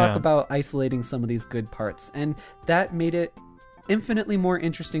let's talk about isolating some of these good parts. And that made it infinitely more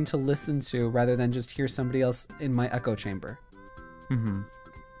interesting to listen to rather than just hear somebody else in my echo chamber.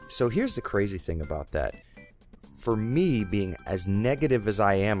 So here's the crazy thing about that. For me, being as negative as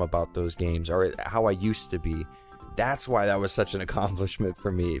I am about those games, or how I used to be, that's why that was such an accomplishment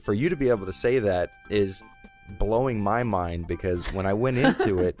for me. For you to be able to say that is blowing my mind, because when I went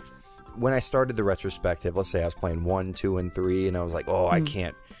into it, when I started the retrospective, let's say I was playing 1, 2, and 3, and I was like, oh, I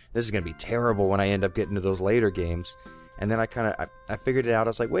can't, this is going to be terrible when I end up getting to those later games. And then I figured it out. I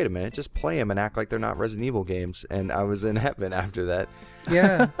was like, wait a minute, just play them and act like they're not Resident Evil games. And I was in heaven after that.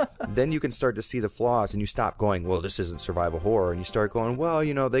 Yeah. Then you can start to see the flaws, and you stop going, well, this isn't survival horror. And you start going, well,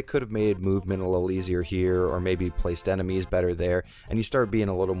 you know, they could have made movement a little easier here, or maybe placed enemies better there. And you start being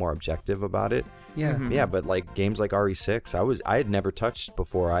a little more objective about it. Yeah. Yeah, but like games like RE6, I had never touched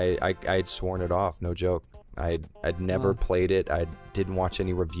before. I had sworn it off, no joke. I'd never played it. I didn't watch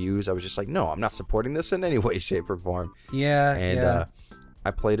any reviews. I was just like, no, I'm not supporting this in any way, shape, or form. Yeah. And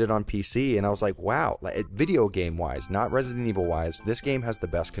I played it on PC, and I was like, wow, video game wise, not Resident Evil wise, this game has the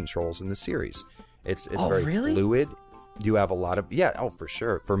best controls in the series. It's very fluid. You have a lot of for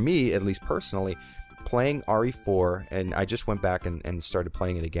sure. For me, at least personally, playing RE4, and I just went back and started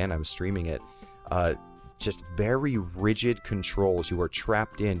playing it again. I was streaming it. Just very rigid controls. You are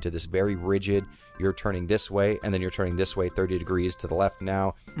trapped into this very rigid, you're turning this way, and then you're turning this way 30 degrees to the left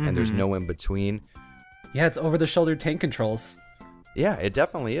now, and there's no in between. Yeah, it's over-the-shoulder tank controls. Yeah, it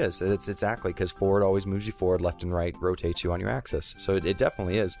definitely is. It's exactly, because forward always moves you forward, left and right rotates you on your axis. So it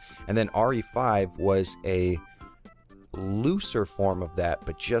definitely is. And then RE5 was a looser form of that,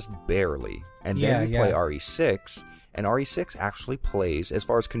 but just barely. And then we play RE6, and RE6 actually plays, as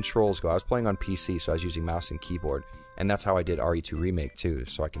far as controls go, I was playing on PC, so I was using mouse and keyboard, and that's how I did RE2 Remake too,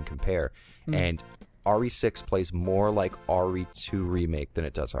 so I can compare. And RE6 plays more like RE2 Remake than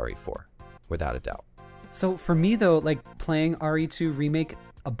it does RE4, without a doubt. So for me, though, like playing RE2 Remake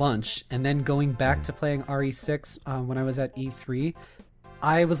a bunch and then going back to playing RE6 when I was at E3,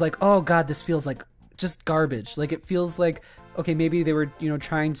 I was like, oh god, this feels like just garbage. Like, it feels like okay, maybe they were,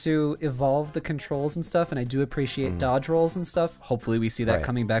 trying to evolve the controls and stuff, and I do appreciate dodge rolls and stuff. Hopefully we see that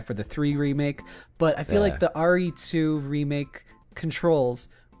coming back for the 3 remake. But I feel like the RE2 remake controls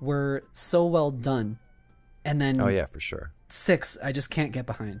were so well done. And then Oh yeah, for sure. 6, I just can't get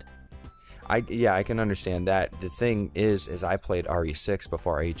behind. I can understand that. The thing is I played RE6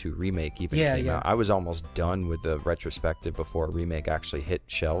 before RE2 remake even came out. I was almost done with the retrospective before remake actually hit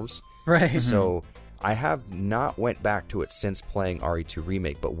shelves. Right. So I have not went back to it since playing RE2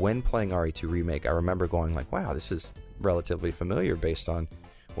 remake, but when playing RE2 remake, I remember going like, wow, this is relatively familiar based on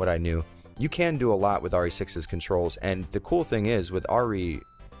what I knew. You can do a lot with RE6's controls, and the cool thing is with RE2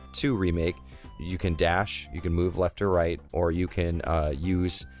 remake, you can dash, you can move left or right, or you can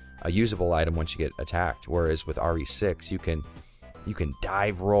use a usable item once you get attacked, whereas with RE6 you can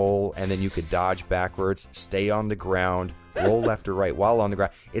dive roll, and then you could dodge backwards, stay on the ground, roll left or right while on the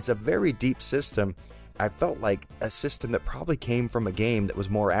ground. It's a very deep system. I felt like a system that probably came from a game that was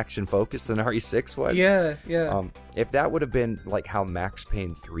more action focused than RE6 was. Yeah. If that would have been like how Max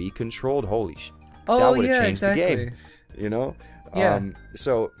Payne 3 controlled, holy shit, Oh, that would have yeah, changed exactly. the game. Yeah.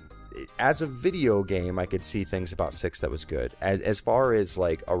 So as a video game, I could see things about 6 that was good. As far as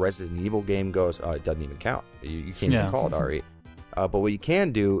like a Resident Evil game goes, it doesn't even count. You can't even call it RE. But what you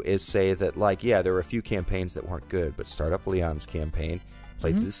can do is say that, like, yeah, there were a few campaigns that weren't good, but start up Leon's campaign,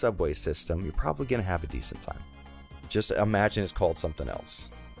 play through the subway system, you're probably going to have a decent time. Just imagine it's called something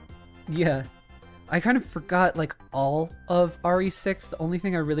else. Yeah. I kind of forgot, like, all of RE6. The only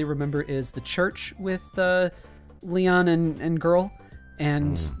thing I really remember is the church with Leon and girl,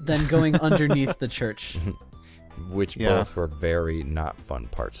 and then going underneath the church. Which both were very not fun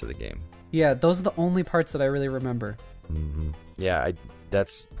parts of the game. Yeah, those are the only parts that I really remember. Yeah,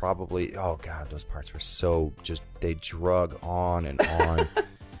 that's probably... Oh, God, those parts were so just... They drug on and on.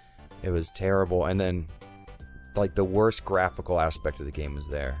 It was terrible. And then, like, the worst graphical aspect of the game was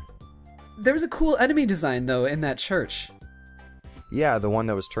there. There was a cool enemy design, though, in that church. Yeah, the one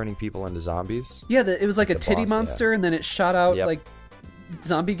that was turning people into zombies. Yeah, it was like a titty boss, monster, and then it shot out, like,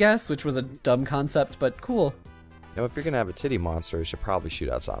 zombie gas, which was a dumb concept, but cool. Now, if you're going to have a titty monster, you should probably shoot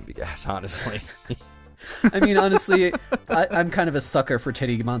out zombie gas, honestly. I mean, honestly, I'm kind of a sucker for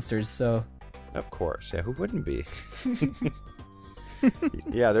titty monsters, so... Of course, yeah, who wouldn't be?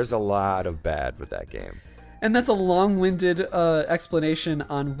 Yeah, there's a lot of bad with that game. And that's a long-winded explanation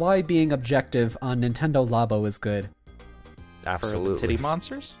on why being objective on Nintendo Labo is good. Absolutely. For the titty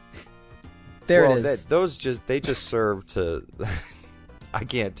monsters? There it is. Those just serve to... I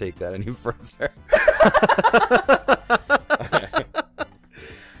can't take that any further.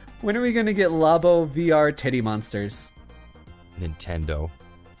 When are we going to get Labo VR titty monsters? Nintendo.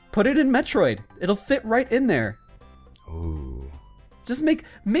 Put it in Metroid. It'll fit right in there. Ooh. Just make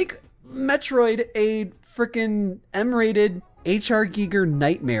Metroid a frickin' M-rated HR Giger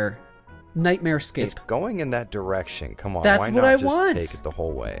nightmarescape. It's going in that direction. Come on, That's why what not I just want. take it the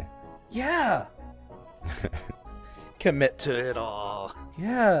whole way? Yeah. Commit to it all.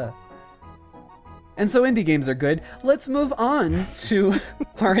 Yeah. And so indie games are good. Let's move on to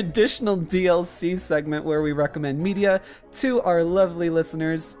our additional DLC segment where we recommend media to our lovely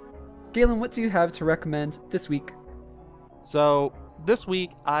listeners. Galen, what do you have to recommend this week? So, this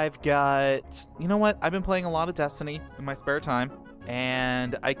week I've got... You know what? I've been playing a lot of Destiny in my spare time,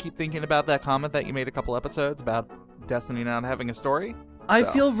 and I keep thinking about that comment that you made a couple episodes about Destiny not having a story. I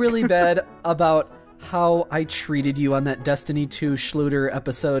feel really bad about how I treated you on that Destiny 2 Schluter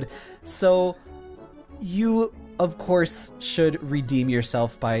episode, so... You, of course, should redeem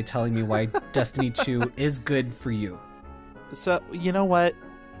yourself by telling me why Destiny 2 is good for you. So, you know what?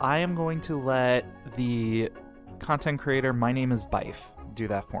 I am going to let the content creator, My Name is Bife, do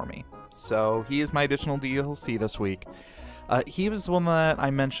that for me. So, he is my additional DLC this week. He was the one that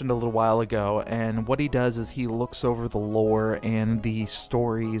I mentioned a little while ago, and what he does is he looks over the lore and the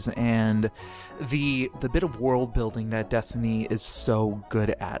stories and the bit of world building that Destiny is so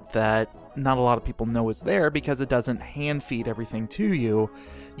good at that not a lot of people know is there because it doesn't hand feed everything to you.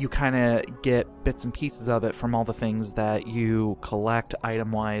 You kind of get bits and pieces of it from all the things that you collect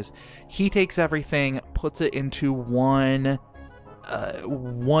item-wise. He takes everything, puts it into one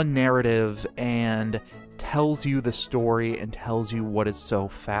narrative and tells you the story and tells you what is so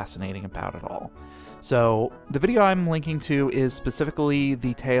fascinating about it all. So, the video I'm linking to is specifically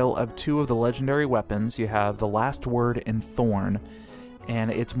the tale of 2 of the legendary weapons. You have the Last Word and Thorn,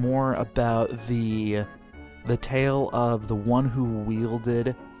 and it's more about the tale of the one who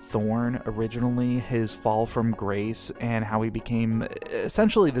wielded Thorn originally, his fall from grace, and how he became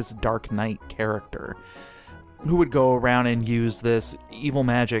essentially this Dark Knight character who would go around and use this evil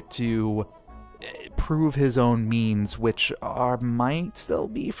magic to prove his own means, which might still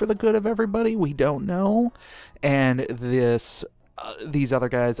be for the good of everybody. We don't know. And these other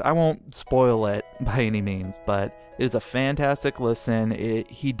guys, I won't spoil it by any means, but it is a fantastic listen.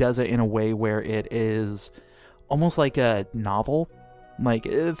 He does it in a way where it is almost like a novel. Like,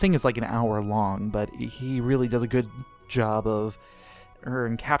 the thing is like an hour long, but he really does a good job of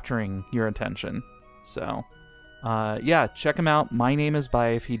capturing your attention. So, yeah, check him out. My Name is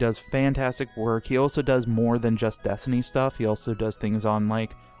Bife. He does fantastic work. He also does more than just Destiny stuff. He also does things on,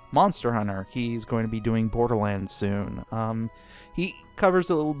 like, Monster Hunter. He's going to be doing Borderlands soon. He covers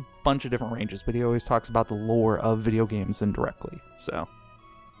a little bunch of different ranges, but he always talks about the lore of video games indirectly. So,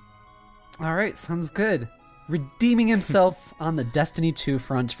 all right, sounds good. Redeeming himself on the Destiny 2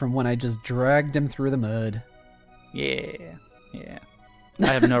 front from when I just dragged him through the mud. Yeah. I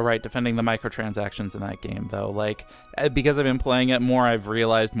have no right defending the microtransactions in that game, though. Like, because I've been playing it more, I've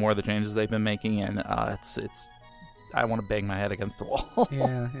realized more of the changes they've been making, and it's. I want to bang my head against the wall.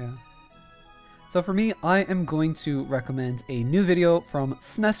 Yeah. So for me, I am going to recommend a new video from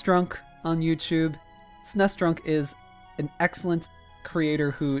SNES Drunk on YouTube. SNES Drunk is an excellent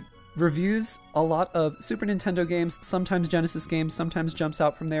creator who reviews a lot of Super Nintendo games, sometimes Genesis games, sometimes jumps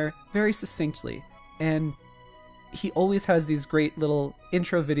out from there very succinctly. And he always has these great little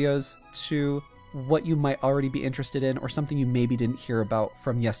intro videos to what you might already be interested in or something you maybe didn't hear about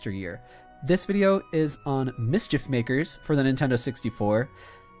from yesteryear. This video is on Mischief Makers for the Nintendo 64.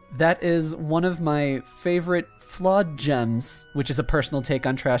 That is one of my favorite flawed gems, which is a personal take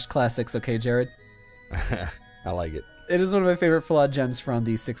on trash classics, okay, Jared? I like it. It is one of my favorite flawed gems from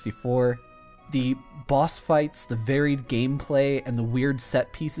the 64. The boss fights, the varied gameplay, and the weird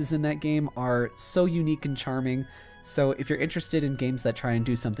set pieces in that game are so unique and charming. So if you're interested in games that try and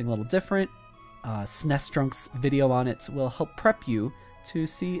do something a little different, SNES Drunk's video on it will help prep you to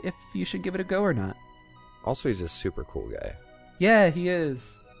see if you should give it a go or not. Also, he's a super cool guy. Yeah, he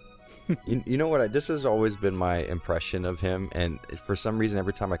is. You know what? This has always been my impression of him, and for some reason,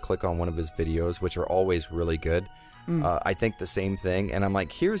 every time I click on one of his videos, which are always really good, I think the same thing, and I'm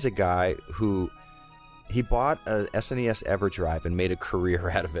like, here's a guy who he bought a SNES EverDrive and made a career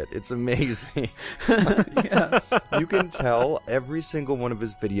out of it. It's amazing. Yeah. You can tell every single one of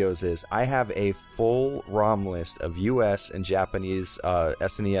his videos is, I have a full ROM list of US and Japanese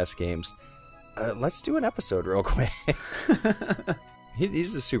SNES games. Let's do an episode real quick.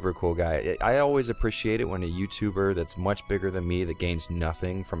 He's a super cool guy. I always appreciate it when a YouTuber that's much bigger than me, that gains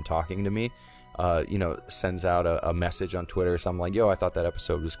nothing from talking to me, sends out a message on Twitter or something like, yo, I thought that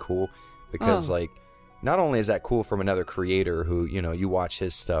episode was cool. Because, like, not only is that cool from another creator who, you watch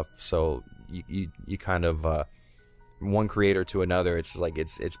his stuff, so you kind of, one creator to another, it's like,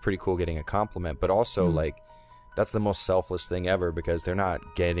 it's pretty cool getting a compliment, but also, like, that's the most selfless thing ever, because they're not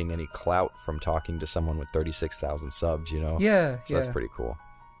getting any clout from talking to someone with 36,000 subs, Yeah, so that's pretty cool.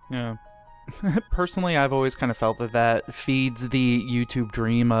 Yeah. Personally, I've always kind of felt that feeds the YouTube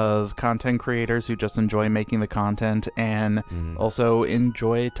dream of content creators who just enjoy making the content and also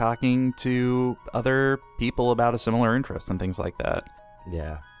enjoy talking to other people about a similar interest and things like that.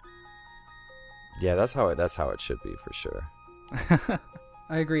 Yeah. Yeah, that's how it should be, for sure.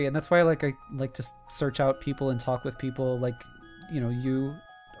 I agree, and that's why I like to search out people and talk with people like, you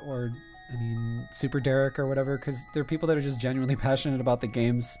or, Super Derek or whatever, because they're people that are just genuinely passionate about the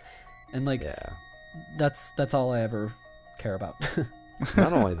games, and that's all I ever care about.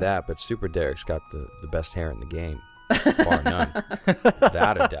 Not only that, but Super Derek's got the best hair in the game, bar none,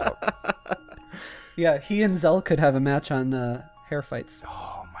 without a doubt. Yeah, he and Zell could have a match on hair fights.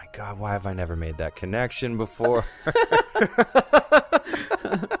 Oh my god, why have I never made that connection before?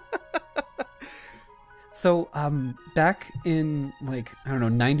 So, back in,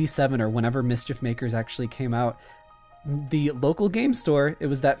 97 or whenever Mischief Makers actually came out, the local game store, it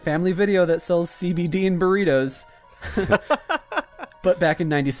was that Family Video that sells CBD and burritos. But back in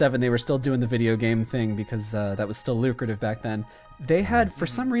 97, they were still doing the video game thing because that was still lucrative back then. They had, for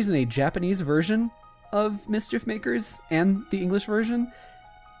some reason, a Japanese version of Mischief Makers and the English version.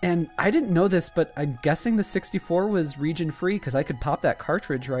 And I didn't know this, but I'm guessing the 64 was region-free because I could pop that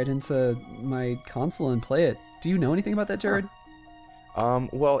cartridge right into my console and play it. Do you know anything about that, Jared?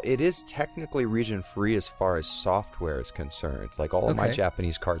 Well, it is technically region-free as far as software is concerned. Like, all of my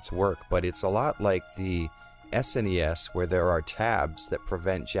Japanese carts work, but it's a lot like the SNES, where there are tabs that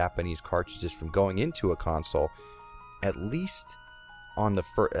prevent Japanese cartridges from going into a console. At least on the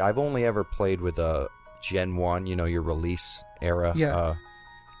first... I've only ever played with a Gen 1, your release era. Yeah.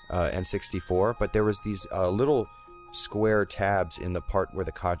 N64, but there was these little square tabs in the part where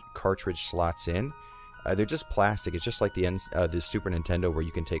the cartridge slots in. They're just plastic. It's just like the Super Nintendo, where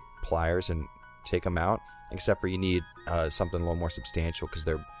you can take pliers and take them out, except for you need something a little more substantial because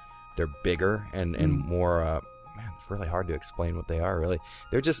they're bigger and more. Man, it's really hard to explain what they are. Really,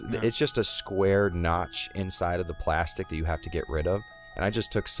 it's just a square notch inside of the plastic that you have to get rid of. And I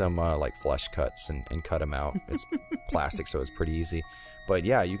just took some like flush cuts and cut them out. It's plastic, so it's pretty easy. But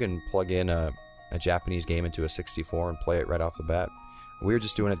yeah, you can plug in a Japanese game into a 64 and play it right off the bat. We were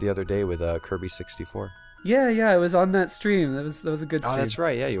just doing it the other day with Kirby 64. Yeah, I was on that stream. That was a good stream. Oh, that's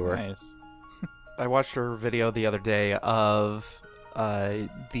right. Yeah, you were. Nice. I watched a video the other day of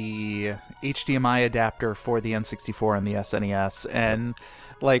the HDMI adapter for the N64 and the SNES, and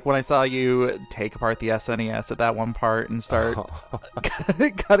like when I saw you take apart the SNES at that one part and start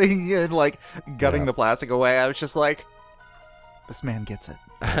cutting the plastic away, I was just like, this man gets it.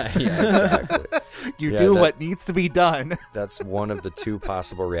 Yeah, exactly. You do what needs to be done. That's one of the two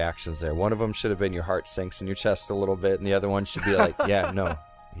possible reactions there. One of them should have been your heart sinks in your chest a little bit, and the other one should be like, yeah, no,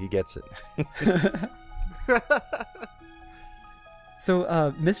 he gets it.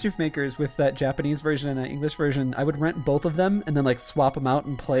 So, Mischief Makers with that Japanese version and that English version, I would rent both of them and then, like, swap them out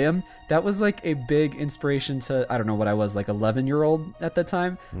and play them. That was, like, a big inspiration to, I don't know what I was, like, 11-year-old at the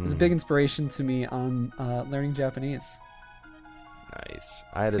time. It was a big inspiration to me on learning Japanese. Nice.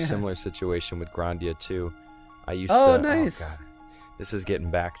 I had a similar situation with Grandia, too. I used to... Nice. Oh, God. This is getting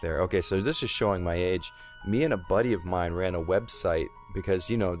back there. Okay, so this is showing my age. Me and a buddy of mine ran a website because,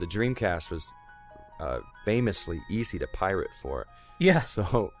 the Dreamcast was famously easy to pirate for. Yeah.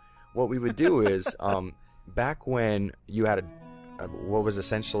 So what we would do is, back when you had what was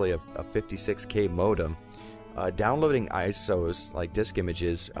essentially a 56K modem, downloading ISOs, like disk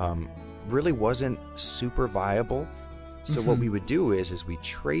images, really wasn't super viable. So what we would do is we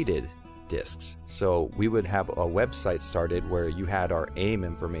traded discs. So we would have a website started where you had our AIM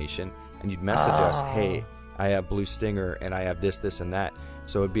information, and you'd message us, hey, I have Blue Stinger, and I have this, and that.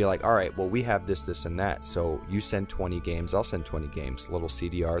 So it'd be like, all right, well, we have this, and that. So you send 20 games, I'll send 20 games, little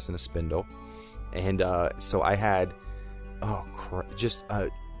CDRs and a spindle. And so I had, just an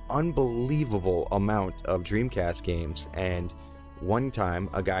unbelievable amount of Dreamcast games. And one time,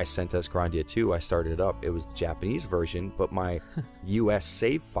 a guy sent us Grandia 2. I started it up. It was the Japanese version, but my US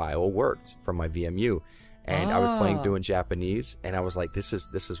save file worked from my VMU. And I was playing through in Japanese, and I was like, this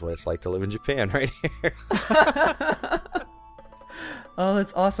is what it's like to live in Japan right here. Oh,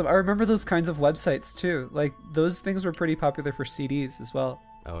 that's awesome. I remember those kinds of websites, too. Like, those things were pretty popular for CDs as well.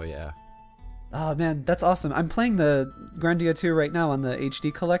 Oh, yeah. Oh, man, that's awesome. I'm playing the Grandia 2 right now on the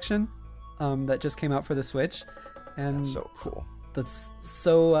HD collection that just came out for the Switch. And that's so cool. That's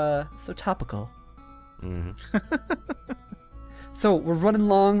so topical. Mm-hmm. So, we're running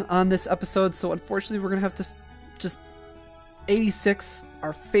long on this episode, so unfortunately we're going to have to just 86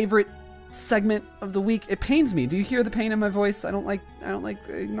 our favorite segment of the week. It pains me. Do you hear the pain in my voice? I don't like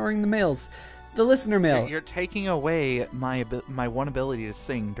ignoring the mails. The listener mail. You're taking away my one ability to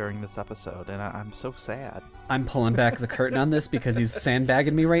sing during this episode, and I'm so sad. I'm pulling back the curtain on this because he's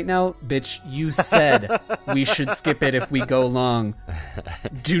sandbagging me right now. Bitch, you said we should skip it if we go long.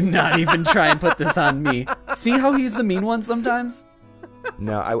 Do not even try and put this on me. See how he's the mean one sometimes?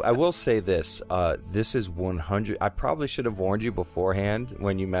 No, I will say this. This is 100. I probably should have warned you beforehand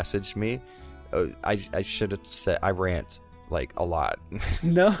when you messaged me. I should have said I rant like a lot.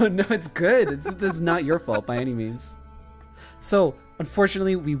 No, it's good. It's not your fault by any means. So,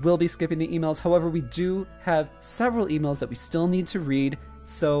 unfortunately, we will be skipping the emails. However, we do have several emails that we still need to read.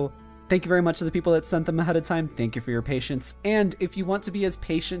 So, thank you very much to the people that sent them ahead of time. Thank you for your patience. And if you want to be as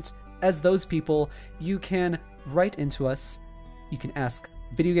patient as those people, you can write into us. You can ask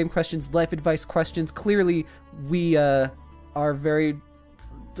video game questions, life advice questions. Clearly, we are very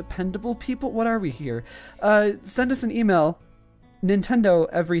dependable people. What are we here? Send us an email,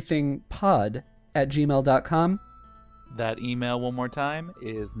 nintendoeverythingpod@gmail.com. That email, one more time,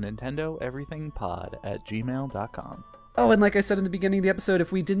 is nintendoeverythingpod@gmail.com. Oh, and like I said in the beginning of the episode,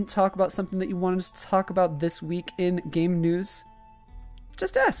 if we didn't talk about something that you wanted us to talk about this week in game news,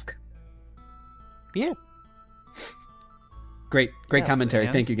 just ask. Yeah. Great yes, commentary.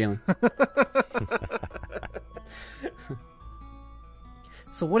 Thank you, Galen.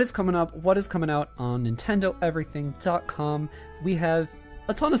 So what is coming up? What is coming out on NintendoEverything.com? We have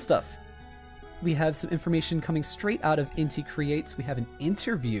a ton of stuff. We have some information coming straight out of Inti Creates. We have an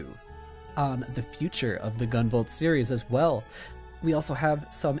interview on the future of the Gunvolt series as well. We also have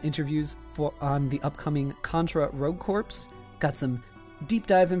some interviews on the upcoming Contra Rogue Corps. Got some deep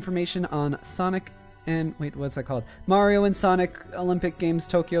dive information on Sonic and what's that called? Mario and Sonic Olympic Games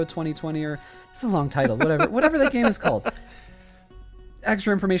Tokyo 2020, or it's a long title, whatever that game is called.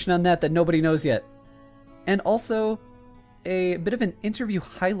 Extra information on that nobody knows yet. And also a bit of an interview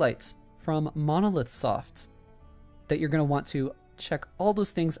highlight from Monolith Soft that you're going to want to check all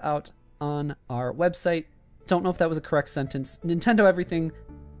those things out on our website. Don't know if that was a correct sentence.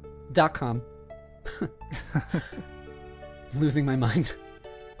 NintendoEverything.com. Losing my mind.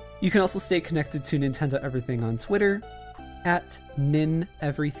 You can also stay connected to Nintendo Everything on Twitter at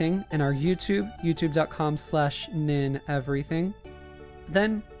NinEverything, and our youtube.com/NinEverything.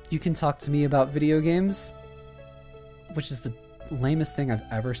 Then you can talk to me about video games, which is the lamest thing I've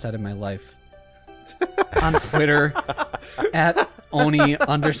ever said in my life. On Twitter at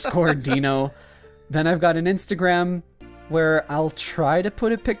Oni_Dino. Then I've got an Instagram where I'll try to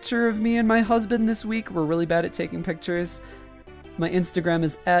put a picture of me and my husband this week. We're really bad at taking pictures. My Instagram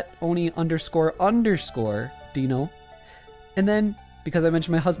is at Oni__Dino. And then, because I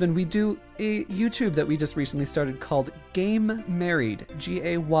mentioned my husband, we do a YouTube that we just recently started called Game Married,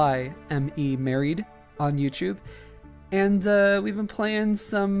 Gayme Married, on YouTube. And we've been playing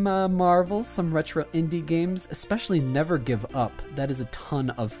some Marvel, some retro indie games, especially Never Give Up. That is a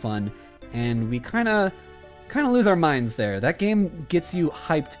ton of fun, and we kind of lose our minds there. That game gets you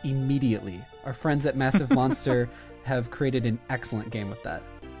hyped immediately. Our friends at Massive Monster have created an excellent game with that.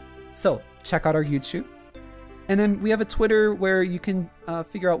 So check out our YouTube. And then we have a Twitter where you can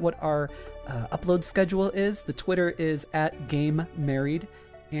figure out what our upload schedule is. The Twitter is at Game Married.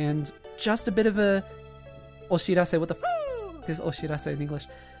 And just a bit of a oshirase, what the is oshirase in English?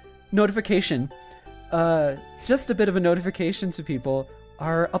 Notification. Just a bit of a notification to people.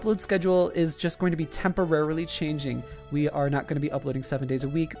 Our upload schedule is just going to be temporarily changing. We are not going to be uploading 7 days a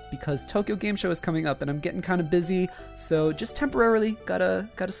week because Tokyo Game Show is coming up and I'm getting kind of busy. So just temporarily, gotta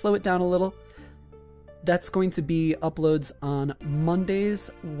slow it down a little. That's going to be uploads on Mondays,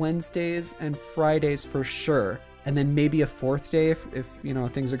 Wednesdays, and Fridays for sure. And then maybe a fourth day if you know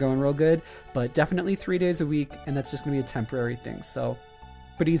things are going real good. But definitely 3 days a week, and that's just going to be a temporary thing. So,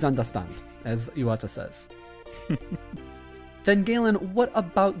 please understand, as Iwata says. Then Galen, what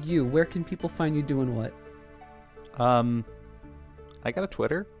about you? Where can people find you doing what? I got a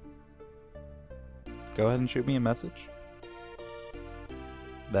Twitter. Go ahead and shoot me a message.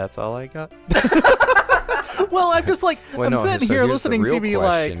 That's all I got. Well, I'm just like, I'm sitting here listening to me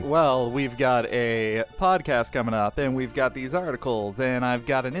like, well, we've got a podcast coming up, and we've got these articles, and I've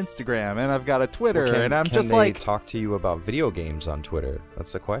got an Instagram, and I've got a Twitter, and I'm just like... Can they talk to you about video games on Twitter?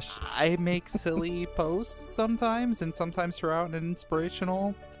 That's the question. I make silly posts sometimes, and sometimes throw out an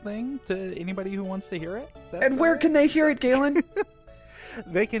inspirational thing to anybody who wants to hear it. And where can they hear it, Galen?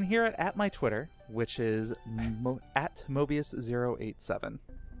 They can hear it at my Twitter, which is at Mobius087.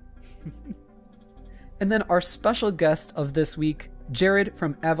 And then our special guest of this week, Jared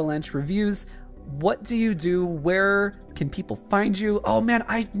from Avalanche Reviews. What do you do? Where can people find you? Oh man,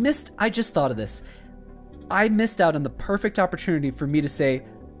 I just thought of this. I missed out on the perfect opportunity for me to say,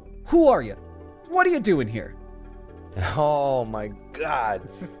 who are you? What are you doing here? Oh my god.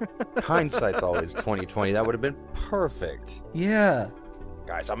 Hindsight's always 20/20. That would have been perfect. Yeah.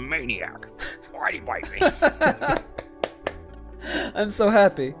 Guy's a maniac. Why'd he bite me? I'm so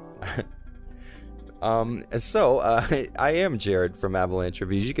happy. I am Jared from Avalanche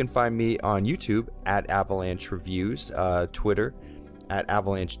Reviews. You can find me on YouTube at Avalanche Reviews, Twitter at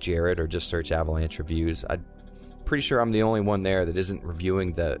Avalanche Jared, or just search Avalanche Reviews. I'm pretty sure I'm the only one there that isn't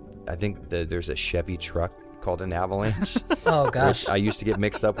reviewing there's a Chevy truck called an Avalanche. Oh gosh. I used to get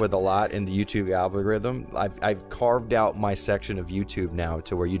mixed up with a lot in the YouTube algorithm. I've carved out my section of YouTube now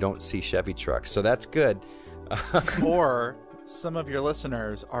to where you don't see Chevy trucks, so that's good. Or some of your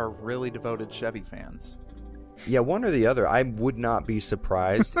listeners are really devoted Chevy fans. Yeah, one or the other. I would not be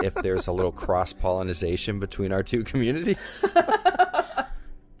surprised if there's a little cross-pollination between our two communities.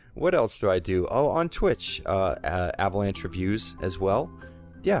 What else do I do? Oh, on Twitch, Avalanche Reviews as well.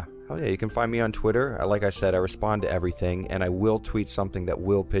 Yeah, oh yeah, you can find me on Twitter. Like I said, I respond to everything, and I will tweet something that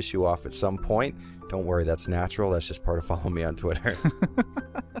will piss you off at some point. Don't worry, that's natural. That's just part of following me on Twitter.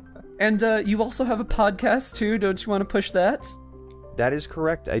 And you also have a podcast, too. Don't you want to push that? That is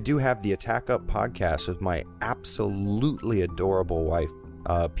correct. I do have the Attack Up podcast with my absolutely adorable wife,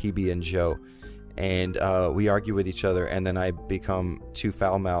 PB and Joe. And we argue with each other, and then I become too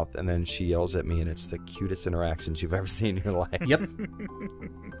foul-mouthed, and then she yells at me, and it's the cutest interactions you've ever seen in your life. Yep.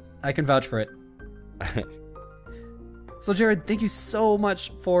 I can vouch for it. So, Jared, thank you so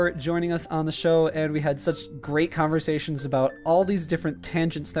much for joining us on the show, and we had such great conversations about all these different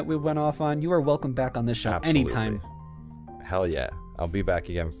tangents that we went off on. You are welcome back on this show anytime. Hell yeah. I'll be back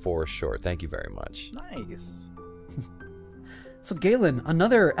again for sure. Thank you very much. Nice. So, Galen,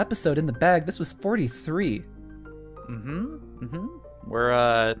 another episode in the bag. This was 43.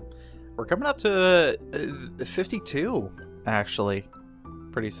 We're coming up to 52, actually.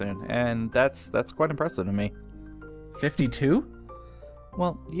 pretty soon, and that's quite impressive to me. 52?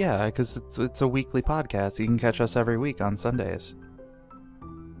 Well, yeah, because it's a weekly podcast. You can catch us every week on Sundays.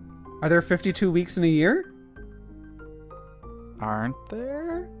 Are there 52 weeks in a year? Aren't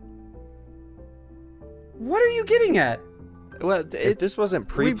there? What are you getting at? Well, If this wasn't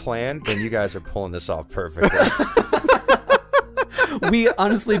pre-planned, then you guys are pulling this off perfectly. We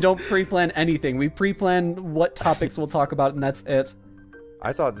honestly don't pre-plan anything. We pre-plan what topics we'll talk about, and that's it.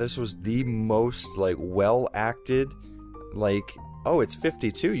 I thought this was the most, like, well-acted, like, oh, it's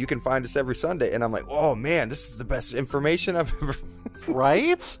 52. You can find us every Sunday. And I'm like, oh, man, this is the best information I've ever...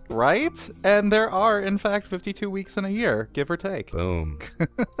 Right? And there are, in fact, 52 weeks in a year, give or take. Boom.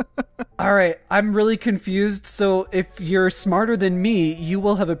 All right, I'm really confused, so if you're smarter than me, you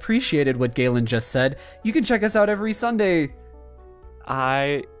will have appreciated what Galen just said. You can check us out every Sunday.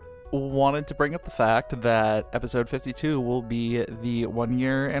 I wanted to bring up the fact that episode 52 will be the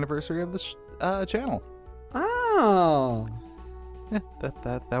 1-year anniversary of this channel. Oh. Yeah,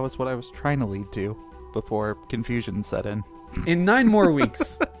 that was what I was trying to lead to before confusion set in. In 9 more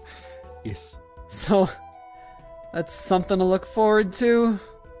weeks. Yes. So, that's something to look forward to.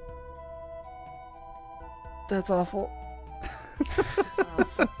 That's awful.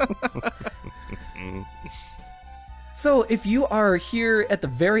 So, if you are here at the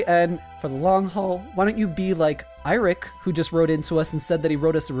very end for the long haul, why don't you be like Eirik, who just wrote into us and said that he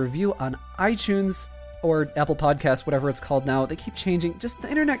wrote us a review on iTunes or Apple Podcasts, whatever it's called now. They keep changing. Just the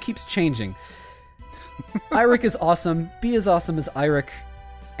internet keeps changing. Eirik is awesome. Be as awesome as Eirik.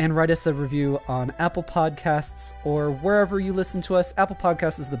 And write us a review on Apple Podcasts or wherever you listen to us. Apple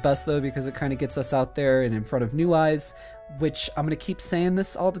Podcasts is the best, though, because it kind of gets us out there and in front of new eyes, which I'm going to keep saying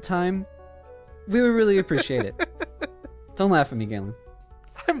this all the time. We would really appreciate it. Don't laugh at me, Galen.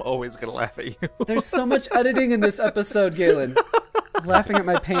 I'm always going to laugh at you. There's so much editing in this episode, Galen. I'm laughing at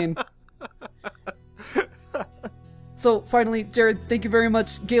my pain. So, finally, Jared, thank you very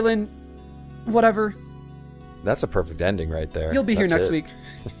much. Galen, whatever. That's a perfect ending right there. You'll be here next week.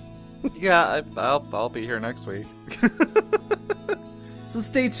 Yeah, I'll be here next week. So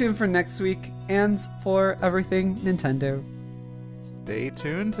stay tuned for next week and for everything Nintendo. Stay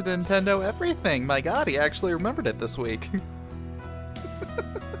tuned to Nintendo Everything. My God, he actually remembered it this week.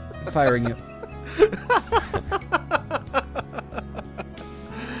 I'm firing you.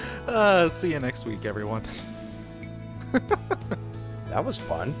 See you next week, everyone. That was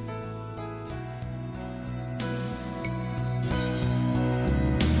fun.